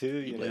up in it too.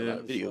 You play a know, lot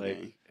of video it's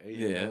like, games. hey,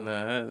 you Yeah,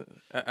 know.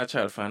 I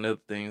try to find other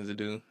things to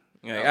do.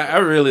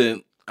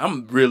 Like,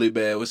 I'm really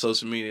bad with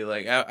social media.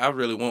 Like I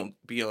really won't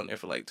be on there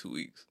for like 2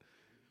 weeks.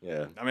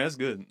 Yeah. I mean, that's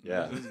good.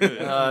 Yeah, That's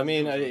good. I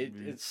mean,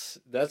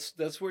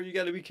 that's where you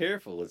got to be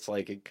careful. It's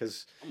like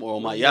because I'm more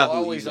on my when you're Yahoo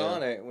always email.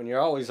 on it. When you're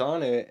always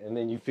on it, and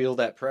then you feel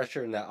that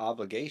pressure and that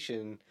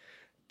obligation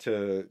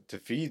to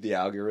feed the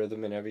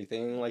algorithm and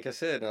everything. Like I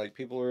said, like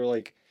people are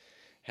like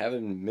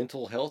having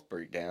mental health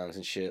breakdowns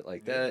and shit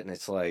like that, and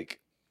it's like,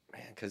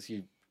 man, because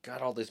you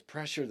got all this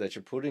pressure that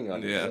you're putting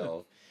on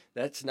yourself.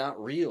 That's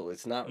not real.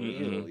 It's not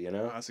real. You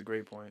know. That's a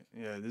great point.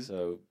 Yeah,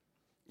 So.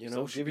 You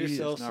know, social give media is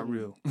yourself not some,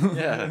 real.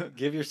 yeah,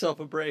 give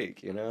yourself a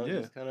break. You know, Yeah.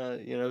 just kind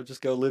of, you know,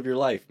 just go live your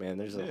life, man.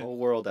 There's a whole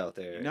world out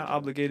there. You're not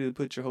obligated to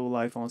put your whole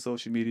life on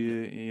social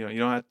media. You know, you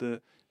don't have to.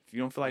 If you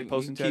don't feel like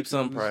posting, Keep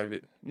some tattoos,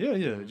 private.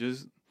 Yeah,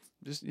 just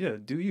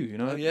do you? You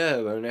know. Oh yeah,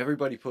 and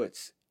everybody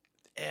puts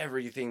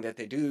everything that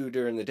they do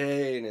during the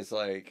day, and it's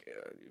like,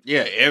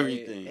 Yeah,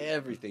 everything.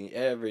 everything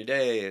every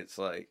day. It's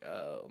like,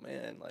 oh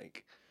man,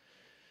 like,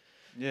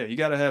 Yeah, you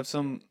got to have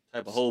some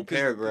Type of whole 'cause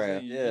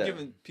paragraph. You're Yeah.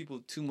 giving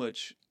people too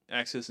much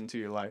access into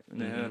your life,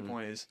 and then that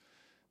point is,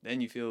 then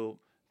you feel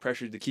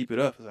pressured to keep it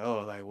up. It's like,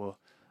 oh, like well,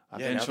 I've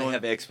yeah, been now showing. they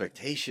have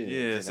expectations. Yeah,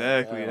 you know?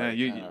 exactly. Oh, Nah,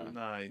 like,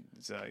 nah,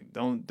 it's like,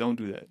 don't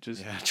do that.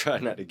 Just yeah, try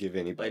not to give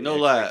anybody Like, no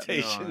lie.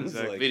 expectations.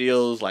 No, exactly. Like,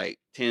 Videos like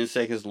 10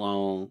 seconds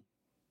long.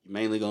 You're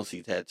mainly gonna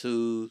see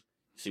tattoos.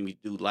 You see me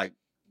do like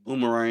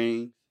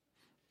boomerang,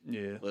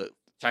 yeah. but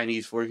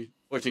Chinese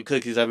fortune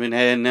cookies I've been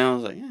adding now. I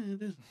was like, yeah,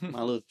 this is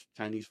my little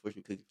Chinese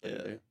fortune cookie plate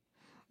Yeah. there.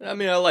 I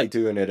mean, I like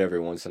doing it every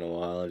once in a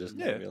while. I just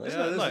Yeah, be like, it's oh,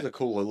 not this like- is a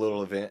cool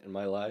little event in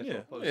my life. Yeah.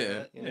 I'll post Yeah.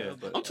 that, you know, Yeah.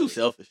 but I'm too like,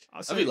 selfish. I'll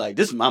I'll say- be like,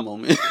 this is my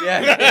moment.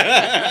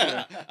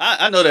 Yeah.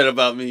 I know that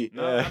about me.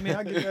 No, I mean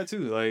I get that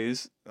too. Like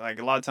it's like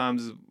a lot of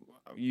times,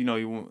 you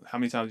know, how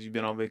many times you've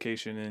been on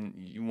vacation and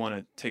you want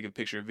to take a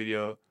picture or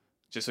video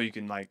just so you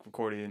can like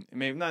record it and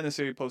maybe not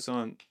necessarily post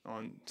on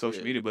social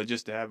Yeah. media, but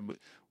just to have,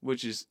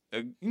 which is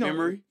you know,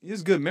 Memory.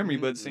 It's good memory,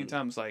 but at the same Mhm.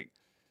 time, it's like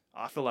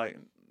I feel like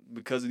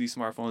because of these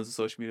smartphones and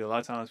social media, a lot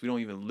of times we don't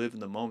even live in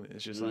the moment.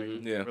 It's just like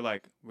Mhm. Yeah.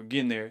 we're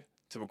getting there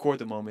to record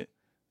the moment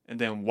and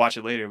then watch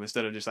it later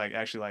instead of just like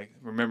actually like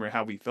remembering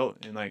how we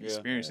felt and like Yeah.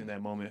 experiencing that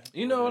moment.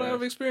 You know what Yeah.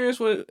 I've experienced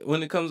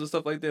when it comes to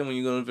stuff like that, when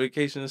you go on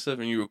vacation and stuff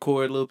and you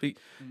record a little peek.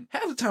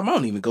 Half the time I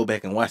don't even go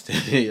back and watch that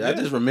video. I Yeah.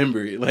 just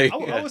remember it. Like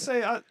I would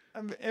say I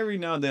every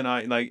now and then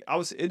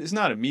it's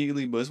not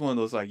immediately, but it's one of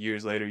those like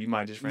years later you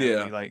might just randomly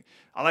Yeah. like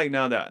I like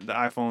now that the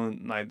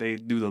iPhone like they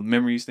do the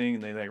memories thing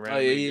and they like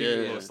randomly yeah, do yeah.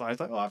 little slides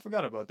like oh I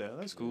forgot about that,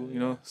 that's cool, you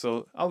know.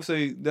 So I would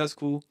say that's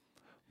cool,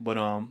 but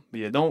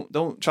yeah,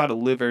 don't try to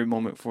live every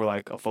moment for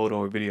like a photo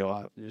or video.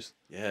 I just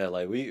yeah,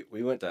 like we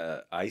went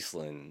to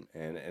Iceland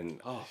and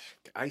Oh,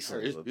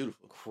 Iceland it's is the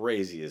beautiful.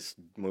 craziest,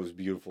 most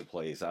beautiful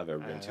place I've ever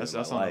been to. that's in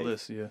my on life. the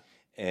list. Yeah,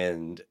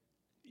 And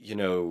you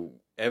know,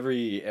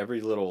 every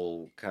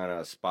little kind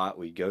of spot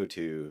we go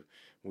to,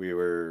 we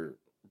were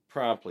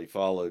promptly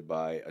followed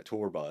by a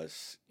tour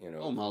bus. You know,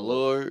 Oh my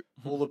lord.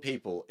 full of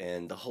people,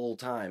 and the whole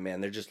time,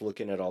 man, they're just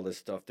looking at all this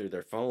stuff through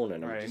their phone,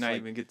 and I'm right. just Not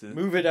like, even get to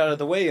move it out of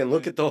the way and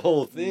look at the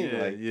whole thing,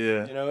 Yeah, like,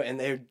 yeah. you know. And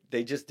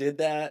they just did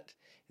that,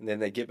 and then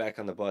they get back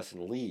on the bus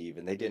and leave,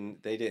 and they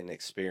didn't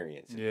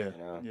experience it. Yeah, You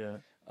know?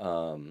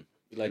 yeah,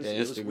 You like it that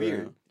was Instagram.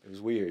 weird. It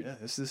was weird. yeah.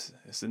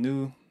 It's the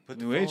new Put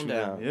the new age phone for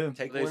them, down. yeah.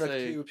 Take They one or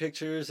say- two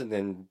pictures and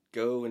then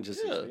go and just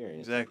Yeah, experience.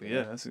 it, Exactly. you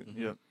Yeah, know? that's Mhm.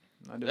 yeah.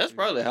 I That's definitely-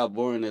 probably how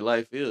boring their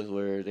life is,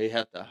 where they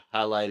have to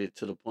highlight it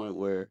to the point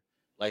where,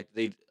 like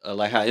they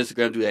like how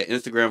Instagram do that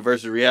Instagram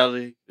versus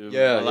reality.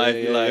 Yeah, My life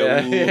yeah, be yeah, like,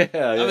 yeah, ooh.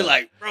 yeah, I yeah. be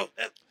like, bro,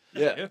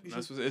 Yeah. Yeah,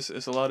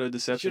 it's a lot of You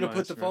deception. should have on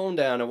put the Instagram. phone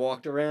down and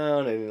walked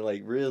around and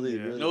like really,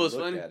 Yeah. really. you know what's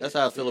looked funny? at That's it,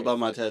 how I feel about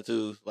my experienced it.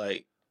 tattoos.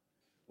 Like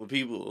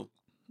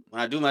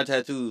when I do my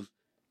tattoos,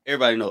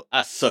 everybody know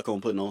I suck on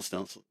putting on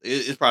stencils.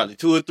 It's probably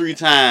 2 or 3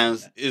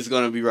 times it's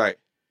gonna be right,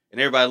 and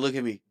everybody look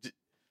at me.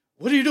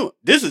 What are you doing?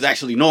 This is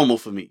actually normal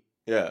for me.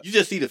 Yeah. You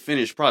just see the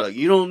finished product.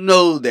 You don't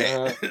know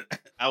that. Uh-huh.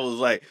 I was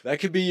like, That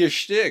could be your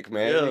shtick,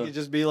 man. Yeah. You could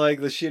just be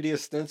like the shittiest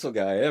stencil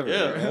guy ever.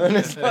 yeah, you know? And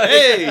it's like,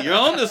 hey, you're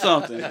on to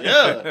something.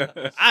 Yeah,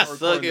 I Start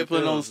suck recording at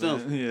putting the on films, man.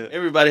 stencils. Yeah.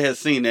 Everybody has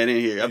seen that in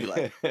here. I'll be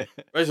like,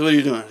 Bryce, what are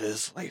you doing?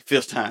 This like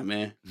 5th time,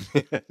 man.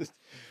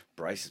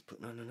 Bryce is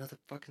putting on another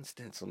fucking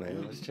stencil,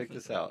 man. Let's check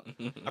this out.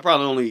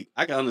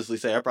 I can honestly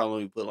say I probably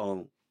only put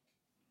on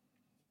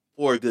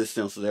 4 good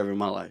stencils ever in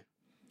my life.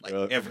 Like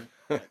ever.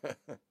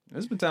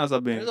 There's been times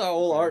I've been. There's our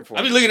whole art form.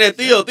 I be looking at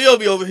Theo. Theo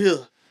be over here.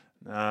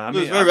 Nah, I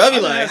Louis mean, Murphy, I be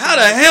done like, had how some-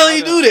 the hell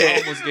he do that? I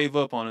almost gave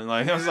up on it.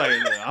 Like I was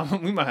like,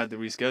 look, we might have to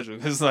reschedule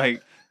because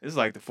like it's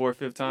like the 4th,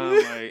 5th time.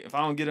 Like if I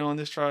don't get it on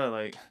this try,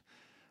 like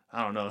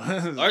I don't know.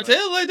 It's Our like-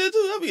 tail like that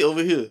too. I'll be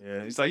over here.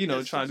 Yeah, it's like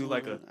trying to do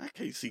like a. I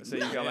can't see. Say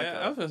you got like Yeah,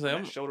 I was gonna say, that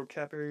I'm- shoulder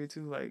cap area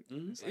too, like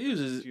Mhm. it's like It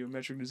uses- a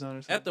geometric design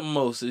or something. At the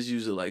most, it's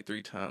usually like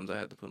 3 times I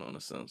have to put on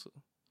a stencil.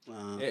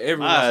 Mine Every is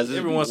once in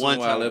a one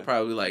while, time. it's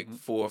probably like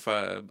 4 or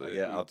 5. But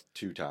Yeah, up to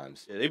 2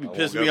 times. Yeah, they be I pissing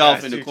won't me go off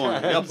past in the 2 corner.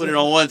 times. Y'all put it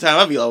on one time.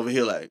 I'll be over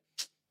here like,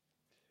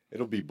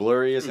 It'll be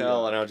blurry as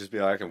hell, and I'll just be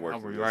like, I can work. I'll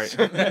with be this.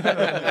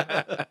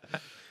 right.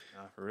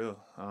 Nah, for real.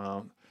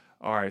 All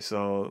right.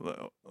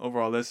 So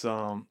overall, let's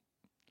So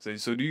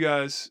do you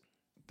guys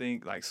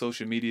think like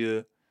social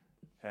media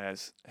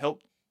has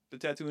helped the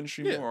tattoo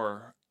industry Yeah.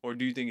 more, or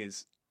do you think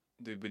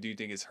do you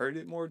think it's hurt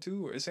it more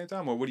too, or at the same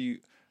time, or what do you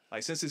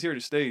like? Since it's here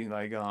to stay,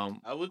 like I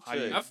would how do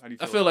you- say how do you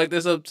I feel? feel like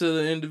that's up to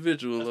the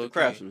individual. that's the low-key.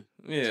 craftsman.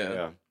 Yeah.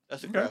 Yeah,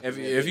 That's the Okay.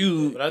 craftsman. If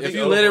you but I think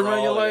let it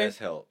run your overall it has life,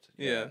 helped.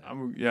 yeah. I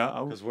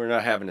Because we're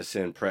not having to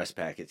send press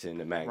packets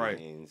into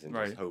magazines and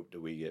right. just hope that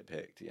we get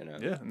picked. You know.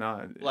 yeah,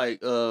 nah,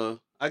 like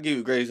I give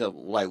you a great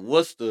example. Like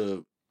what's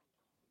the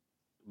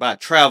by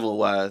travel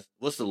wise,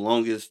 what's the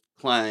longest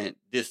client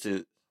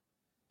distance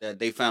that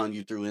they found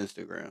you through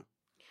Instagram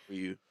for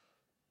you?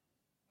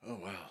 Oh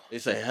wow. They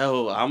say,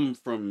 hell, I'm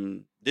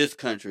from this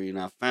country and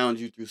I found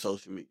you through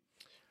social media.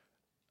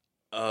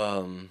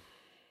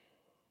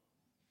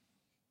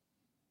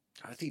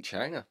 I think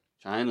China.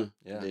 China.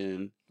 Yeah.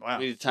 Then wow.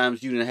 many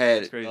times you done That's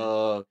had crazy.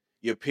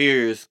 your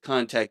peers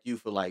contact you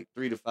for like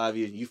 3 to 5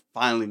 years and you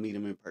finally meet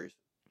them in person.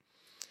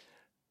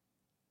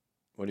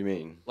 What do you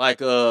mean? Like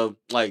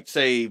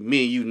say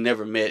me and you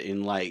never met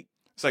in like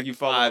It's like you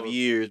follow 5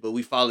 years, but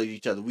we followed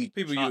each other. We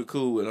people chop- you were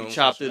cool with. we on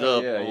chopped social it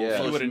up. Yeah, on yeah.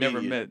 social you would have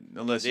never media. met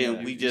unless Then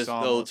you we you just saw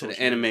 'em go on to the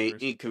social media Anime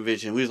first. Inc.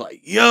 convention. We was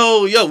like,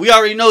 yo, we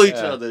already know each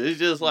Yeah. other. It's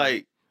just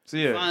like So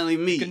yeah, finally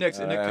meet. connects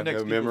I and it have connects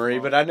no people memory,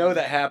 from- but I know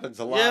that happens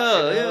a lot. Yeah,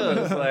 you know?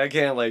 yeah. It's like I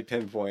can't like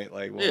pinpoint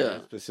like one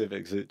Yeah.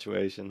 specific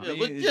situation. Yeah,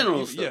 but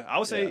general stuff. Yeah, I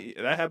would say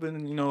that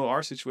happened in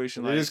our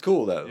situation. It is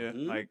cool though. Yeah,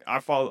 Mhm. like I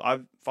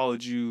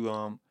followed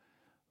you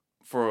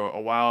for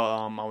a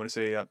while. I want to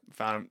say I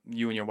found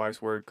you and your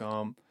wife's work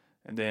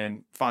and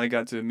then finally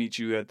got to meet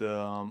you at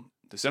the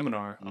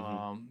seminar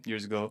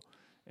years ago,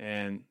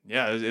 and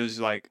yeah, it was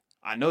like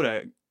I know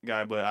that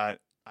guy, but I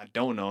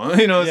don't know him.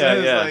 You know what I'm Yeah,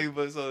 saying? yeah. It's like,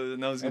 but so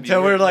no, it's gonna be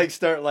Until we're weird. like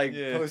start like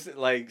Yeah. posting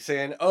like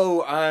saying,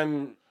 "Oh,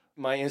 I'm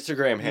my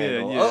Instagram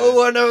handle." yeah.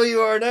 Oh, I know who you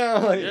are now.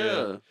 Like,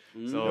 Yeah.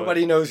 Mhm. So-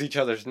 Nobody knows each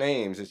other's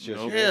names. It's just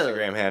Nope. your Yeah,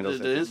 Instagram handles.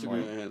 The at this Instagram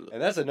point. handle.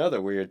 And that's another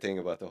weird thing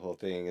about the whole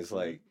thing is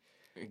like,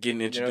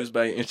 Getting introduced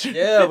by internet.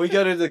 yeah, we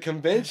go to the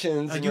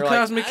conventions Like, and you we're like,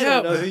 Cosmic I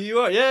don't know Cap. who you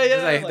are. Yeah, yeah.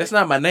 It's like, like- that's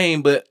not my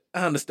name, but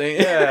I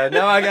understand. Yeah,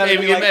 now I gotta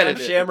Can't be get like, mad I'm at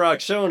that. Shamrock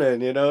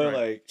Shonen, you know, Right.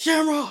 like,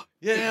 Shamrock.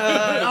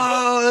 yeah,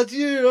 oh, that's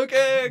you.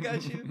 Okay, I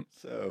got you.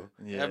 So,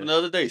 yeah. Happened the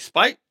other day.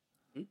 Spike.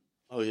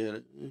 Oh yeah.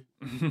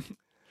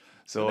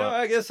 So no,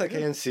 I guess I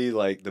can see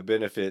like the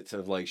benefits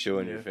of like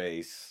showing Yeah. your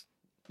face.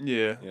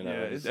 yeah, You know, yeah,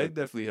 it's it like-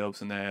 definitely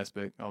helps in that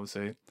aspect. I would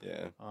say.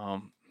 Yeah,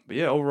 But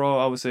yeah, overall,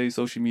 I would say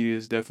social media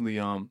is definitely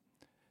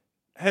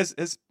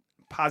has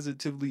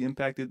positively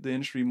impacted the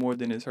industry more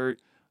than it's hurt.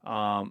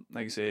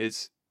 Like you said,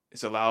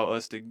 it's allowed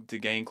us to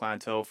gain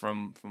clientele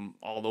from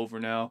all over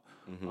now.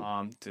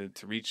 Mhm.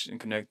 To reach and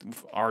connect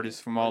with artists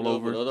from all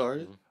over. Other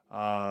artists.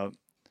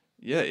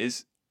 Yeah,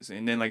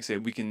 and then like I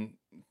said,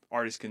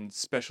 artists can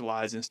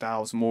specialize in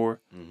styles more.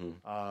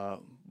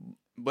 Mhm.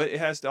 But it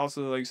has to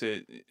also, like I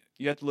said,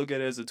 you have to look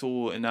at it as a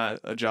tool and not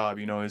a job.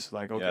 You know, it's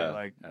like, okay, Yeah,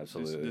 like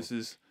absolutely.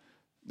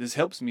 this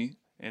helps me,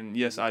 and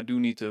yes, I do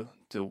need to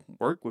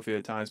work with it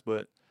at times,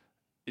 but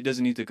it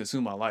doesn't need to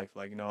consume my life.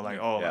 Like, you know, like,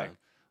 oh, Yeah. like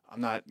I'm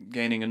not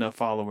gaining enough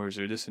followers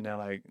or this and that.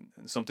 Like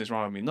something's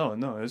wrong with me. No,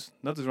 there's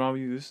nothing's wrong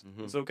with you.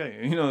 It's okay.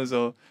 You know,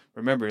 so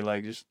remember,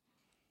 like, just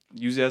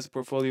use it as a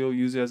portfolio,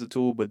 use it as a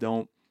tool, but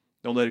don't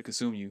let it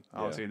consume you.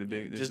 I would Yeah. say the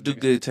big Just do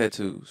good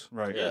tattoos.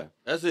 right. Yeah,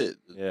 that's it.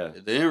 Yeah.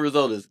 The end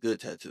result is good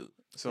tattoo.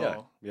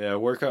 So Yeah,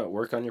 work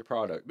on your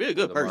product. Be a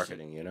good the person.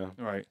 marketing, you know.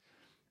 right.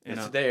 And,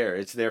 It's there.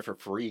 It's there for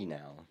free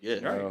now. Yeah.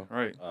 you know?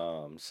 right.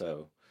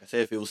 So I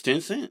said if it was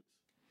 10 cents,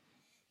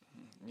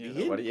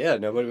 Yeah.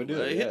 nobody would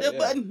do it. hit Yeah, that yeah.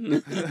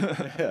 button.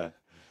 Yeah,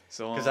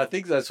 So because I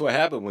think that's what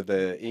happened with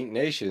the Ink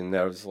Nation.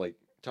 That was like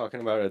talking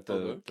about at the,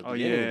 Okay. the Oh,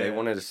 beginning. They yeah.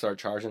 wanted to start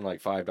charging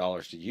like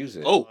 $5 to use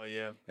it. Oh. oh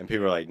yeah, and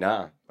people were like,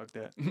 "Nah," fuck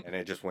that. and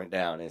it just went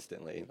down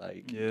instantly.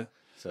 Like, yeah,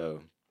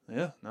 so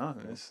yeah. No,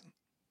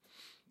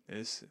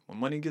 it's when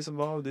money gets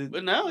involved.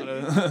 But now it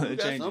you got some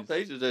changes.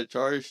 pages that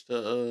charge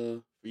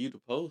to for you to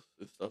post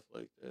and stuff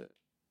like that.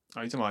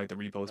 Are you talking about like the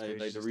repost Like, page?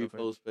 like the and stuff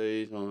repost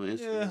page on Yeah,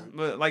 Instagram.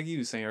 but like you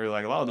was saying earlier,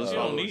 like a lot of those You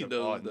don't followers need are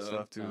those, bought and though.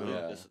 stuff too. No, though.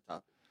 Yeah. that's a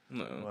topic.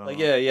 No. Well, like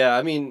yeah.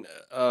 I mean,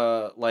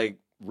 like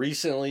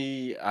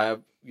recently, I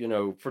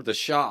for the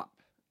shop,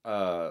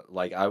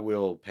 like I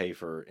will pay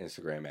for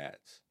Instagram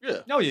ads. Yeah.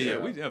 Oh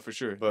yeah, Yeah. for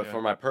sure. But yeah.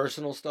 for my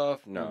personal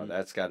stuff, no, Mhm.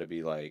 that's got to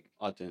be like,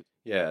 Authentic.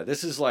 yeah,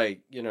 this is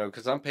like,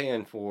 because I'm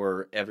paying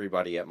for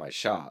everybody at my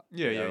shop.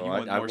 Yeah, yeah, you I,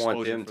 want I more want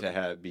exposure them for to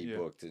them. be Yeah.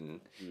 booked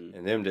and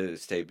Mm. them to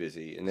stay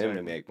busy and them to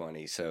Exactly. make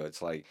money. So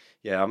it's like,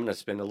 yeah, I'm gonna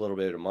spend a little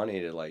bit of money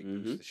to like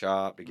Mhm. boost the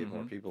shop to get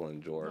more Mhm. people in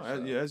the door. No,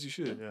 so, yeah, as you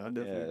should. Yeah, I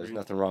definitely yeah, there's agree.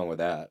 nothing wrong with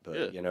that.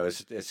 But Yeah.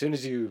 as soon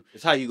as you,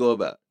 It's how you go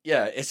about it.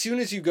 yeah, as soon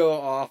as you go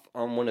off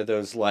on one of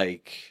those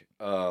like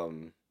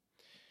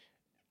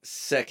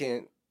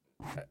second,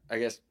 I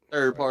guess,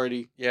 Third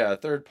party. yeah,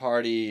 third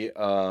party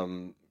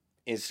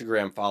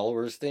Instagram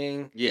followers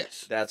thing,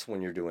 Yes. that's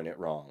when you're doing it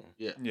wrong.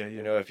 Yeah,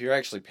 If you're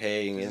actually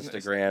paying Isn't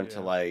it- Instagram to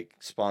yeah. like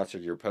sponsor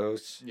your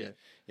posts, Yeah.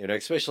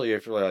 Especially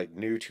if you're like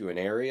new to an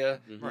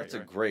area, Mhm. Right, that's a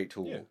right. great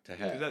tool Yeah. to 'Cause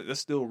have. that's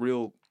still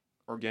real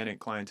organic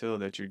clientele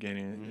that you're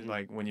getting. Mhm.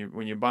 Like when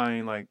you're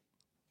buying like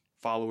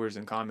followers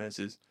and comments,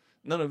 is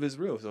none of it's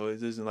real. So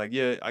it isn't like,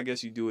 yeah, I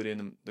guess you do it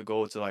in the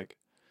goal to like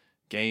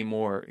gain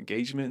more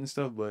engagement and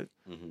stuff, but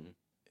hmm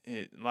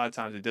a lot of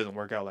times it doesn't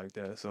work out like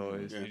that. So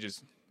Mhm. it's, Yeah. you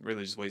just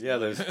really just waste. Yeah,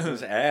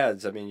 those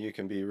ads. I mean, you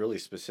can be really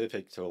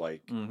specific to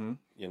like Mm-hmm.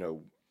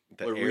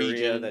 The What area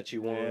region, that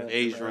you want,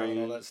 age and all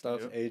range. that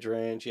stuff, Yep. age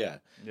range, yeah.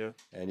 Yeah.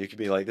 And you could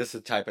be like, this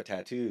is the type of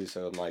tattoo,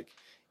 so I'm like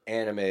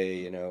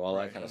anime, all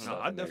that kind of No, stuff.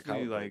 I and then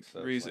definitely comic like books, so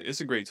agree. it's like- It's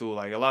a great tool.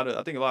 Like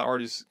I think a lot of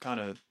artists kind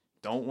of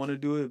don't want to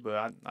do it,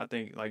 but I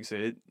think like you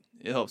said,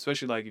 it helps,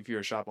 especially like if you're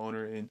a shop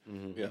owner and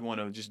Mhm. Yeah. you want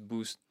to just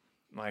boost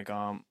like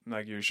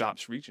your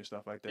shop's reach and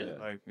stuff like that.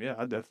 Yeah.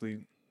 Like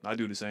I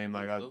do the same.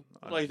 Like So,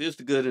 like it's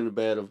the good and the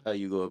bad of how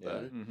you go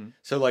about Yeah. it. Mm-hmm.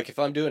 So like if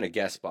I'm doing a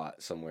guest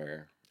spot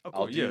somewhere,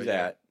 I'll do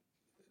that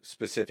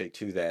specific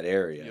to that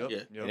area, Yep. Yeah.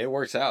 Yep. and it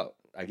works out.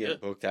 I get Yeah.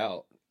 booked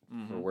out for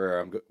Mhm.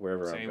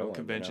 wherever I'm Same going. with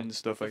conventions,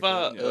 stuff like If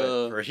I, that. Yeah.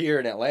 But for here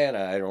in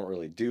Atlanta, I don't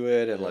really do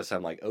it Yeah. unless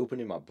I'm like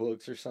opening my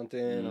books or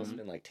something. I'll Mhm.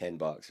 spend like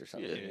 $10 or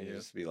something. Yeah, and yeah.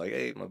 Just be like,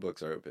 hey, my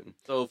books are open.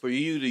 So for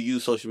you to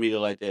use social media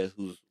like that,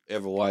 who's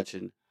ever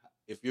watching,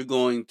 if you're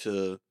going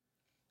to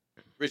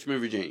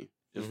Richmond, Virginia,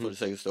 just for Mhm. the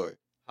sake of story,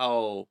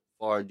 how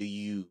far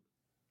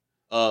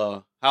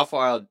how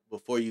far out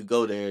before you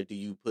go there do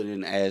you put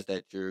in ads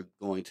that you're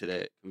going to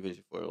that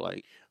convention for?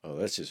 Like, Oh,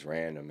 that's just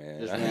random,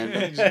 man. Just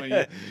random.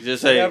 Just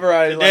just say, Whenever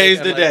I, today's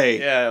I'm the like- day.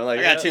 Yeah, I'm like,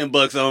 I got yeah.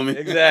 $10 on me.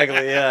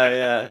 Exactly.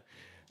 Yeah.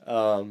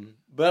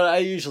 But I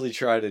usually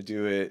try to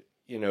do it,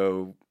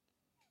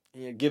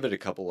 give it a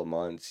couple of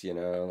months,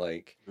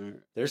 like Right.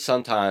 there's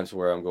some times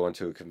where I'm going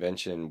to a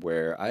convention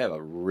where I have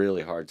a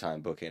really hard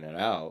time booking it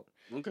out,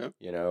 Okay.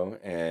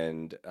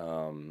 and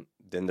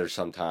then there's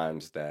some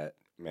times that,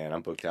 man,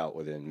 I'm booked out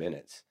within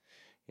minutes,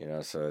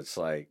 so it's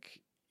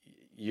like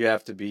you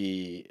have to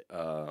be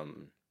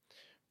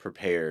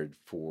prepared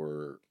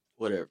for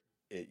Whatever.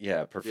 it.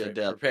 Yeah, adapt.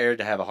 prepared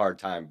to have a hard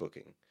time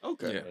booking,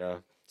 Okay. Yeah.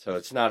 so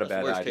it's not a That's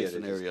bad worst idea case to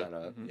just scenario. kind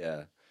of,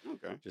 Mhm.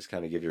 Okay. just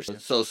kind of give yourself.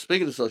 So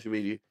speaking of social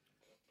media,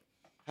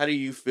 how do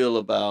you feel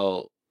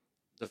about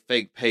the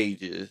fake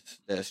pages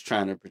that's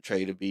trying to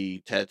portray to be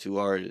tattoo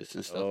artists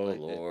and stuff Oh like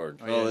that?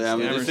 Lord! Oh, yeah, I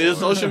mean, scammers. this is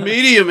social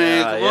media,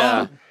 man. Come Yeah.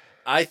 on.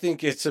 I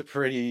think it's a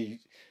pretty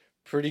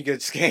good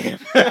scam.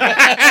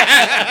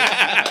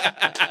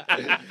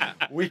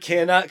 We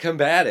cannot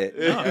combat it.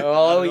 No,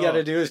 All not we at got to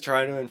all. do is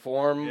try to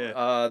inform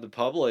Yeah. the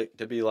public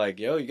to be like,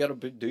 yo, you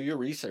got to do your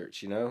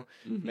research. Mhm.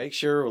 Make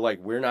sure like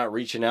we're not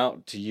reaching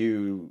out to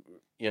you,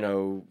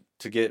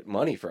 to get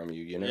money from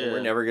you. Yeah.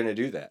 We're never gonna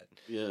do that.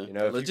 Yeah. If you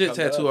Legit come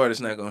to tattoo us-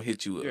 artist not gonna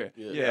hit you up.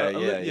 Yeah,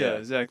 Yeah. Yeah.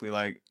 exactly.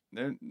 Like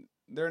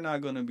they're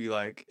not gonna be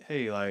like,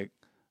 hey, like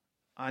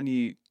I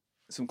need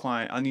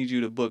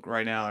you to book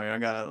right now, and I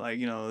gotta like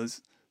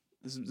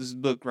this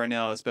book right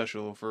now is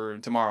special for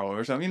tomorrow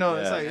or something.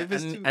 It's Yeah. like if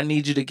it's too, I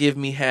need you to give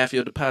me half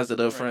your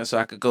deposit up front so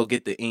I could go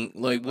get the ink.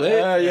 Like what?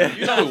 Yeah.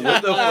 You know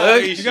what the fuck?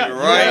 fuck? You got-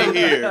 right you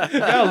here.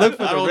 gotta look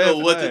for I the don't red know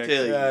what to flags.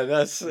 tell you. Yeah,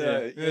 that's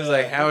It's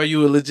like, how are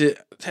you a legit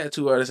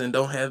tattoo artist and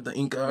don't have the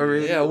ink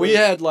already? Yeah, we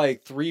had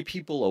like 3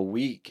 people a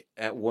week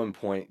at one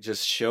point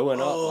just showing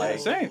up. Oh. Like,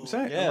 Same.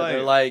 yeah,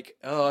 they're like,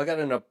 oh, I got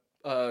an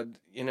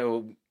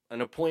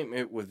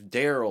appointment with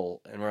Daryl,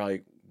 and we're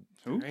like,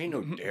 Who? there ain't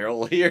no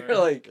Daryl here. Right.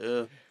 Like,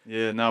 Yeah.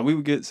 Yeah, no, we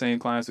would get same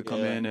clients to come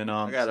Yeah. in and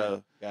I got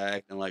a guy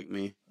acting like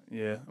me.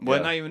 yeah, but Yeah.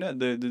 not even that.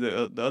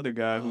 The other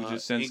guy who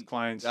just sends Ink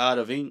clients. God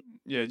of Ink.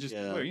 Yeah, just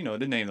Yeah. well,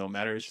 the name don't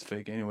matter. It's just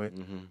fake anyway.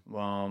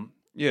 mhm.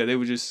 Yeah, they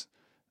would just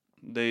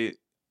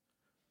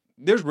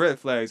there's red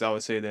flags. I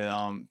would say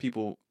that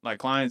people like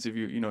clients, if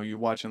you're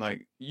watching,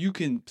 like you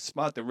can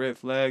spot the red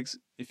flags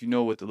if you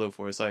know what to look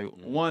for. It's like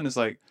one is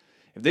like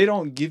if they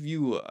don't give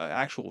you an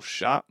actual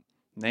shop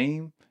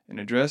name and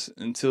address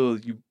until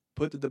you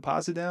put the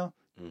deposit down.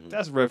 Mhm.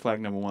 That's red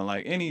flag number one.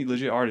 Like any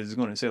legit artist is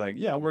going to say like,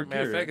 yeah, I work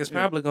Matter of here. fact, it's yeah.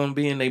 probably gonna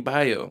be in their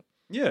bio.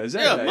 Yeah, Yeah,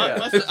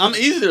 exactly. I'm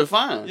easy to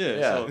find. Yeah.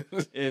 Yeah.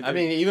 So if, I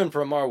mean, even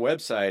from our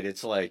website,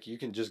 it's like you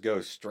can just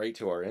go straight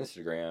to our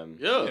Instagram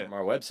Yeah. from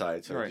our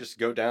website. So Right. just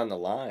go down the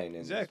line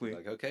and just be Exactly.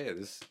 like, okay,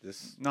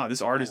 this. no,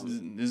 this artist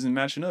isn't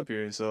matching up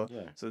here. So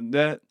Yeah. so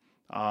that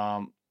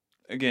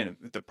again,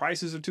 if the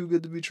prices are too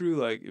good to be true,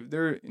 like if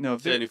they're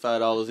if they're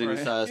 $75 any right.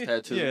 size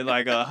tattoo. Yeah,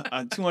 like a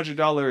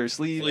 $200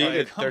 sleeve. Sleeve Like,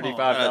 at come on.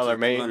 $35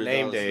 $200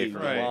 name day sleeve. for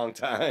Right. a long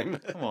time.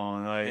 Come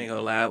on, I ain't like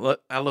gonna lie,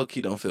 I low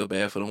key don't feel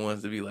bad for the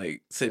ones to be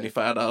like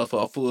 $75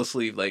 for a full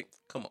sleeve. Like,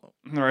 come on,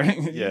 right?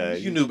 Yeah,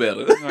 you knew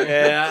better.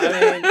 Yeah,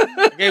 I mean,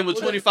 I gave him a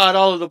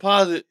 $25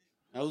 deposit.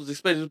 I was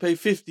expecting to pay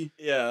 $50.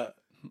 yeah,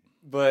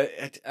 but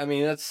I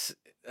mean that's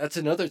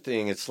another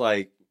thing. It's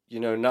like,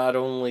 not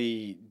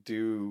only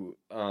do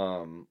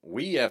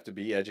we have to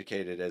be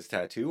educated as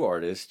tattoo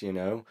artists,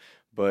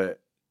 but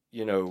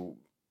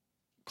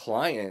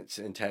clients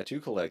and tattoo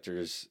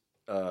collectors,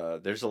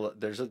 there's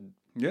a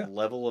Yeah.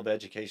 level of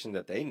education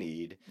that they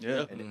need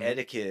Yeah. and Mhm.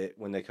 etiquette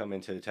when they come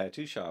into the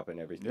tattoo shop and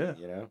everything.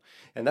 Yeah.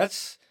 And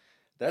that's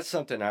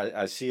something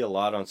I see a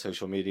lot on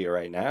social media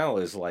right now,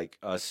 is like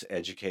us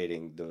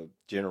educating the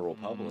general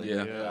public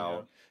Yeah.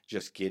 about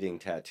just getting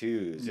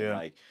tattoos and Yeah.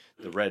 like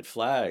the red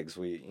flags. If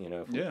we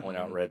Yeah. point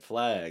out red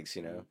flags,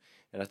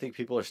 and I think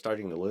people are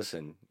starting to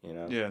listen,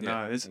 Yeah,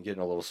 nah, it's and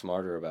getting a little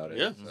smarter about it.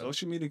 Yeah. So,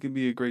 social media can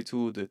be a great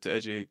tool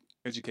to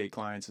educate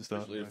clients and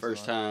stuff. Especially the Like,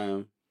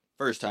 so,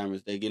 first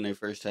timers, they getting their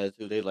first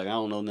tattoo. They like, I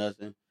don't know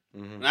nothing.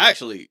 mhm. And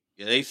actually,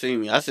 they seen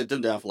me. I sit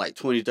them down for like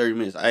 20, 30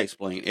 minutes. I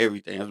explain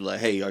everything. I was like,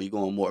 hey, are you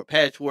going more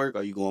patchwork?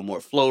 Are you going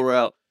more flow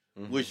route?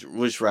 Mhm.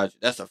 Which route?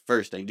 That's the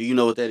first thing. Do you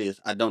know what that is?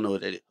 I don't know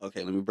what that is.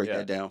 Okay, let me break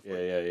that down for you.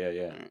 Yeah.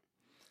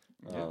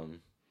 Yeah.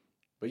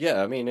 But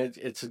yeah, I mean,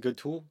 it's a good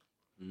tool,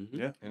 Mm-hmm.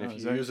 yeah, and no, if you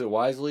exactly. use it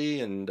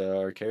wisely and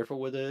are careful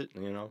with it,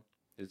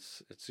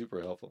 it's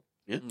super helpful.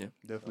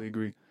 Definitely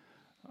agree.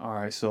 All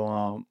right,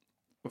 so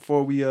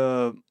before we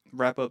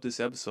wrap up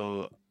this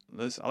episode,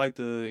 I like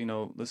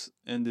to let's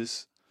end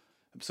this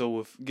episode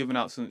with giving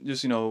out some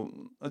just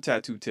a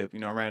tattoo tip,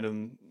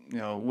 random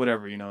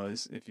whatever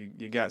is if you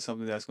got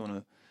something that's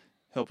gonna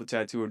help a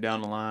tattooer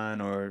down the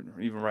line or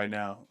even right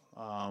now.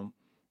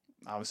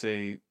 I would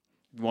say,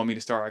 if you want me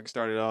to start, I can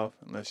start it off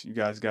unless you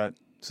guys got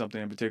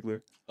something in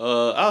particular.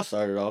 I'll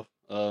start it off.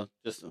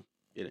 Just to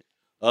get it.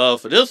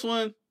 For this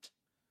one,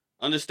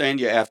 understand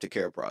your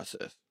aftercare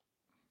process.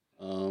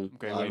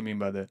 Okay, what do you mean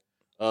by that?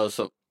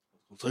 So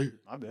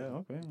My bad.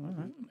 Okay, all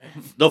right.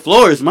 the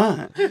floor is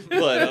mine.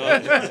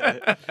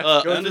 But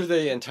Go through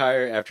the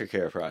entire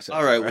aftercare process.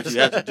 all right, what you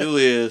have to do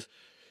is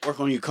work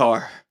on your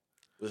car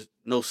with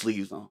no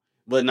sleeves on.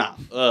 But nah,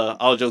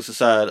 all jokes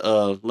aside,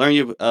 learn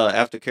your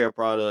aftercare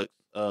products.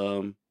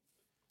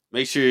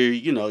 Make sure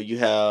you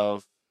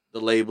have the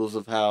labels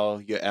of how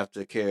your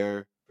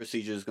aftercare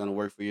procedure is going to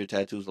work for your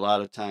tattoos. A lot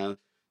of times,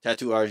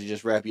 tattoo artists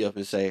just wrap you up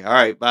and say, "All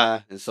right,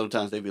 bye," and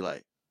sometimes they be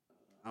like,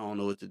 "I don't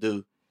know what to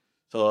do."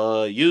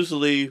 So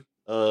usually,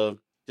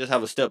 just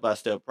have a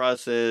step-by-step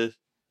process.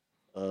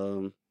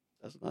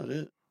 That's about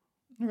it.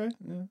 Okay,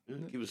 yeah, Yeah,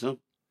 keep it simple.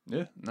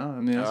 yeah. No,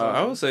 I mean, that's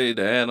I would say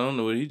to add on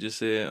to what he just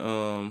said,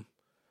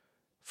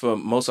 for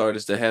most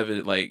artists to have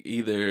it like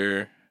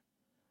either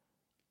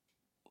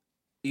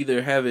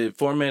have it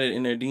formatted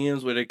in their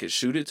DMs where they could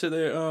shoot it to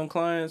their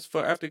clients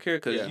for aftercare,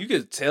 because Yeah. you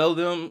could tell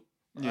them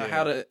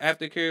how the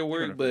aftercare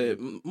work, but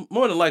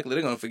more than likely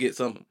they're gonna forget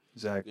something.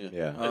 exactly.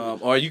 Yeah.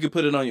 Or you could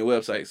put it on your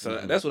website. So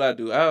Mhm. that's what I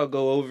do. I'll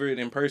go over it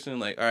in person.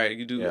 Like, all right,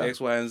 you do Yeah. X,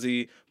 Y, and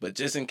Z. But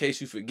just in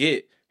case you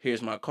forget,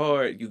 here's my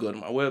card. You go to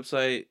my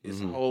website. It's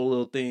a Mhm. whole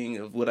little thing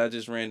of what I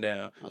just ran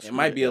down. That's It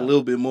might good, be a yeah.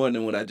 little bit more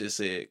than what I just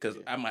said, because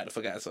I might have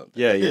forgot something.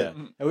 Yeah.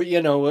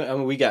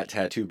 And we got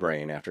tattoo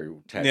brain after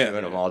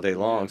tattooing them all day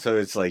long. So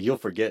it's like you'll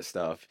forget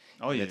stuff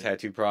Oh in yeah. the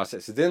tattoo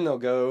process. So then they'll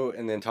go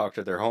and then talk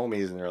to their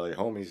homies, and they're like,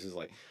 homies is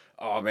like,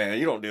 oh man,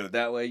 you don't do it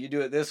that way, you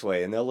do it this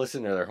way. And they'll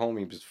listen to their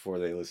homies before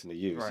they listen to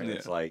you. Right. So Yeah.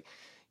 it's like,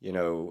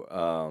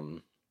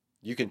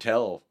 you can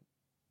tell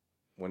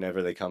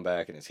whenever they come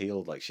back and it's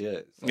healed like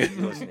shit. It's like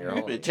you listen to your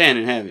Been homies.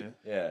 tanning, have you?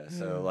 Yeah.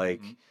 So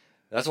like, Mhm.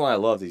 that's why I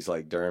love these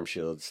like derm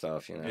shield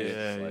stuff, It's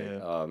Yeah, like, yeah.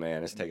 oh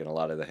man, it's taking a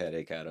lot of the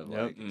headache out of Yep.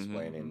 like Mhm.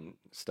 explaining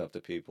stuff to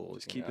people.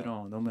 Just keep it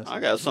on. Don't mess. I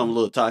with got it. something a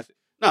little toxic.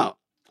 No,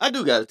 I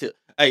do got to tell.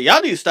 Hey,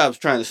 y'all need to stop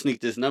trying to sneak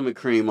this numbing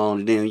cream on,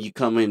 and then you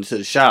come into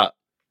the shop.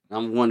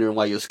 I'm wondering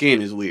why your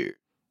skin is weird.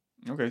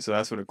 Okay, so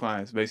that's for the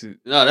clients, basically.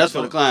 No, that's for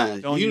the Don't-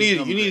 clients. don't You use need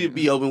numbing to cream.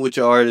 be open with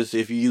your artists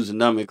if you use a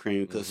numbing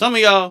cream, because Mhm. some of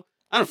y'all,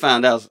 I done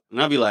found out,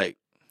 and I'll be like,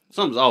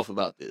 something's off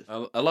about this.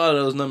 A lot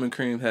of those numbing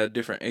creams have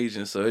different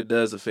agents, so it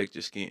does affect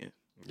your skin.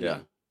 Yeah.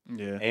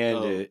 Yeah. And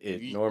So,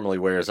 it you- normally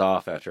wears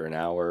off after an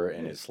hour,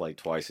 and Yeah. it's like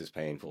twice as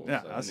painful.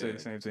 Yeah, So, I say the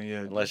same thing.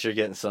 Yeah. unless you're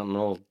getting some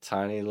little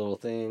tiny little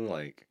thing,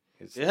 like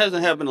it's It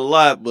hasn't happened a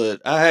lot,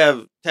 but I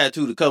have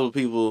tattooed a couple of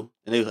people,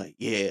 and they was like,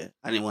 "Yeah,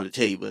 I didn't want to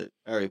tell you, but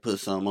I already put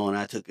some on.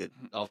 I took it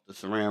off the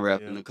saran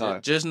wrap in the car."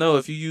 Just know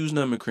if you use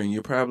numbing cream,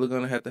 you're probably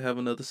gonna have to have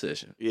another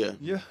session. Yeah,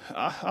 Yeah,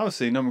 I would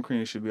say numbing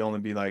cream should only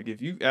be like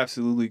if you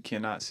absolutely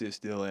cannot sit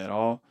still at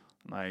all,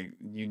 like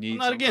you need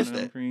not some kind against of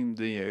numbing that. cream.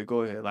 Then yeah,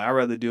 go ahead. Like I'd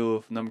rather deal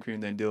with numbing cream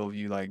than deal with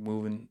you like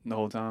moving the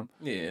whole time.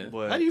 Yeah. How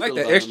But do you Like feel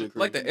the about extra, numbing cream?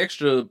 like the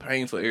extra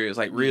painful areas,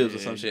 like ribs or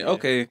Yeah, some shit. yeah.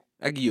 Okay,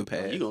 I give you a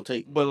pass. You gonna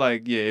take?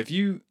 like yeah,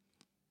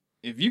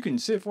 if you can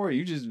sit for it,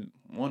 you just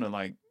want to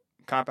like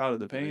cop out of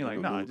the pain. you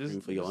Like, don't nah, do cream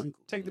just, for your ankle.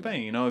 take the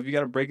pain. You know, if you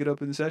got to break it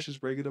up into sessions,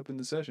 break it up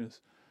into sessions.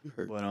 You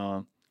hurt. But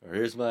Or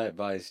here's my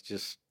advice: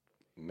 just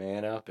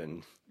man up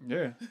and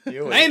yeah,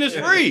 deal with Pain it. is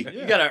free.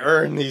 You gotta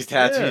earn these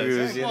tattoos.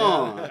 exactly. You Come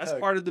know, on. that's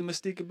part of the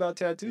mystique about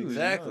tattoos.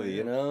 exactly.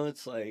 You know?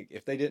 It's like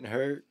if they didn't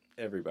hurt,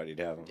 everybody'd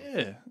have them.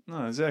 Yeah,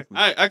 no, exactly.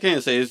 I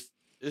can't say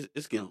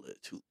it's getting a little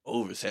too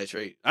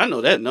oversaturated. I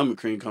know that number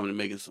cream company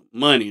making some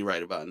money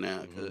right about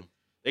now because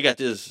they got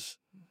this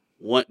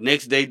one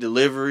next day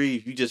delivery.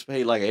 If you just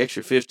pay like an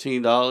extra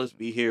 $15,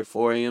 be here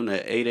 4 a.m.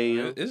 to 8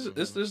 a.m.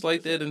 It's just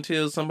like that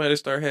until somebody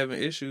start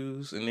having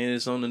issues, and then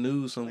it's on the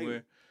news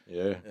somewhere.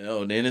 Yeah.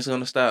 Then it's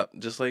gonna stop,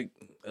 just like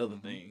other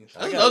things.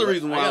 That's another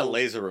reason why I I got don't-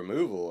 laser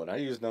removal, and I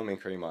use numbing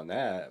cream on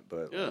that,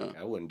 but Yeah. like,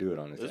 I wouldn't do it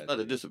on a It's tattoo. not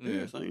a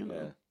disappearance thing, you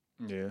know.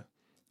 Yeah. Yeah.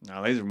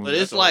 Nah, laser removal. But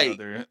it's that's a like- whole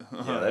other,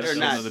 that's that's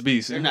not- another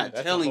beast. they're not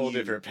That's telling a whole you.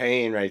 different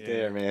pain right Yeah.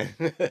 there, man.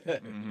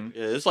 hmm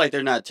Yeah, it's like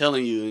they're not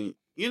telling you.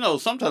 You know,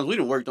 sometimes we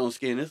done worked on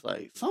skin. It's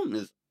like something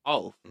is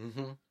off.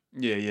 Mm-hmm.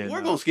 Yeah, yeah. We're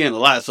nah. gonna skin a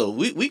lot, so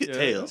we could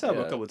Yeah, tell. let's have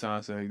a Yeah. couple of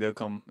times like they'll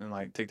come and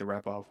like take the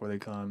wrap off where they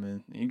come,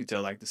 and you can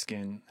tell like the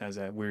skin has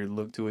that weird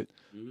look to it.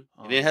 Mhm.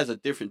 And it has a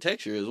different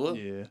texture as well.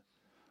 Yeah.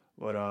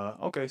 But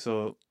okay,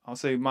 so I'll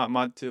say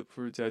my tip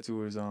for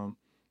tattooers,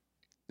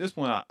 this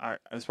one I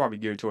it's probably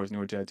geared towards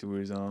newer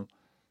tattooers.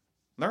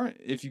 Learn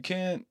if you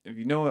can, if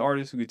you know an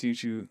artist who could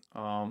teach you,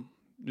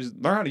 just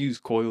learn how to use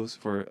coils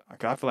for.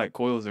 I feel like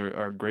coils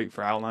are great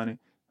for outlining.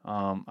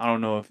 I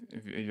don't know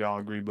if y'all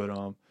agree, but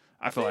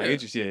I feel like it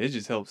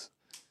just helps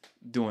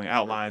doing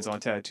outlines on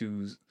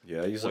tattoos.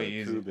 Yeah, I use Way like a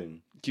easier.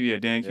 Cuban. Yeah,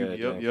 Dan Cube. Yeah,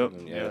 Yep, Dan yep.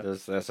 Cuban. Yeah.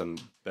 That's some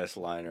best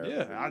liner.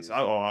 Yeah, I've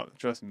ever used.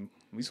 trust me,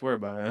 we swear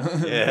by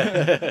it.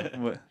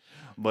 Yeah.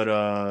 but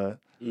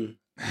Mm.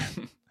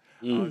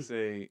 I Mm. would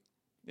say,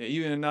 yeah,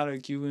 even not a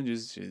Cuban,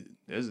 just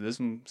there's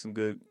some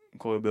good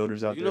coil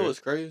builders out You there. know what's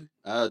crazy?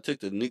 I took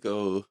the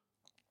Nico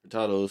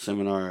Hurtado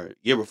seminar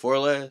year before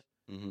last.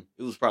 Mhm.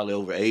 It was probably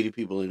over 80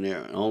 people in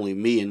there, and only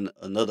me and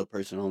another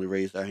person only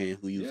raised our hand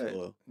who used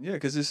oil. Yeah,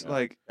 because it's Yeah.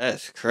 like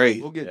That's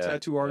crazy. we'll get Yeah,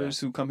 tattoo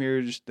artists who come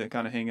here just to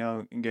kind of hang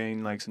out and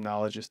gain like some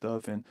knowledge and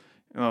stuff, and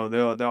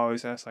they'll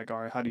always ask like, all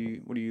right,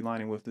 what are you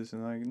lining with this?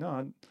 And like,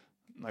 no,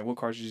 like what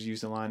cartridges you use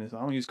to line this? I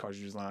don't use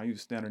cartridges line. I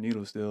use standard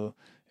needle still,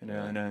 and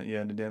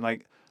then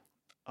like,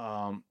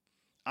 I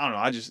don't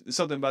know. It's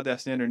something about that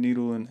standard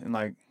needle and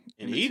like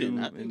And in the Eden, tube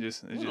I think and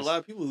just there's a lot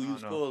of people who I don't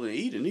use know. coil and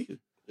Eden either.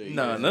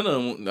 Nah, none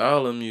of them.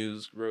 All of them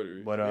use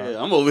rotary. But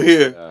Yeah, I'm over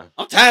here. Yeah.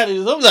 I'm tired of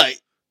this. I'm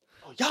like,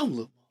 oh, y'all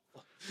little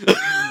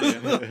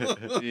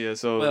yeah,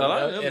 so Well, a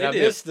lot of them, And they I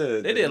did- miss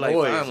the they did, like,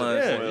 noise fine of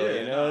lines the for oil,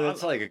 it. you know, Yeah,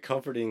 it's like a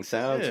comforting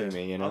sound to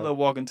me, you I know. love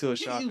walking to a You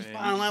shop use and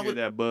fine you line hear with-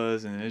 that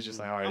buzz, and it's just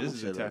like, all right, I'ma this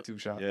is a shut up. tattoo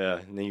shop. Yeah,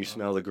 and then you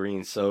smell the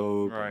green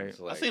soap. and Right. it's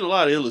I like- seen a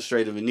lot of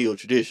illustrative and neo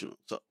traditional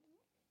so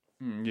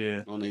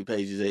Yeah. on their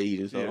pages they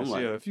Eden. So Yeah, I'm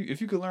like,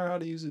 if you could learn how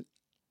to use it,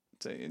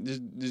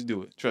 just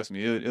do it. Trust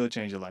me, it'll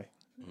change your life.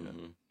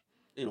 Mhm.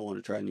 they don't want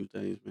to try new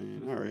things,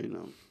 man. I already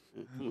know.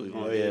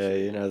 Oh yeah,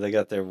 you know they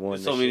got their one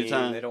So many machine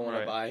times. they don't want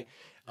Right. to buy.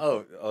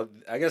 Oh,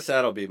 I guess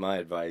that'll be my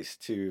advice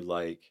too.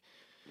 Like,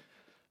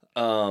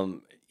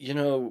 you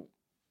know,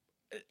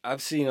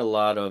 I've seen a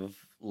lot of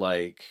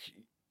like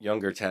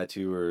younger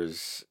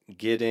tattooers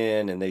get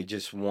in and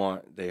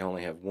they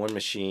only have one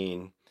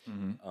machine.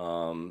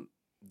 Mm-hmm.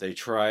 They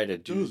try to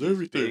do Does these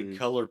everything. big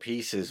color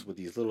pieces with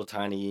these little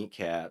tiny ink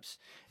caps,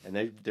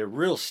 and they're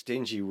real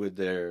stingy with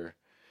their,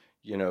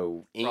 you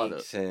know,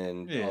 inks Product.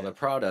 and Yeah. all the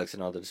products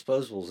and all the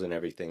disposables and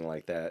everything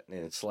like that. And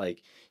it's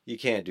like you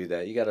can't do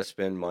that. You got to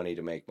spend money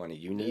to make money.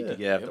 You need to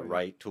have the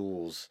right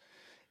tools.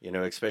 You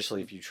know,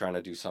 especially if you're trying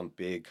to do some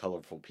big,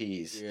 colorful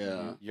piece.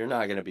 Yeah. You're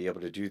not going to be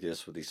able to do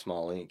this with these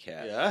small ink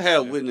caps. Yeah, I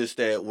have witnessed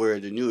that where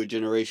the newer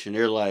generation,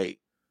 they're like,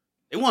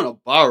 they want to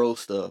borrow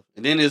stuff.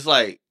 And then it's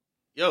like,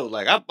 yo,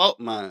 like, I bought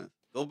mine.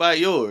 Go buy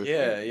yours.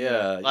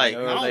 Yeah. Like, you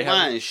know, I don't they have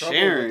mind trouble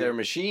sharing. with their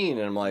machine,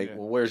 and I'm like, Yeah.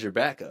 well, where's your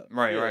backup?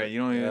 Right, Yeah. right. You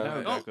don't even Yeah. have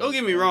a Don't backup.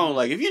 get me wrong.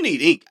 Like, if you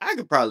need ink, I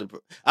could probably.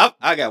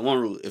 I got one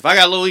rule. If I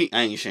got low ink,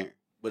 I ain't sharing.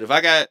 But if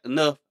I got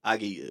enough, I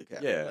give you a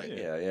cap. Yeah, Like,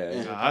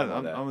 yeah.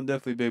 Nah, I'm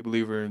definitely a big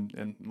believer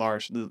in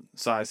large, the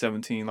size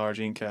 17 large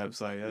ink caps.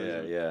 Like,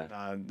 Yeah.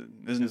 Nah,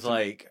 It's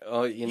like,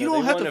 oh, You know,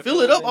 don't they have to wanna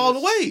fill it up in all the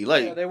this- way.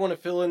 Like, yeah, they want to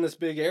fill in this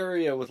big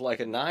area with like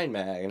a 9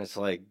 mag, and it's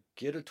like,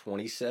 get a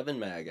 27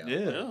 mag out.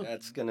 Yeah.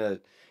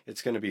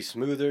 It's gonna be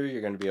smoother.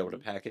 You're gonna be able to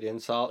pack it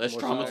in salt. Less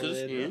more trauma to the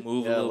solid. skin.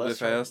 Move Yeah, a little bit less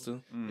trauma. faster.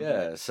 Mm.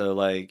 Yeah, so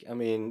like, I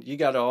mean, you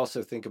got to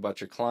also think about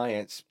your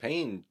client's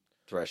pain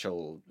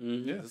threshold.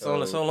 mhm. Yeah. It's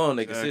only so long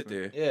they can sit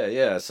Exactly. there.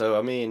 Yeah. So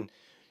I mean,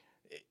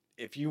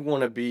 if you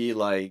want to be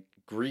like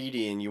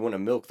greedy and you want to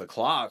milk the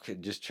clock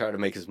and just try to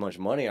make as much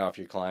money off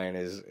your client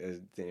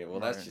well,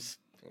 that's Right. just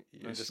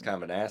you're That's- just kind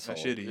of an asshole.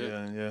 That's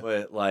shitty. Yeah.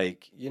 But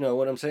like, you know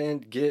what I'm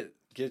saying? Get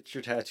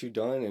your tattoo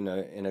done in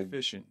a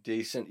Efficient.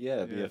 decent, be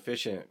Yeah.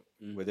 efficient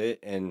Mhm. with it,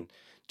 and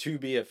to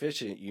be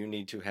efficient, you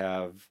need to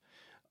have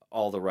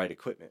all the right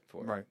equipment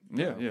for it. Right.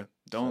 Yeah.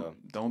 So, Yeah.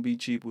 Don't be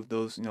cheap with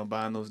those.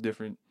 Buying those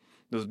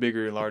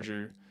bigger,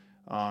 larger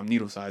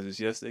needle sizes.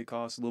 Yes, they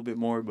cost a little bit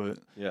more, but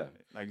Yeah.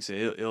 like you said,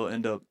 it'll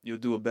end up you'll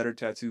do a better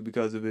tattoo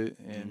because of it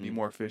and be Mhm.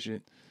 more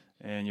efficient,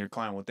 and your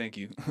client will thank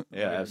you. Yeah, later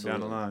down the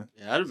absolutely. line.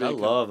 Yeah, I'd I be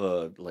love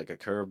a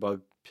curve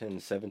bug pin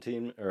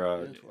 17 or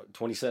a Yeah.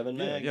 27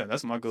 Yeah, mag. yeah,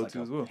 that's my It's go-to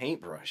like as a well.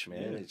 paintbrush,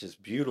 man. Yeah. It's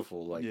just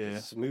beautiful, like Yeah. the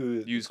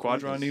smooth. Use the Quadron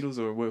smoothness. needles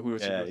or what? Who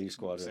Yeah, use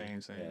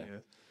Quadron. Same, Yeah. yeah.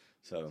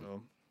 So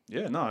So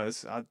yeah, no,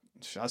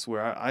 I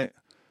swear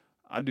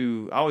I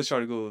do. I always try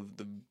to go with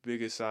the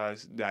biggest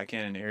size that I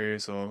can in the area.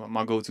 So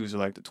my go-tos are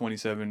like the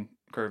 27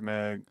 curve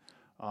mag,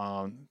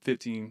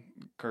 15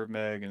 curve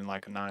mag, and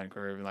like a 9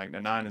 curve. And like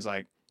the 9 is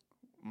like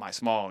my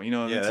small. You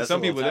know, yeah, to that's some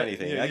a little people tiny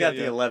thing. yeah, I got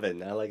yeah. the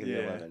 11. I like the Yeah.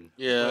 11.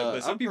 Yeah,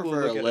 But some I people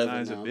prefer look at a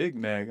 9 as a now. big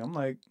mag. I'm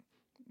like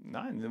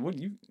 9. What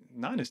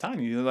 9 is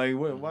tiny. You're like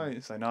what? Mm-hmm. Why?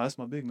 It's like no, that's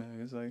my big mag.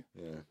 It's like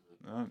Yeah.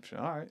 I'm sure.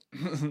 All right.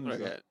 What I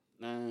got?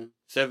 9,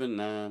 7,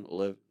 9,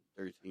 11,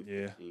 13,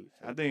 Yeah. 14.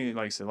 I think,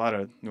 like I said, a lot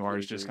of new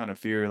artists just 43. kind of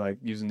fear like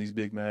using these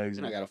big mags,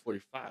 And I and, got a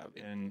 45.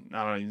 and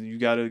I don't know. You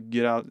got to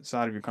get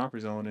outside of your comfort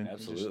zone and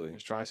Absolutely.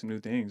 just try some new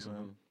things. So.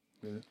 Mhm.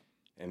 Yeah.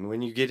 And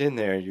when you get in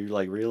there, you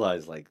like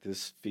realize like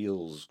this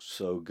feels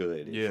so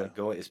good. It's Yeah.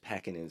 like it's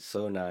packing in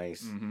so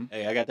nice. Mm-hmm.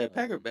 Hey, I got that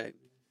Packer back.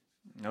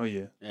 Oh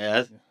yeah. Yeah, I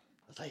Yeah.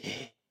 was like,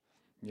 yeah.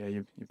 Yeah.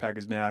 Your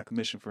package been out of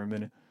commission for a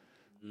minute.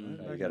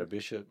 Mm. You got a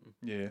Bishop.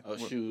 Yeah. Oh,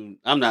 What- shoot.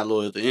 I'm not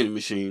loyal to any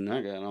machine.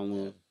 I got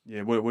almost.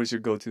 yeah. What is your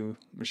go-to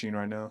machine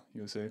right now?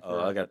 You would say? Oh,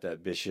 I got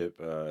that Bishop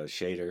shader.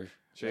 shader.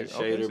 that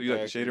Okay, shader so you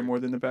like the packer. shader more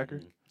than the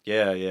packer?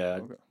 Yeah, yeah,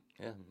 Okay.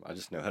 yeah. I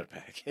just know how to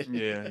pack it.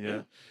 Yeah.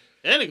 Yeah.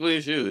 Technically,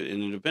 it should.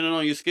 And depending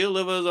on your skill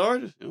level as an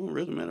artist, it don't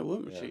really matter what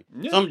Yeah. machine.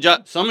 Yeah.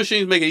 Some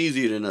machines make it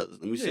easier than others.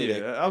 Let me say Yeah,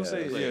 that. I would Yeah,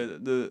 say yeah.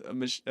 at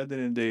the end of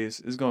the day,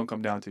 it's gonna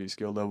come down to your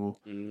skill level.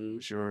 Mhm.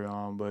 For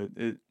sure. But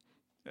it,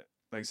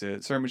 like I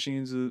said, certain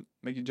machines will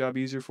make your job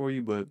easier for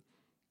you, but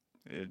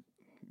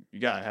you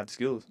gotta have the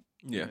skills.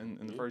 Yeah. In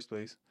the Yeah. first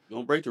place.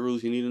 Don't break the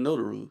rules. You need to know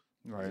the rules.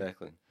 Right.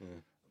 Exactly. Yeah.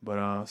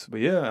 But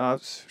yeah, I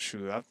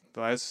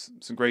thought it's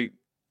some great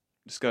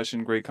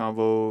discussion, great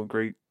convo,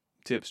 great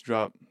tips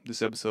dropped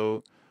this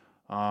episode.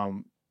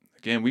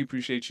 Again, we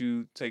appreciate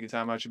you taking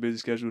time out your busy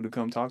schedule to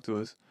come talk to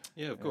us.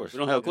 Yeah, of course. We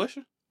don't have a Yeah.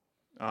 question?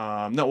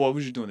 No, what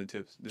was you doing the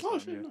tips this Oh, time?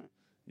 shit. Yeah. No.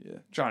 Yeah,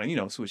 trying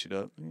to switch it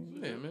up.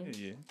 Yeah, man.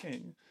 Yeah,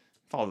 can't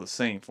follow the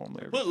same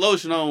formula. Put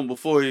lotion on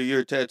before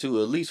your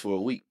tattoo at least for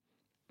a week.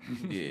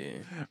 Yeah.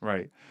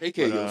 Right. Take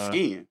care of But, your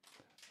skin.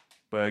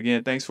 But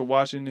again, thanks for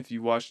watching. If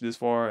you watched this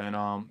far, and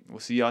we'll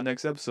see y'all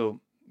next episode.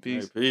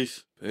 Peace. All right,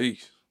 peace.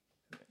 Peace.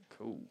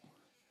 Cool.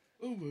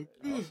 Oh my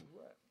god.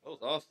 That was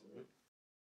awesome. Man.